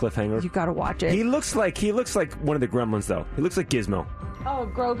comment on the cliffhanger. You got to watch it. He looks like one of the Gremlins, though. He looks like Gizmo. Oh,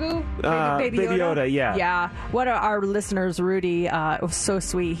 Grogu? Baby Yoda, yeah. Yeah. One of our listeners, Rudy, it was so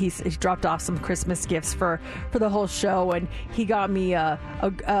sweet. He dropped off some Christmas gifts for the whole show, and he got me a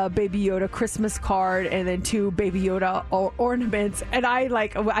Baby Yoda Christmas card and then 2 Baby Yoda ornaments. And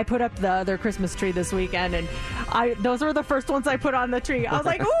I put up the other Christmas tree this weekend, and those were the first ones I put on the tree. I was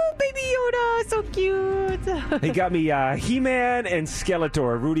like, oh, Baby Yoda, so cute. He got me He-Man and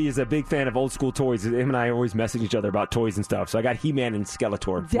Skeletor. Rudy is a big fan of old school toys. Him and I always message each other about toys and stuff. So I got He-Man and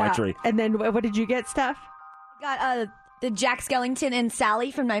Skeletor for my tree. And then what did you get, Steph? Got the Jack Skellington and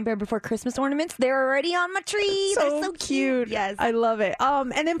Sally from Nightmare Before Christmas ornaments. They're already on my tree. They're so cute. Yes. I love it.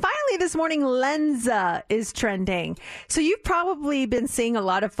 And then finally this morning, Lensa is trending. So you've probably been seeing a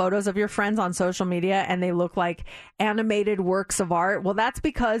lot of photos of your friends on social media and they look like animated works of art. Well, that's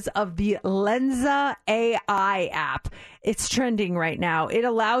because of the Lensa AI app. It's trending right now. It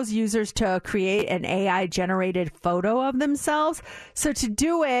allows users to create an AI-generated photo of themselves. So to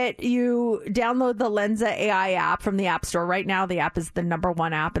do it, you download the Lensa AI app from the App Store. Right now, the app is the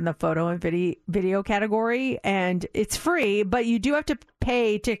 #1 app in the photo and video category, and it's free, but you do have to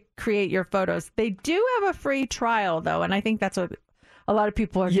pay to create your photos. They do have a free trial, though, and I think that's what A lot of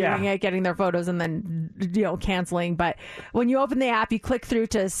people are doing it, getting their photos and then, canceling. But when you open the app, you click through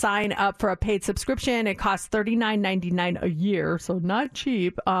to sign up for a paid subscription. It costs $39.99 a year, so not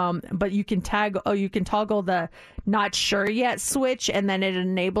cheap. But you can toggle the not sure yet switch, and then it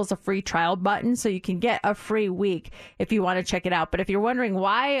enables a free trial button, so you can get a free week if you want to check it out. But if you're wondering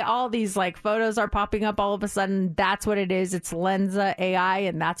why all these photos are popping up all of a sudden, that's what it is. It's Lensa AI,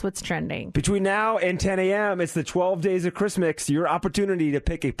 and that's what's trending. Between now and 10 a.m., it's the 12 Days of Christmas, your opportunity to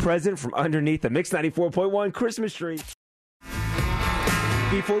pick a present from underneath the Mix 94.1 Christmas tree.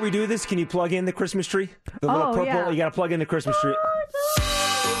 Before we do this, can you plug in the Christmas tree? The little purple, you got to plug in the Christmas tree.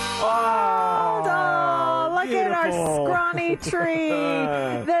 Look at our scrawny tree.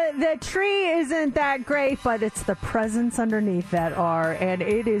 The tree isn't that great, but it's the presents underneath that are. And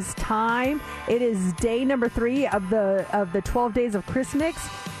it is time. It is day number 3 of the 12 Days of Christmas,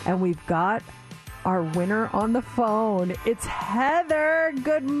 and we've got our winner on the phone. It's Heather.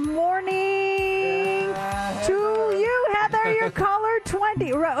 Good morning to you, Heather. You're caller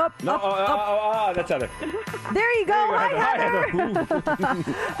 20. That's Heather. There you go. Hi, Heather.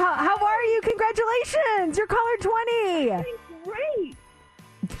 How are you? Congratulations. You're caller 20. Great.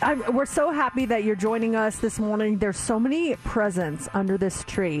 We're so happy that you're joining us this morning. There's so many presents under this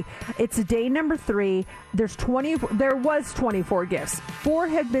tree. It's day number 3. There was 24 gifts. 4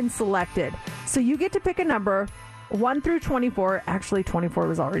 have been selected. So you get to pick a number 1 through 24. Actually, 24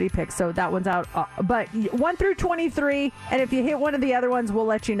 was already picked, so that one's out. But 1 through 23, and if you hit one of the other ones, we'll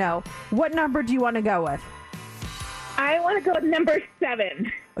let you know. What number do you want to go with? I want to go with number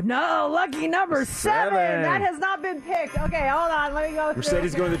 7. No, lucky number 7. That has not been picked. Okay, hold on. Let me go.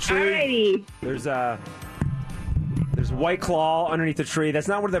 Mercedes going to the tree. Alrighty. There's White Claw underneath the tree. That's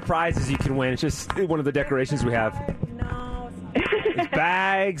not one of the prizes you can win. It's just one of the decorations we have. No. There's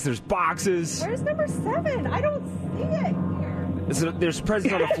bags. There's boxes. Where's number 7? I don't see it here. There's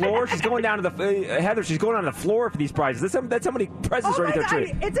presents on the floor. She's going down to Heather. She's going on the floor for these prizes. That's how many presents are underneath the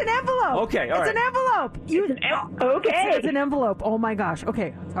tree. It's an envelope. Okay, all right. It's an envelope. Okay. It's an envelope. Oh my gosh.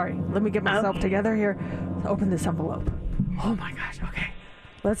 Okay, sorry. Let me get myself together here. Let's open this envelope. Oh my gosh. Okay.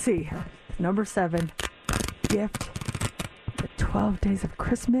 Let's see. Number 7. Gift. The 12 Days of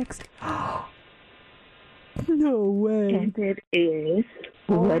Christmas. No way. And it is.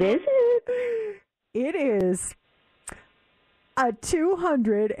 What is it? It is a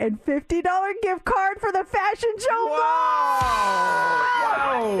 $250 gift card for the fashion show. Wow!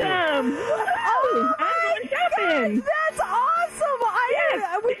 Awesome! Oh, I'm going shopping. That's awesome!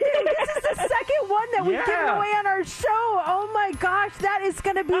 This is the second one that we've given away on our show. Oh my gosh, that is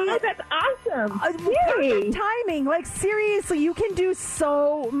going to be... Oh, that's awesome. Perfect timing. Seriously, you can do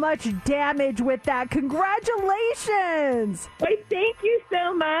so much damage with that. Congratulations! Wait, thank you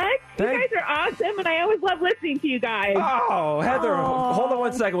so much. You guys are awesome, and I always love listening to you guys. Oh, Heather, hold on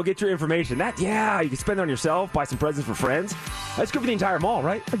one second. We'll get your information. You can spend it on yourself, buy some presents for friends. That's good for the entire mall,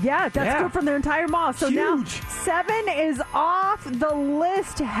 right? Yeah, that's good for the entire mall. So now 7 is off the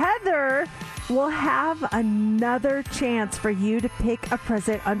list. Heather will have another chance for you to pick a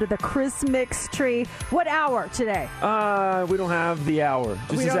present under the Christmas tree. What hour today? We don't have the hour.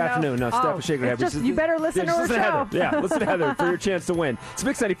 Just this afternoon. No, Steph is shaking her head. You better listen to her show. Listen to Heather for your chance to win. It's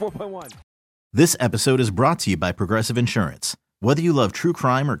Mix 94.1. This episode is brought to you by Progressive Insurance. Whether you love true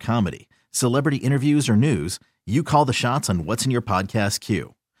crime or comedy, celebrity interviews or news, you call the shots on what's in your podcast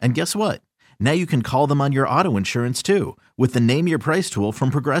queue. And guess what? Now you can call them on your auto insurance too with the Name Your Price tool from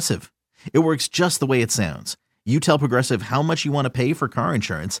Progressive. It works just the way it sounds. You tell Progressive how much you want to pay for car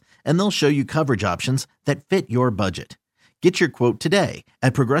insurance, and they'll show you coverage options that fit your budget. Get your quote today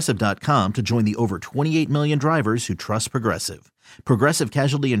at Progressive.com to join the over 28 million drivers who trust Progressive. Progressive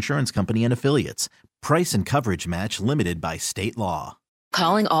Casualty Insurance Company and Affiliates. Price and coverage match limited by state law.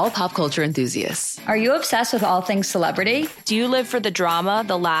 Calling all pop culture enthusiasts. Are you obsessed with all things celebrity? Do you live for the drama,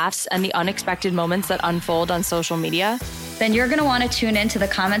 the laughs, and the unexpected moments that unfold on social media? Then you're going to want to tune in to the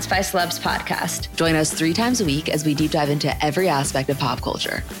Comments by Celebs podcast. Join us 3 times a week as we deep dive into every aspect of pop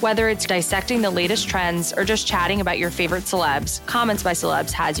culture. Whether it's dissecting the latest trends or just chatting about your favorite celebs, Comments by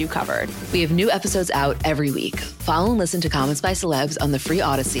Celebs has you covered. We have new episodes out every week. Follow and listen to Comments by Celebs on the free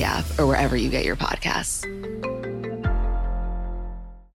Odyssey app or wherever you get your podcasts.